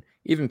notch. And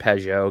even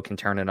Peugeot can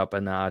turn it up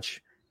a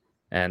notch.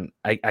 And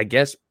I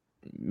guess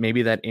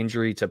maybe that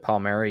injury to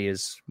Palmieri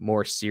is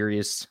more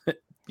serious,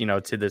 you know,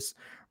 to this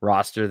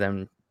roster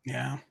than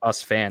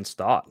us fans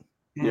thought.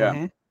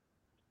 Yeah.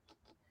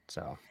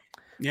 So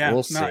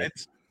we'll see.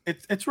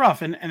 It's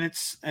rough, and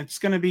it's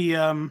going to be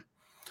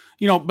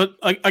you know, but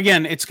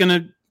again, it's going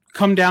to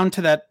come down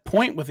to that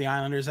point with the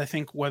Islanders. I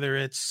think whether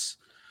it's,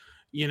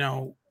 you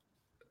know,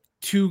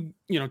 two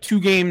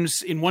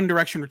games in one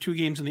direction or 2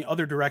 games in the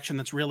other direction,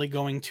 that's really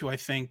going to, I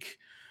think,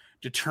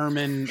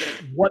 determine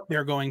what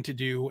they're going to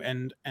do.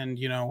 And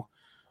you know,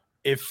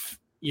 if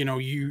you know,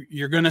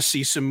 you're going to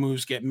see some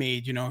moves get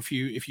made. You know, if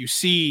you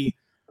see,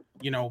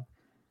 you know,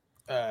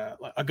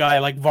 a guy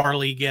like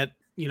Varley get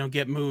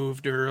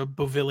moved, or a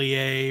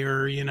Beauvillier,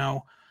 or you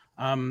know,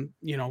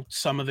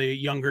 some of the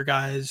younger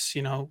guys.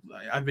 You know,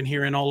 I've been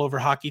hearing all over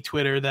hockey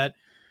Twitter that,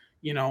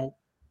 you know,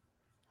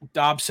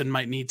 Dobson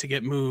might need to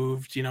get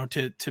moved, you know,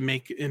 to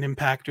make an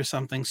impact or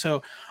something.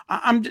 So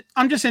I'm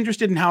just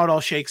interested in how it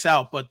all shakes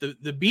out. But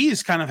the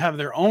Bees kind of have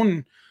their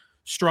own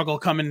struggle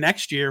coming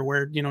next year,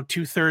 where, you know,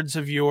 2/3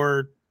 of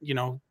your, you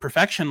know,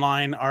 perfection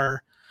line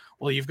are,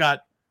 well, you've got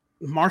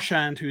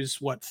Marchand, who's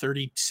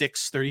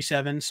 36,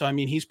 37. So, I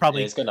mean, he's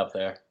probably getting up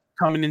there,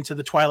 coming into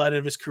the twilight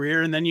of his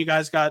career. And then you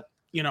guys got,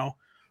 you know,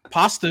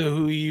 Pasta,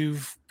 who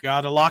you've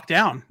got to lock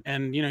down.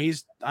 And, you know,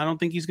 I don't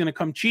think he's going to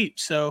come cheap.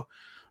 So,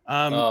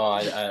 I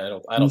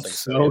don't think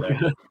so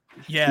either.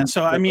 Yeah.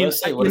 So, I mean,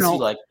 what is he,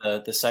 like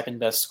the second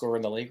best scorer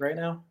in the league right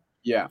now?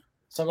 Yeah.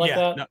 Something like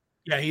that. No,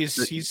 yeah.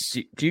 He's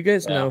do you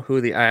guys know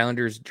who the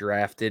Islanders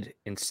drafted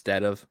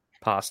instead of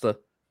Pasta?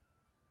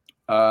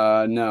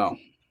 No.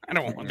 I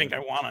don't think I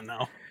want to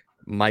know.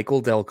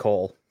 Michael Del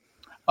Cole.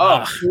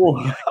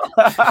 Oh,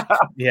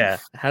 yeah.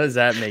 How does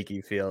that make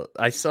you feel?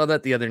 I saw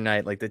that the other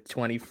night, like the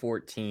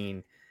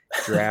 2014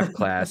 draft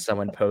class.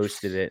 Someone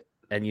posted it,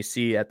 and you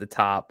see at the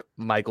top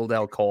Michael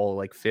Del Cole,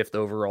 like 5th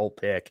overall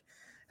pick,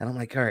 and I'm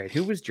like, all right,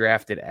 who was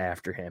drafted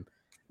after him?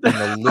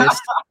 And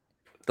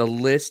the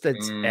list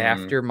that's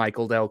after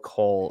Michael Del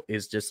Cole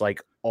is just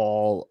like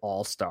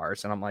all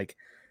stars, and I'm like,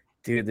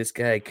 dude, this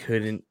guy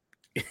couldn't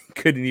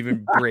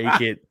even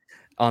break it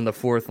on the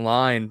 4th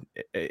line,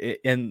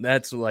 and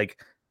that's like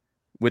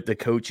with the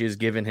coaches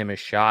giving him a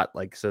shot,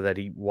 like, so that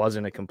he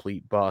wasn't a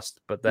complete bust.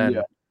 But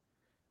then,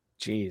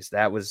 geez,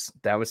 that was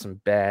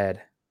some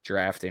bad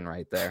drafting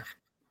right there.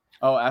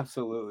 Oh,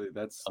 absolutely.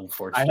 That's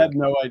unfortunate. I had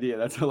no idea.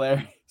 That's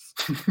hilarious.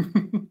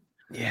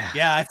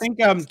 Yeah. I think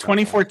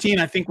 2014,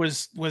 I think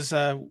was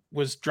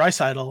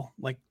Draisaitl.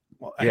 Like,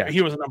 well,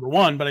 he was number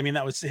 1, but I mean,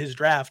 that was his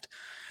draft.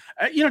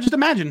 You know, just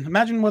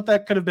imagine what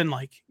that could have been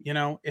like, you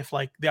know, if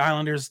like the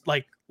Islanders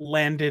like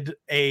landed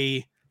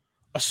a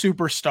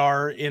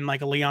superstar in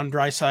like a Leon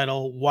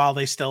Draisaitl while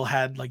they still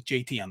had like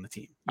JT on the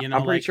team. You know,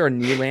 I'm pretty sure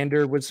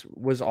Nylander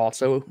was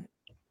also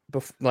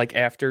like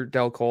after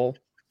Del Cole.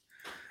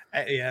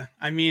 Yeah,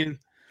 I mean,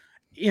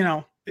 you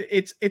know,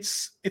 it's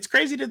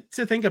crazy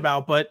to think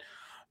about, but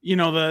you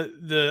know,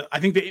 I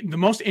think the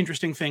most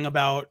interesting thing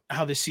about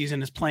how this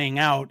season is playing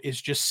out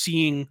is just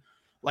seeing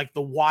like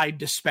the wide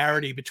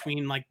disparity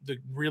between like the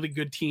really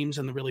good teams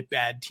and the really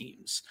bad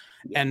teams.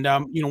 And,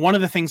 you know, one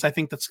of the things I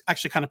think that's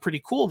actually kind of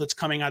pretty cool that's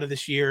coming out of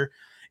this year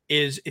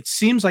is it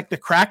seems like the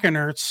Kraken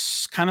are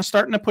kind of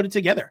starting to put it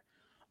together,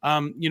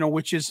 you know,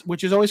 which is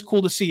always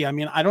cool to see. I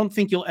mean, I don't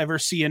think you'll ever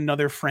see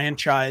another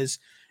franchise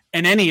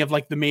in any of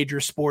like the major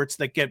sports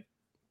that get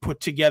put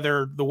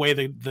together the way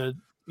the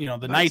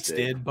Knights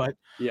did. But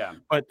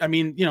I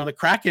mean, you know, the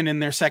Kraken in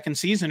their second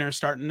season are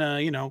starting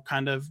to, you know,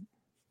 kind of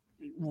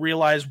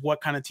realize what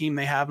kind of team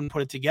they have and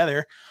put it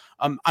together.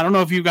 I don't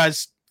know if you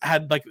guys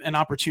had like an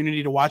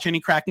opportunity to watch any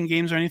Kraken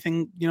games or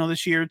anything,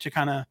 this year to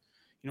kind of,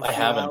 I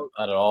haven't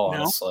at all, you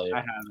know? honestly. I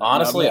haven't.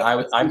 Honestly,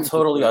 No, I'm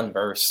totally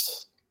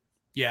unversed.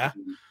 Yeah.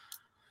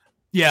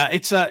 Yeah,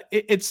 it's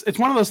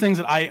one of those things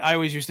that I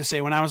always used to say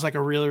when I was like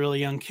a really, really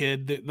young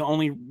kid. The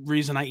only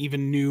reason I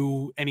even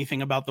knew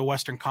anything about the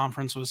Western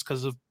Conference was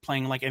because of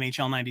playing like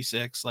NHL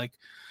 96. Like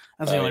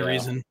that's the only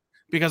reason.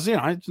 Because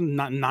I'm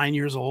not 9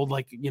 years old.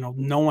 Like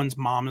no one's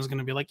mom is going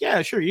to be like,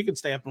 yeah, sure, you can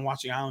stay up and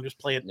watch the Islanders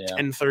play at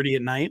 10:30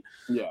 at night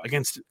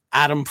against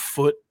Adam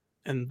Foote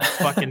and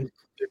fucking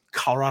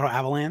Colorado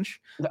Avalanche.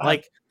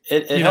 Like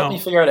it helped me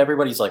figure out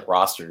everybody's like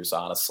rosters,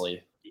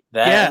 honestly.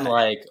 That and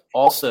like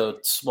also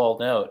small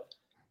note.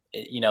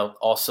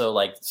 Also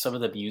like some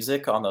of the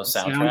music on those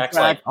soundtracks,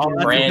 like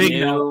Brand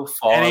New,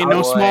 Fall It ain't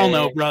no small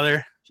note,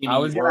 brother. I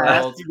was going to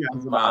ask you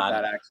guys about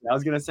that, actually. I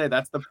was going to say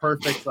that's the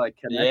perfect like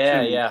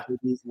connection to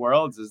these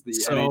worlds is me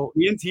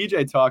and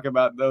TJ talk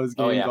about those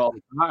games all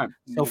the time.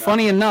 So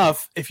funny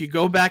enough, if you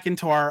go back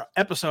into our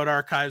episode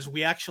archives,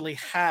 we actually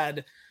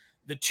had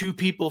the two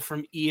people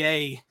from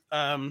EA,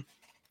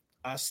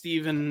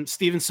 Steven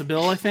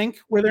Seville, I think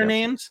were their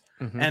names.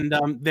 Mm-hmm.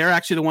 And they're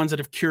actually the ones that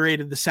have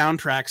curated the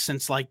soundtracks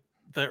since like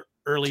the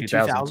early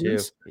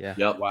 2000s. Yeah.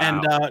 Yep. Wow.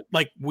 And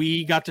like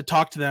we got to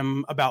talk to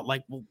them about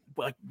like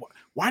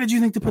why did you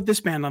think to put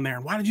this band on there?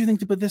 And why did you think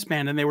to put this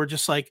band? And they were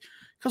just like,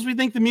 because we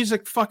think the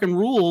music fucking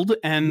ruled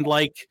and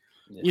like,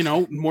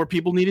 more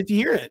people needed to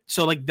hear it.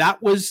 So like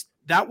that was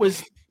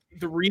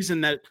the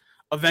reason that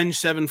Avenged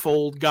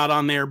Sevenfold got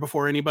on there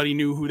before anybody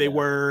knew who they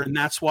were. And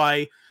that's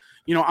why,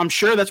 I'm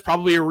sure that's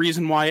probably a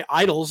reason why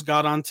Idols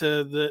got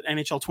onto the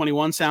NHL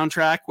 21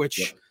 soundtrack,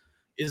 which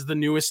is the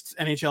newest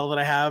NHL that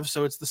I have.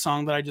 So it's the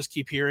song that I just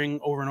keep hearing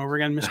over and over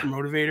again, Mr.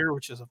 Motivator,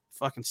 which is a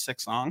fucking sick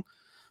song.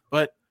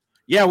 But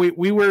yeah,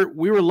 we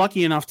were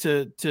lucky enough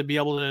to be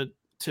able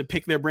to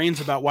pick their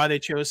brains about why they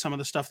chose some of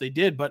the stuff they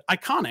did. But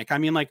iconic, I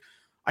mean, like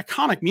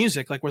iconic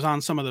music, like was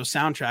on some of those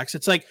soundtracks.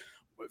 It's like,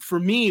 for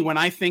me, when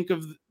I think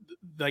of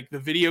like the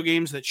video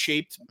games that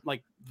shaped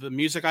like the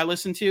music I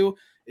listen to,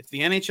 it's the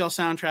NHL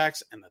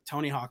soundtracks and the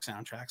Tony Hawk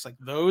soundtracks, like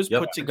those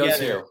put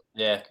together.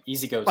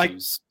 Easy go-tos. Like,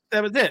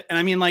 that was it. And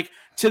I mean, like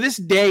to this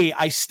day,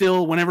 I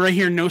still, whenever I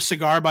hear No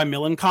Cigar by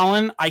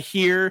Millencolin, I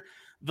hear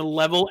the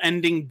level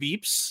ending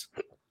beeps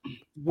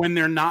when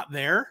they're not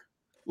there.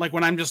 Like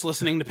when I'm just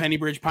listening to Penny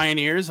Bridge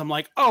Pioneers, I'm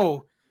like,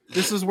 oh,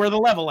 this is where the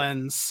level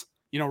ends,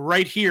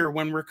 right here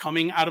when we're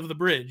coming out of the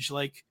bridge.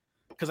 Like,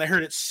 because I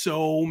heard it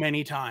so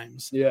many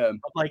times. Yeah.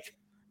 But like,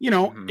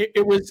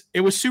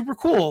 it was super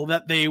cool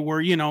that they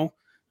were,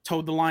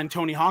 towed the line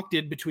Tony Hawk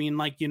did between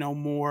like,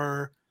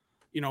 more,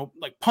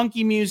 like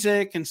punky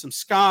music and some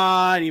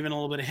ska and even a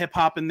little bit of hip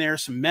hop in there,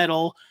 some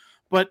metal.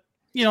 But,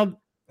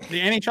 the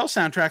NHL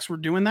soundtracks were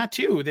doing that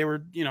too. They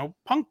were,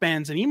 punk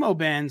bands and emo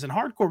bands and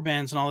hardcore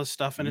bands and all this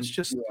stuff. And it's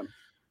just,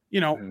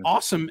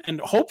 awesome. And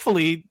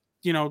hopefully,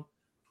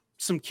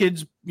 some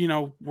kids,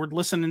 were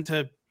listening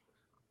to,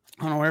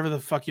 I don't know, whatever the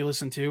fuck you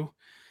listen to.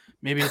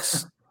 Maybe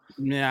it's,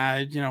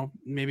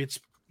 maybe it's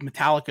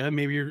Metallica.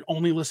 Maybe you're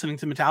only listening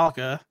to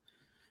Metallica.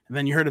 And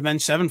then you heard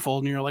Avenged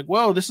Sevenfold and you're like,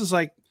 whoa, this is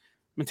like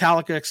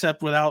Metallica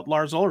except without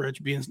Lars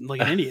Ulrich being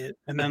like an idiot.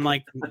 And then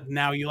like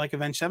now you like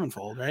Avenged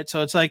Sevenfold, right?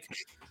 So it's like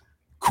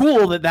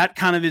cool that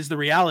kind of is the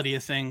reality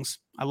of things.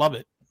 I love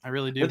it. I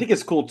really do. I think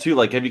it's cool too.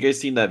 Like, have you guys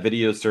seen that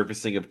video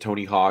surfacing of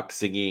Tony Hawk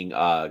singing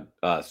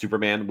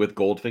Superman with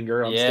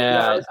Goldfinger on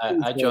stage?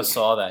 I just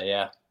saw that.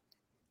 Yeah.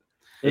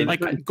 Like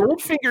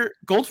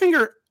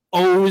Goldfinger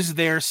owes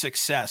their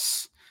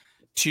success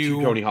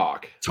to Tony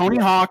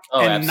Hawk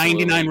and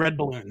 99 Red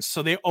Balloons.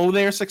 So they owe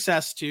their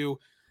success to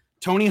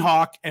Tony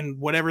Hawk and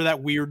whatever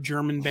that weird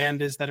German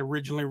band is that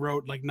originally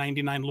wrote like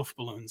 99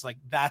 Luftballons. Like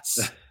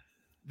that's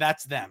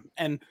them.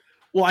 And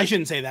well, I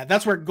shouldn't say that.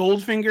 That's where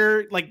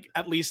Goldfinger like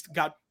at least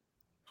got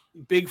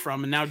big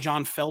from. And now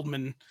John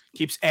Feldman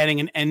keeps adding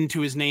an N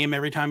to his name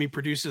every time he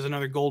produces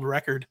another gold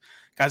record.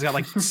 Guy's got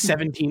like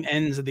 17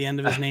 N's at the end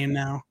of his name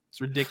now.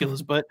 It's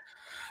ridiculous. But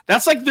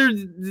that's like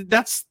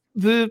that's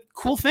the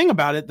cool thing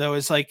about it though,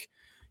 is like,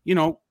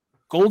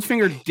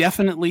 Goldfinger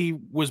definitely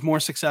was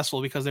more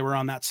successful because they were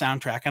on that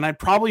soundtrack. And I'd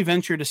probably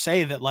venture to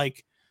say that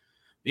like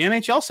the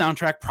NHL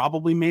soundtrack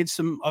probably made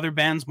some other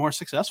bands more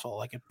successful.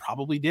 Like it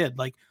probably did.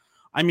 Like,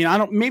 I mean,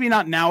 maybe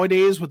not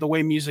nowadays with the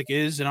way music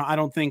is. I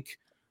don't think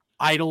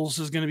Idols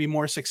is going to be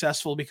more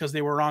successful because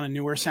they were on a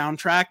newer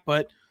soundtrack,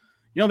 but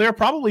there are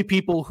probably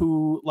people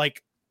who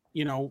like,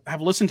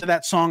 have listened to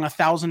that song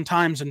 1,000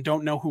 times and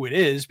don't know who it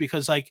is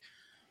because like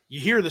you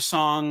hear the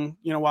song,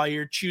 while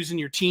you're choosing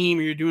your team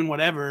or you're doing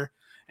whatever.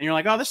 And you're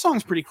like, oh, this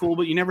song's pretty cool.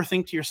 But you never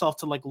think to yourself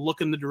to like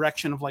look in the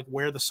direction of like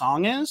where the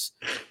song is.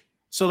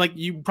 So like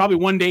you probably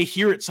one day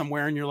hear it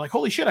somewhere and you're like,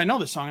 holy shit, I know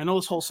this song. I know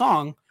this whole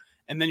song.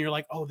 And then you're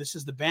like, oh, this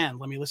is the band.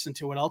 Let me listen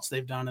to what else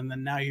they've done. And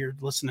then now you're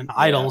listening to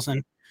Idols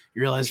and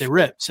you realize they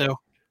rip. So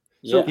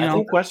I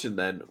think question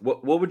then,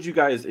 what would you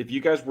guys, if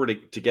you guys were to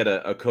get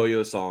a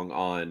Koyo song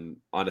on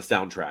a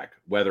soundtrack,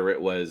 whether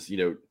it was,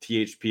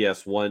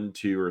 THPS 1,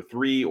 2, or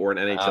 3 or an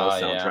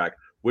NHL soundtrack,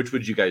 which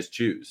would you guys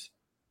choose?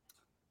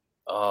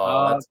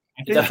 I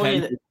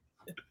Definitely.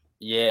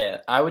 Yeah,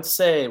 I would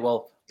say.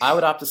 Well, I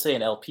would opt to say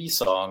an LP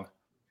song,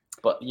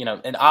 but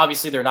and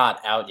obviously they're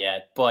not out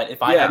yet. But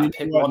if I had to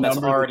pick one that's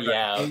already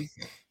out,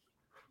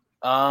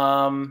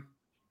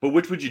 but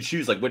which would you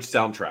choose? Like which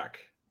soundtrack?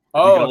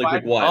 Oh, you can only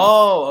pick one.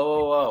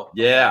 Oh.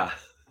 Yeah.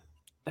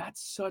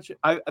 That's such.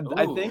 I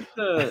think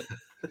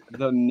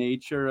the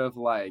nature of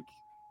like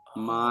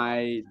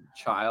my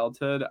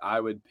childhood, I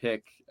would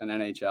pick an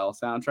NHL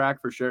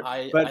soundtrack for sure.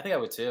 I think I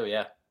would too.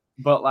 Yeah.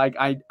 But like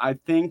I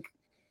think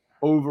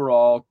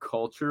overall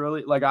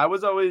culturally, like I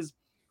was always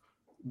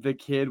the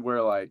kid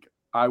where like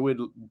I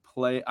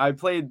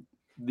played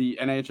the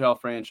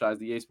NHL franchise,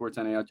 the EA Sports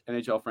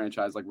NHL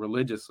franchise, like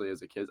religiously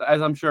as a kid,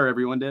 as I'm sure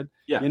everyone did.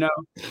 Yeah.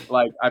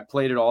 Like I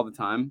played it all the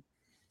time.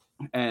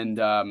 And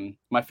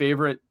my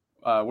favorite,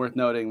 worth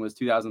noting, was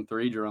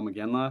 2003 Jarome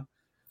Iginla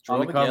on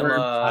the cover.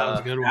 That was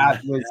a good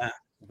one.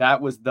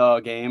 That was the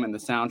game, and the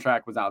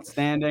soundtrack was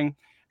outstanding.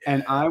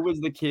 And I was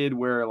the kid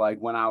where like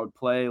when I would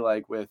play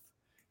like with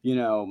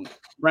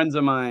friends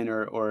of mine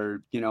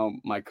or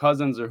my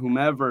cousins or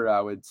whomever,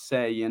 I would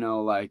say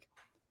like,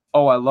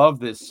 oh, I love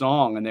this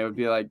song, and they would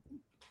be like,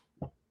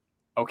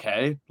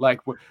 okay, like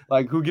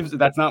who gives it?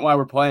 That's not why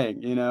we're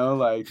playing,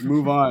 like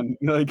move on,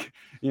 like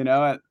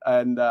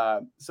and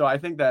so I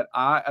think that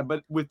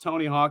but with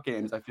Tony Hawk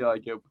games, I feel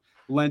like it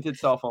lent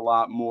itself a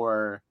lot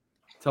more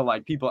to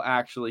like people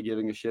actually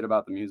giving a shit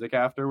about the music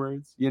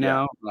afterwards,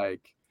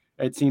 like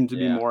it seemed to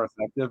be more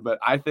effective. But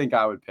I think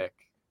I would pick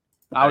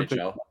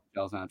NHL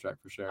soundtrack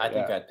for sure. I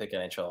think I'd pick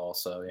NHL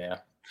also. Yeah.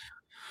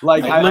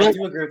 Like I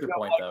do agree with your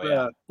point though.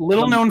 Yeah.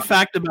 Little known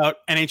fact about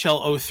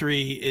NHL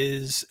 03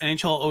 is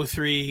NHL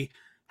 03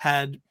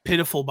 had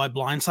 "Pitiful" by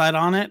Blindside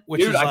on it,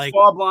 which is I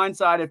saw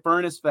Blindside at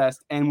Furnace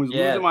Fest and was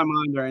losing my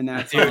mind during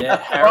that.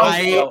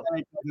 Harold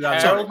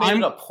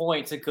made a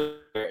point to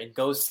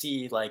go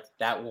see like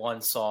that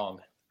one song.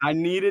 I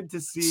needed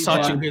to see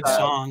such a good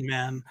song,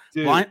 man.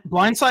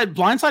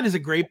 Blindside is a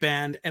great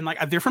band, and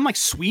like they're from like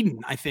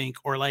Sweden, I think,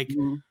 or like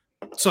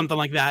something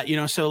like that.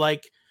 So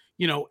like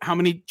how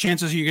many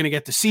chances are you going to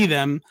get to see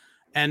them?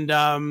 And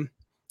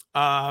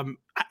all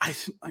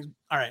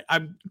right,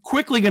 I'm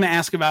quickly going to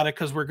ask about it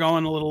because we're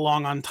going a little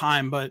long on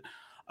time. But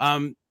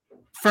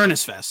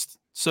Furnace Fest.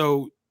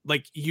 So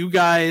like you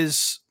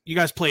guys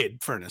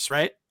played Furnace,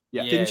 right?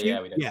 Yeah, didn't you?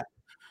 Yeah, we did. Yeah.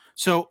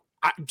 So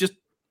I just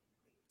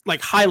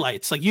like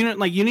highlights, like you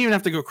didn't even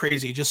have to go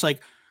crazy. Just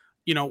like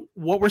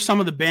what were some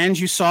of the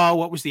bands you saw?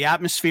 What was the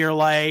atmosphere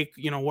like?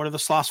 What are the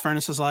Sloss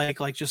Furnaces like?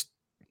 Like just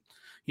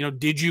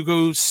did you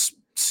go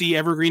see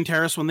Evergreen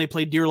Terrace when they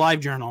played Dear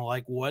Live Journal?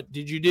 Like what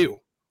did you do?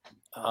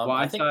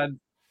 American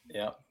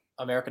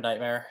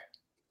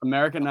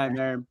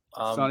Nightmare,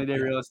 Sunny Day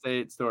Real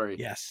Estate Story.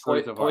 Yes.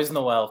 Poison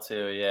the Well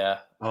too. Yeah.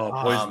 Oh,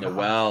 Poison the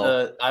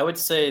Well. I would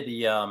say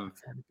the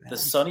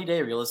Sunny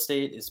Day Real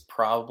Estate is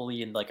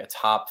probably in like a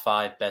top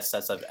 5 best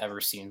sets I've ever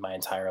seen in my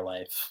entire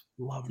life.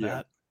 Love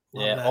that.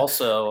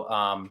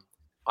 Also,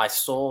 I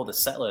stole the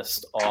set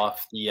list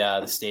off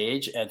the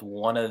stage, and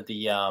one of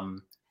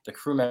the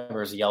crew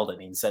members yelled at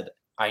me and said,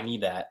 "I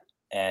need that,"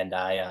 and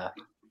I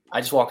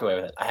just walked away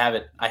with it. I have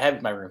it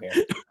in my room here.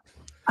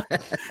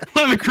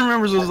 One of the crew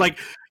members was like,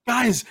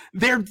 "Guys,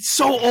 they're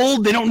so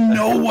old, they don't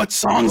know what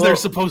songs they're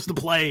supposed to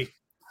play."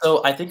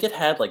 So I think it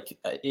had like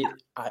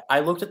I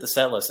looked at the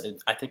set list.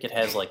 I think it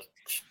has like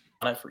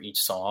on it for each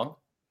song.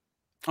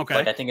 Okay.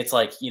 Like I think it's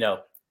like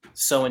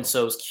so and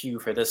so's cue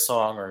for this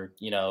song, or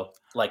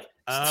like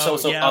so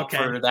up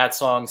for that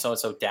song, so and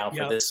so down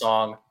for this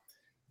song,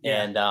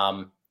 and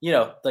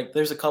like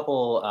there's a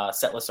couple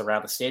set lists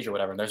around the stage or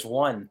whatever. And there's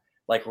one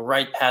like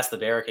right past the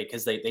barricade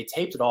because they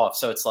taped it off,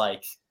 so it's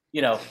like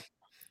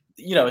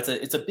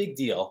it's a big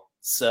deal.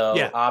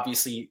 So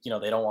obviously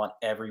they don't want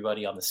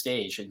everybody on the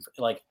stage, and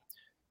like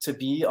to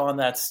be on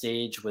that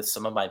stage with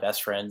some of my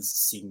best friends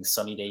singing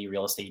Sunny Day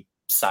Real Estate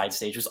side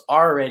stage was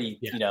already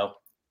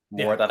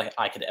more than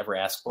I could ever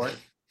ask for.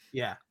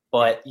 Yeah.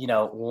 But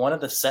one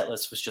of the set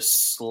lists was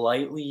just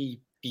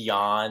slightly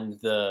beyond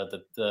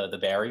the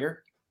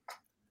barrier.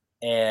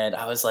 And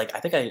I was like, I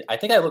think I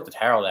looked at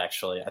Harold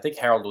actually. I think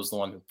Harold was the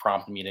one who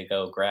prompted me to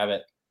go grab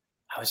it.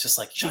 I was just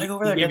like, should I go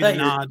over there and get that?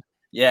 Nod.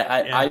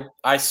 Yeah,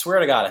 I swear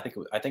to God, I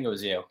think it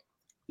was you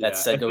that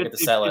said go get the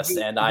set list.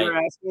 And you're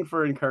asking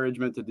for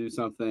encouragement to do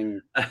something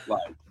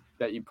like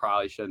that you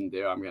probably shouldn't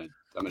do. I'm gonna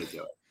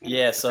do it.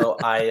 Yeah, so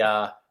they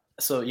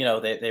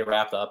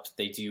wrap up,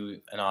 they do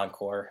an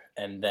encore,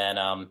 and then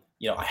I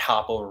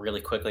hop over really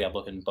quickly. I'm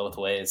looking both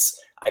ways.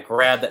 I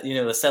grab that,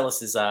 the set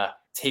list is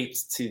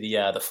taped to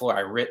the floor.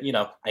 I rip,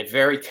 I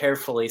very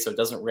carefully so it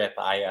doesn't rip.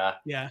 I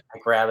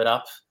grab it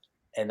up,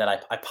 and then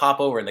I pop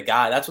over, and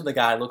that's when the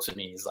guy looks at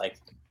me. He's like,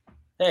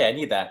 "Hey, I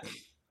need that,"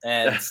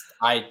 and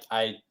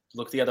I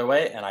look the other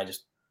way, and I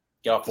just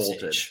get off the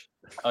stage.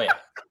 Oh yeah,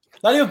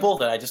 not even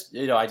bolted. I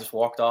just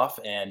walked off,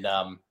 and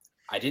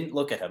I didn't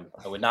look at him.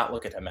 I would not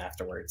look at him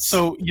afterwards.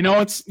 So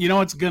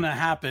what's gonna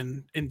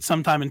happen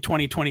sometime in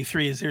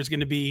 2023 is there's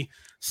gonna be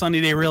Sunny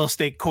Day Real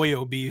Estate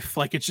Koyo beef.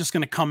 Like it's just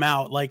gonna come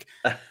out. Like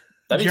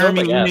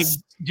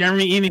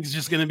Jeremy Enig's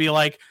just gonna be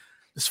like,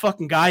 this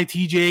fucking guy,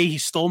 TJ, he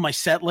stole my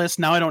set list.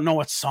 Now I don't know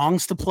what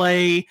songs to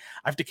play. I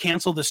have to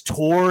cancel this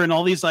tour. And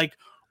all these like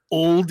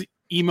old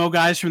emo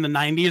guys from the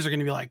 90s are going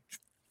to be like,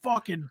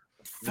 fucking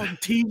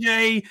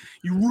TJ,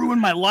 you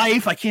ruined my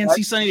life. I can't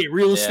see Sunny Day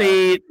Real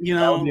Estate. You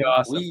know,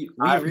 awesome. We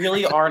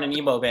really aren't an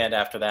emo band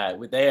after that.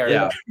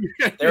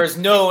 There is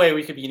no way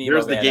we could be an emo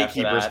band. There's the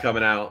Gatekeepers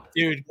coming out,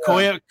 dude.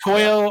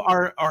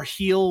 Koyo our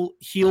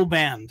heel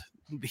band.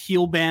 The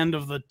heel band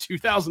of the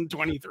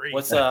 2023.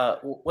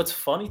 What's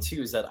funny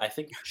too is that I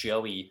think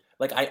Joey,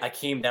 like I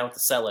came down with the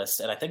set list,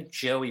 and I think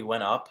Joey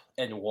went up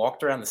and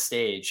walked around the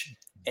stage,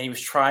 and he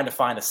was trying to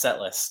find a set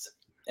list,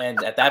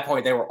 and at that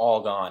point they were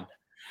all gone.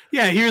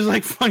 Yeah, he was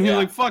like,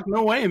 like, fuck,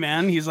 no way,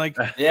 man. He's like,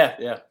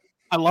 yeah.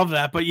 I love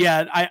that, but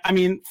yeah, I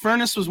mean,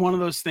 Furnace was one of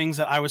those things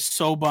that I was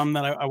so bummed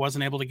that I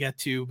wasn't able to get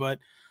to, but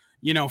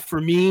you know,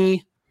 for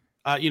me,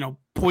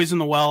 Poison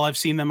the Well, I've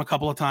seen them a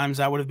couple of times.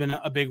 That would have been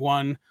a big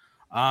one.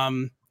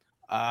 I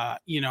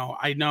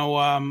know,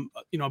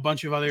 a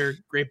bunch of other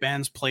great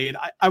bands played.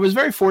 I was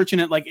very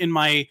fortunate, like in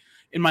my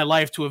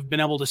life, to have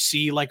been able to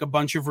see like a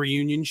bunch of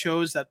reunion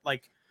shows that,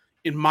 like,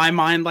 in my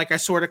mind, like I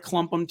sort of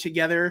clump them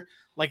together,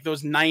 like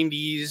those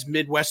 90s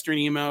Midwestern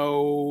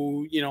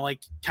emo, like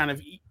kind of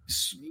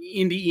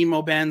indie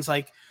emo bands,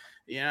 like,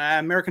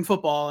 American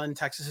Football and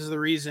Texas Is the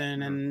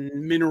Reason and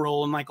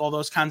Mineral and like all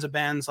those kinds of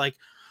bands. Like,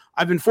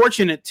 I've been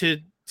fortunate to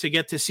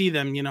get to see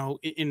them,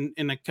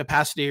 in a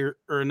capacity or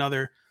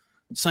another.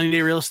 Sunny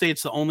Day Real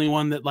Estate's the only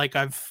one that like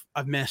I've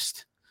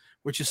missed,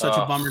 which is such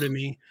a bummer to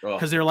me,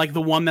 because they're like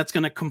the one that's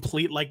going to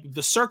complete like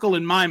the circle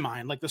in my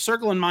mind. Like the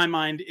circle in my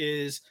mind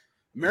is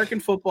American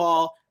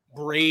Football,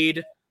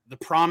 Braid, The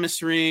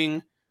Promise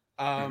Ring,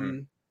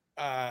 American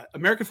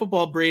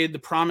Football, Braid, The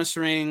Promise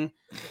Ring,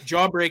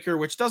 Jawbreaker,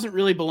 which doesn't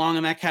really belong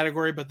in that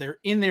category, but they're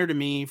in there to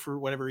me for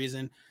whatever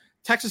reason.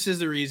 Texas Is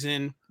the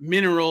Reason,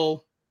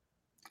 Mineral,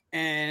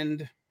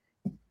 and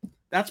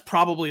that's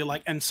probably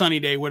like, and Sunny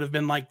Day would have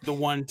been like the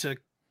one to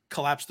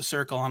collapse the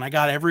circle. And I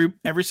got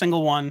every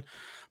single one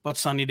but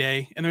Sunny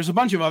Day. And there's a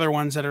bunch of other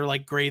ones that are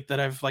like great that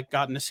I've like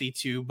gotten to see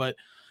too. But,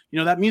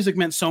 that music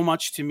meant so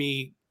much to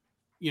me,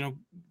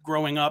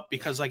 growing up,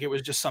 because like it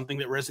was just something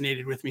that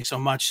resonated with me so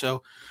much.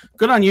 So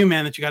good on you,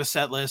 man, that you got a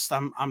set list.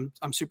 I'm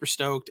super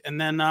stoked.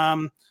 And then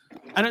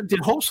did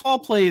Hope's Fall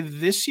play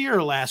this year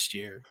or last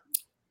year?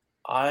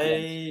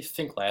 I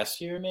think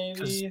last year,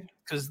 maybe.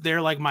 Because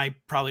they're like my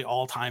probably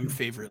all-time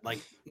favorite like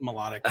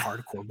melodic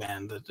hardcore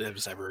band that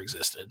has ever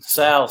existed.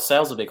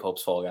 Sal's a big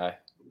Hope's Fall guy.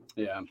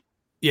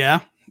 Yeah.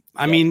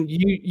 I mean,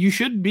 you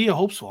should be a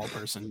Hope's Fall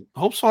person.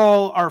 Hope's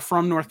Fall are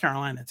from North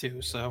Carolina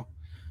too, so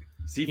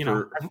see,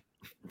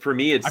 for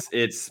me,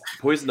 it's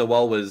Poison the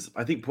Well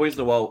I think Poison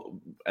the Well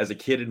as a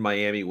kid in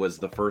Miami was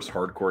the first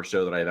hardcore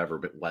show that I'd ever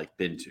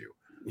been to.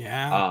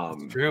 Yeah,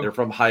 true. They're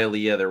from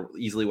Hialeah. They're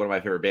easily one of my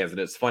favorite bands, and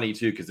it's funny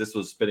too because this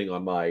was spinning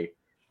on my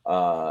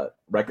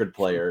record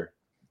player,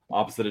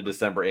 Opposite of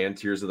December and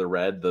Tears of the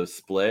Red, the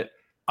split.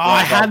 Oh,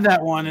 I had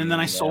that one, and then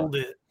I sold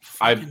it.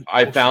 I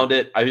found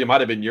it. It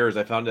might have been yours.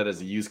 I found it as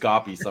a used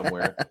copy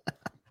somewhere.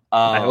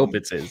 I hope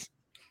it's his.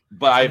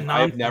 But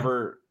I've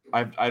never.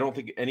 I don't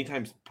think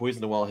anytime Poison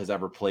the Well has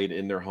ever played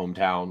in their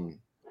hometown.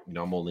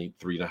 I'm only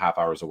 3.5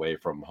 hours away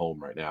from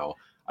home right now.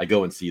 I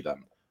go and see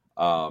them.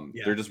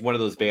 They're just one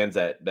of those bands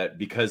that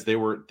because they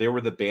were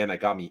the band that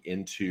got me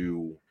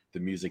into the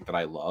music that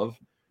I love.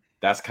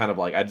 That's kind of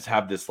like I just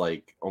have this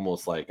like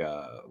almost like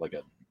a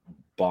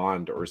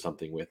bond or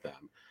something with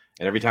them.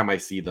 And every time I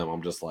see them,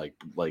 I'm just like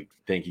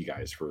thank you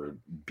guys for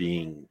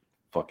being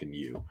fucking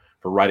you,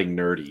 for writing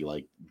nerdy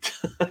like.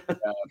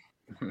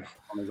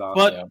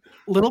 But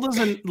little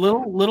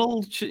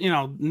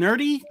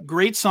nerdy,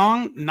 great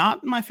song.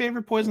 Not my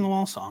favorite Poison the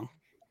Well song.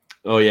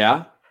 Oh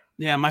yeah.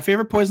 Yeah, my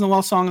favorite Poison the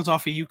Well song is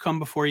off of You Come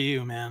Before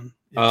You, man.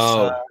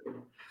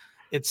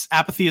 It's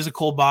Apathy Is a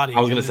Cold Body. I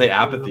was gonna say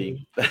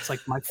Apathy. It's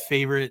like my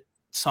favorite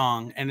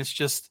song, and it's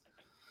just,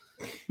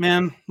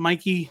 man,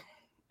 Mikey.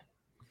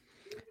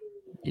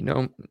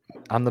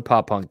 I'm the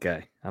pop punk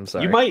guy. I'm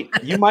sorry.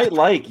 You might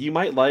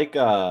like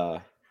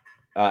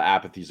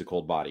Apathy Is a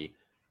Cold Body.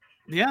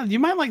 Yeah, you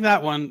might like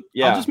that one.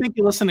 Yeah. I'll just make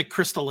you listen to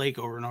Crystal Lake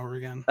over and over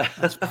again.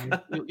 That's fine.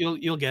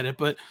 You'll get it.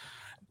 But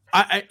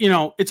I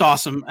it's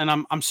awesome, and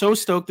I'm so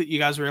stoked that you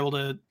guys were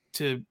able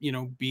to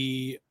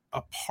be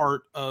a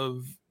part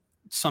of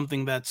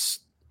something that's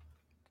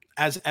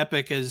as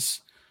epic as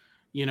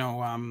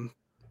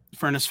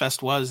Furnace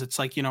Fest was. It's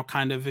like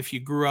kind of if you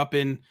grew up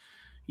in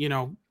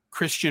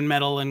Christian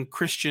metal and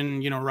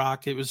Christian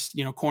rock, it was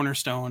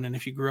Cornerstone, and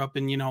if you grew up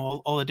in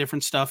all the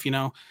different stuff,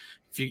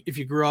 if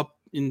you grew up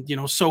in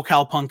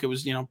SoCal punk, it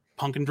was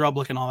Punk and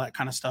Drublick and all that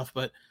kind of stuff.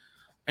 But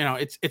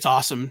it's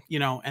awesome,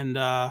 and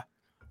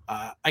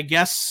I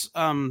guess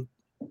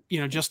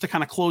just to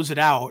kind of close it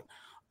out,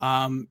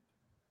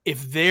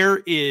 if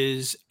there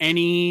is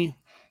any,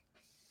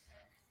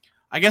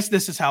 I guess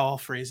this is how I'll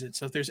phrase it.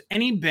 So if there's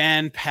any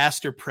band,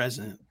 past or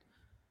present,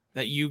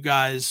 that you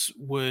guys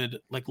would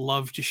like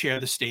love to share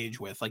the stage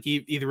with, like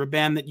either a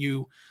band that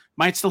you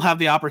might still have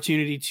the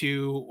opportunity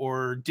to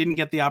or didn't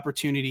get the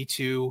opportunity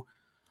to,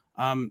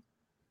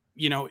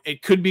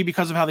 it could be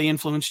because of how they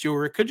influenced you,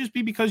 or it could just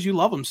be because you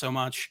love them so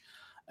much.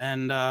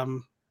 And,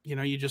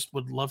 you just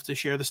would love to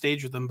share the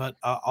stage with them. But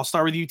I'll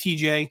start with you,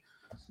 TJ.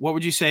 What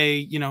would you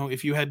say,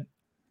 if you had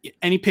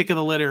any pick of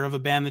the litter of a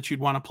band that you'd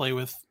want to play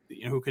with,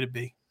 who could it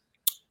be?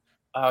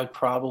 I would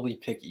probably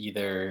pick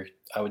either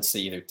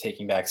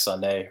Taking Back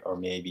Sunday or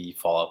maybe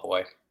Fall Out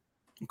Boy.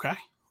 Okay.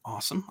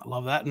 Awesome. I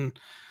love that. And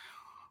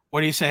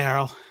what do you say,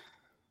 Harold?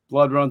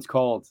 Blood Runs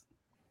Cold.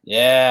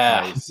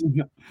 Yeah. Nice.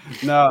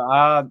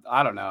 No,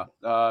 I don't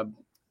know.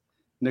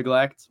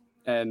 Neglect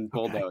and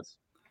Bulldoze.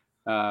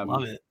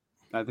 Love it.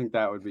 I think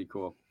that would be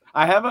cool.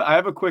 I have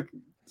a quick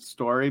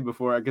story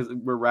because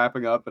we're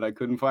wrapping up and I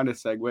couldn't find a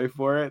segue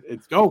for it.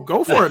 It's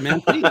go for it,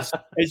 man, please.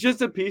 It's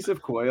just a piece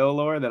of Koyo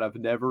lore that I've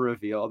never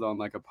revealed on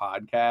like a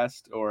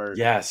podcast or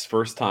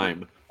first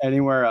time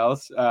anywhere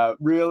else.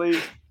 Really.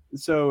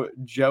 So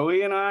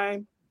Joey and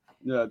I,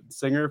 the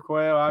singer of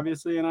Koyo,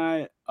 obviously, and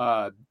I,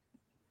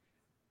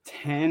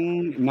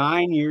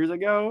 9 years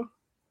ago,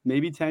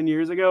 maybe 10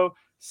 years ago,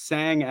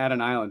 sang at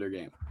an Islander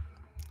game.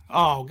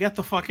 Oh, get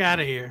the fuck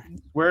out of here.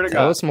 Where to go?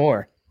 Tell us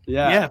more.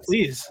 Yeah,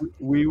 please.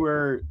 We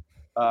were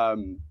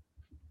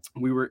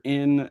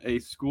in a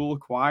school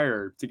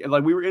choir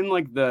together. We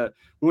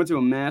went to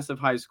a massive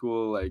high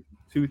school, like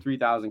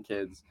 2,000-3,000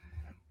 kids.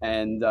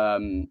 And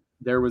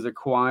there was a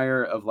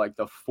choir of like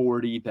the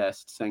 40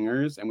 best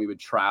singers, and we would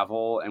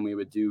travel and we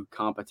would do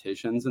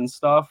competitions and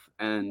stuff.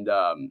 And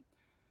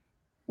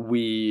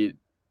we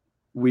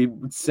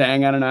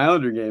sang at an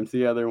Islander game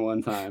together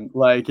one time.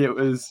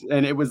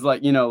 It was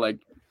like, like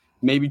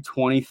maybe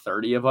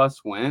 20-30 of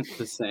us went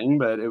to sing,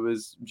 but it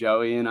was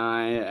Joey and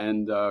I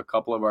and a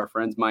couple of our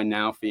friends. My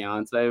now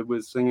fiance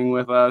was singing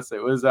with us.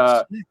 It was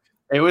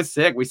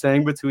sick. We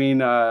sang between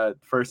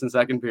first and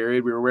second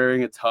period. We were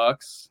wearing a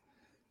tux.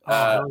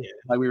 Like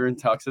we were in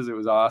tuxes. It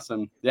was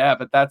awesome. Yeah,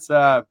 but that's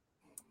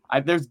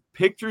there's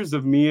pictures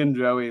of me and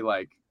Joey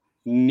like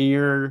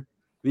near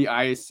the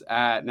ice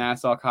at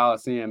Nassau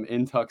Coliseum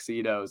in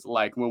tuxedos,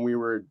 like when we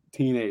were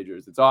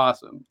teenagers. It's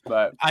awesome.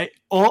 But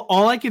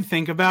all I can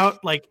think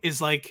about like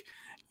is like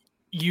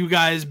you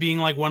guys being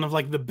like one of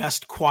like the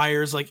best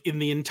choirs like in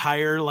the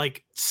entire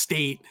like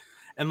state,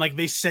 and like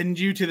they send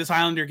you to this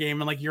Islander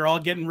game and like you're all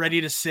getting ready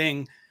to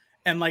sing,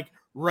 and like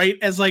right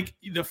as like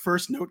the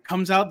first note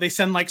comes out, they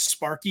send like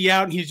Sparky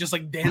out and he's just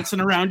like dancing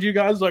around you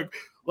guys like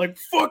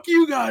fuck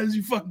you guys,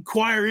 you fucking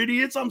choir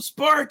idiots, I'm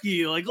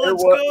Sparky, like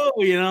let's go,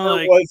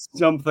 like was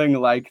something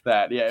like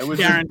that. Yeah, it was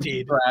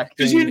guaranteed.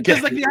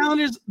 Because like the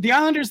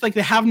Islanders like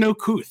they have no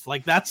couth,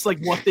 like that's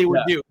like what they would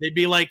do. They'd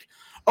be like,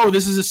 oh,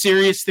 this is a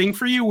serious thing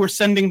for you, we're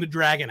sending the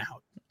dragon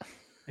out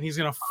and he's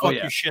gonna fuck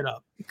your shit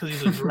up because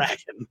he's a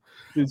dragon.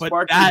 Dude, but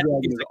Sparky that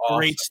is a awesome.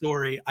 great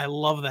story. I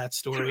love that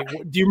story.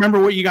 Do you remember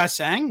what you guys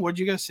sang? What did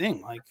you guys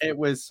sing? Like it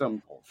was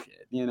some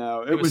bullshit,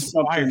 it was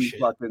something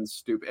fucking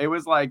stupid. It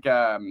was like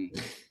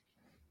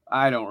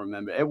I don't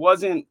remember. It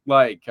wasn't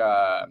like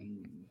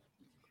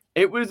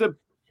it was a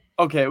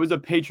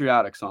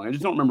patriotic song. I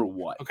just don't remember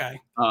what.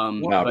 Okay.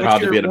 Proud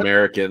to be an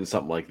American,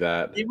 something like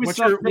that.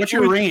 What's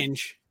your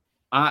range?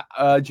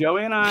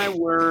 Joey and I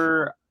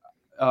were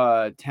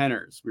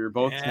tenors. We were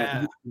both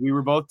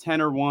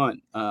tenor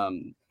one.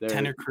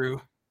 Tenor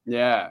crew.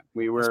 Yeah,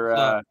 we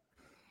were.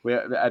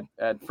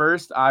 At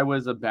first I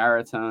was a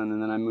baritone,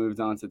 and then I moved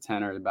on to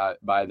tenor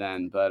by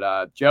then.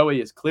 But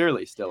Joey is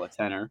clearly still a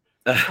tenor.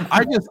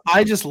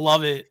 I just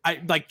love it.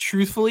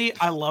 Truthfully,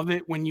 I love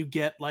it when you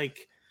get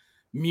like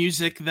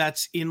music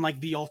that's in like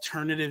the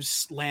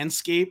alternatives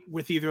landscape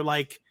with either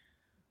like,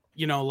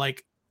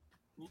 like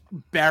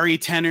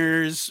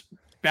baritone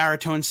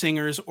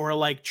singers or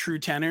like true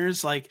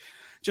tenors, like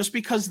just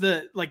because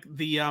the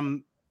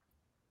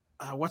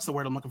what's the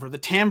word I'm looking for? The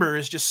timbre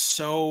is just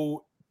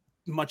so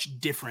much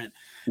different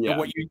than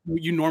what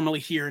you normally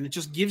hear, and it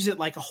just gives it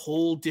like a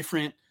whole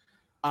different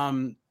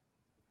kind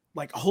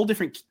of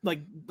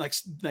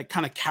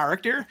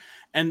character.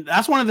 And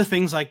that's one of the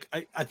things like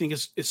I think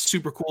is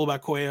super cool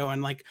about Koyo,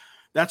 and like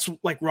that's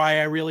like why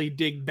I really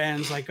dig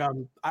bands like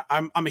I'm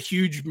a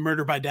huge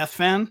Murder by Death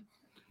fan.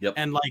 Yep.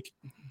 And like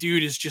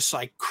dude is just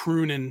like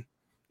crooning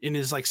in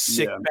his like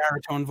sick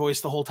baritone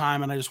voice the whole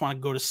time, and I just want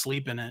to go to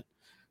sleep in it.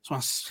 Just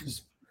want to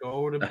just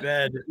go to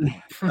bed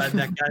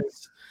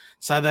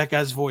inside that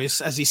guy's voice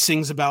as he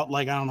sings about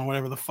like I don't know,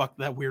 whatever the fuck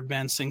that weird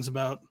band sings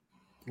about,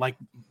 like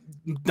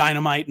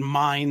dynamite and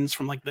mines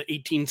from like the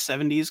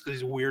 1870s because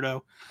he's a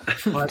weirdo.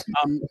 But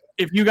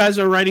if you guys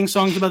are writing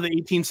songs about the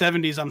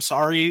 1870s, I'm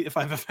sorry if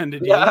I've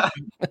offended you.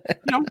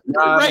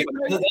 Right.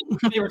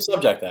 Favorite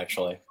subject,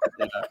 actually.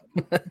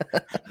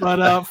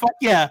 But fuck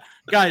yeah,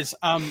 guys.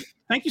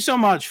 Thank you so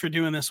much for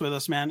doing this with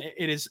us, man.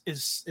 It's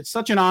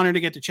such an honor to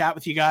get to chat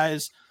with you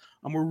guys.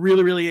 We're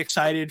really, really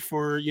excited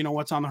for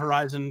what's on the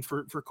horizon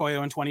for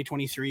Koyo in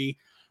 2023.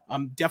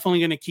 I'm definitely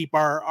going to keep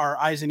our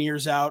eyes and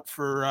ears out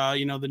for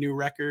the new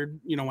record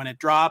when it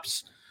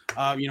drops.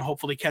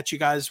 Hopefully catch you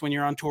guys when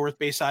you're on tour with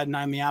Bayside and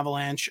I'm the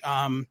Avalanche.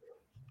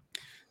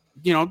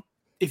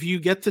 If you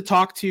get to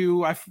talk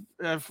to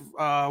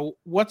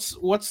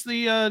what's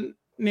the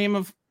name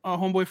of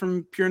homeboy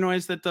from Pure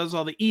Noise that does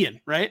all the Ian,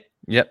 right?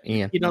 Yep,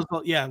 Ian. He does.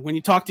 Yeah, when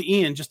you talk to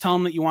Ian, just tell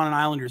him that you want an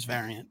Islanders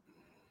variant.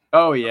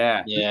 Oh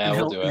yeah, Yeah,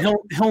 we'll do it.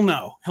 He'll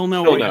know. He'll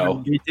know. He'll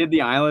know. He did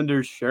the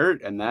Islanders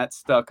shirt, and that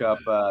stuck up.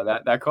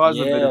 That caused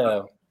a bit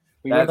of.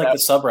 We read like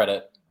the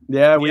subreddit.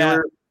 Yeah,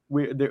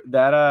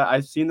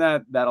 I've seen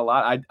that a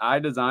lot. I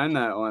designed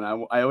that one.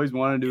 I always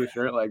wanted to do a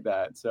shirt like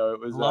that, so it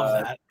was.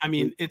 Love that. I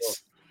mean,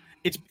 it's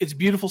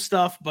beautiful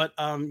stuff. But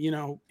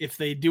if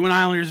they do an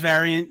Islanders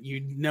variant, you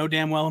know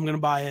damn well I'm going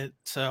to buy it.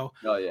 So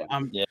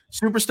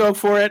super stoked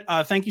for it.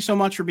 Thank you so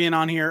much for being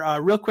on here.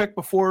 Real quick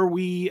before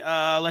we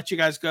let you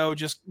guys go,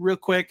 just real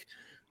quick,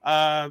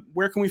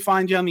 where can we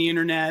find you on the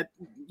internet?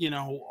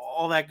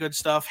 All that good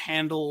stuff,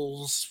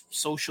 handles,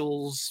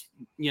 socials.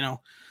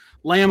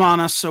 Lay them on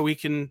us so we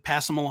can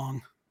pass them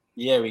along.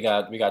 Yeah, we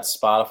got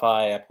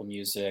Spotify, Apple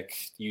Music,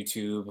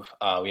 YouTube.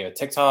 We have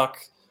TikTok.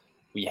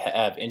 We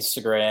have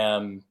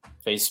Instagram,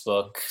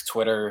 Facebook,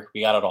 Twitter.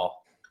 We got it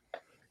all.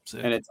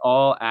 And it's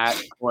all at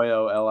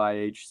Koyo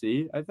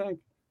LIHC, I think.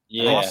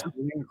 Yeah.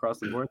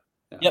 Across the board.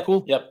 Yeah. Yep.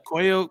 Cool. Yep.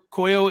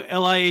 Koyo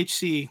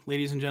LIHC,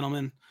 ladies and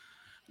gentlemen.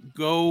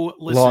 Go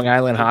listen. Long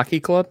Island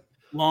Hockey Club?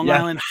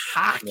 Island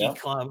Hockey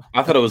Club.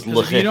 I thought it was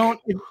Lichick.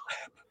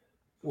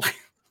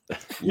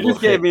 You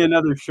just gave me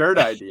another shirt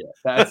idea.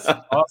 That's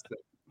awesome.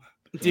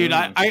 Dude,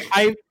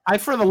 I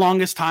for the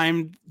longest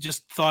time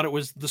just thought it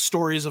was the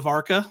Stories of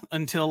Arca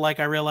until I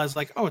realized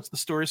it's the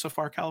Stories of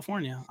Far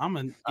California. I'm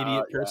an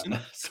idiot person.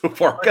 So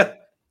Arca.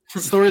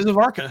 Stories of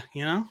Arca,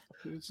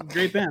 it's a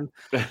great band.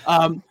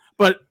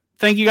 But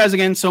thank you guys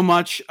again so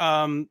much.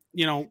 Hoping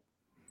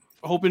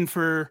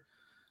for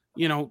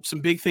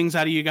some big things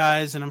out of you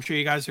guys, and I'm sure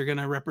you guys are going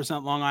to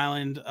represent Long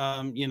Island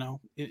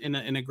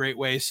in a great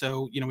way.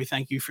 So we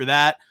thank you for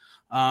that.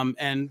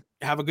 And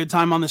have a good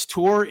time on this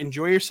tour.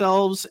 Enjoy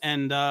yourselves,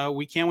 and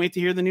we can't wait to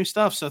hear the new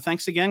stuff. So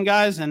thanks again,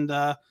 guys, and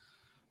let's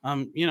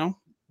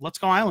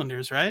go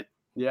Islanders, right?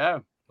 Yeah,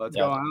 let's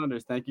go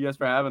Islanders. Thank you guys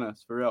for having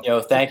us, for real.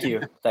 Yo, thank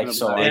you. Thanks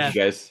so much. Thank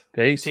you guys.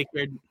 Peace. Take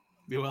care.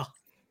 Be well.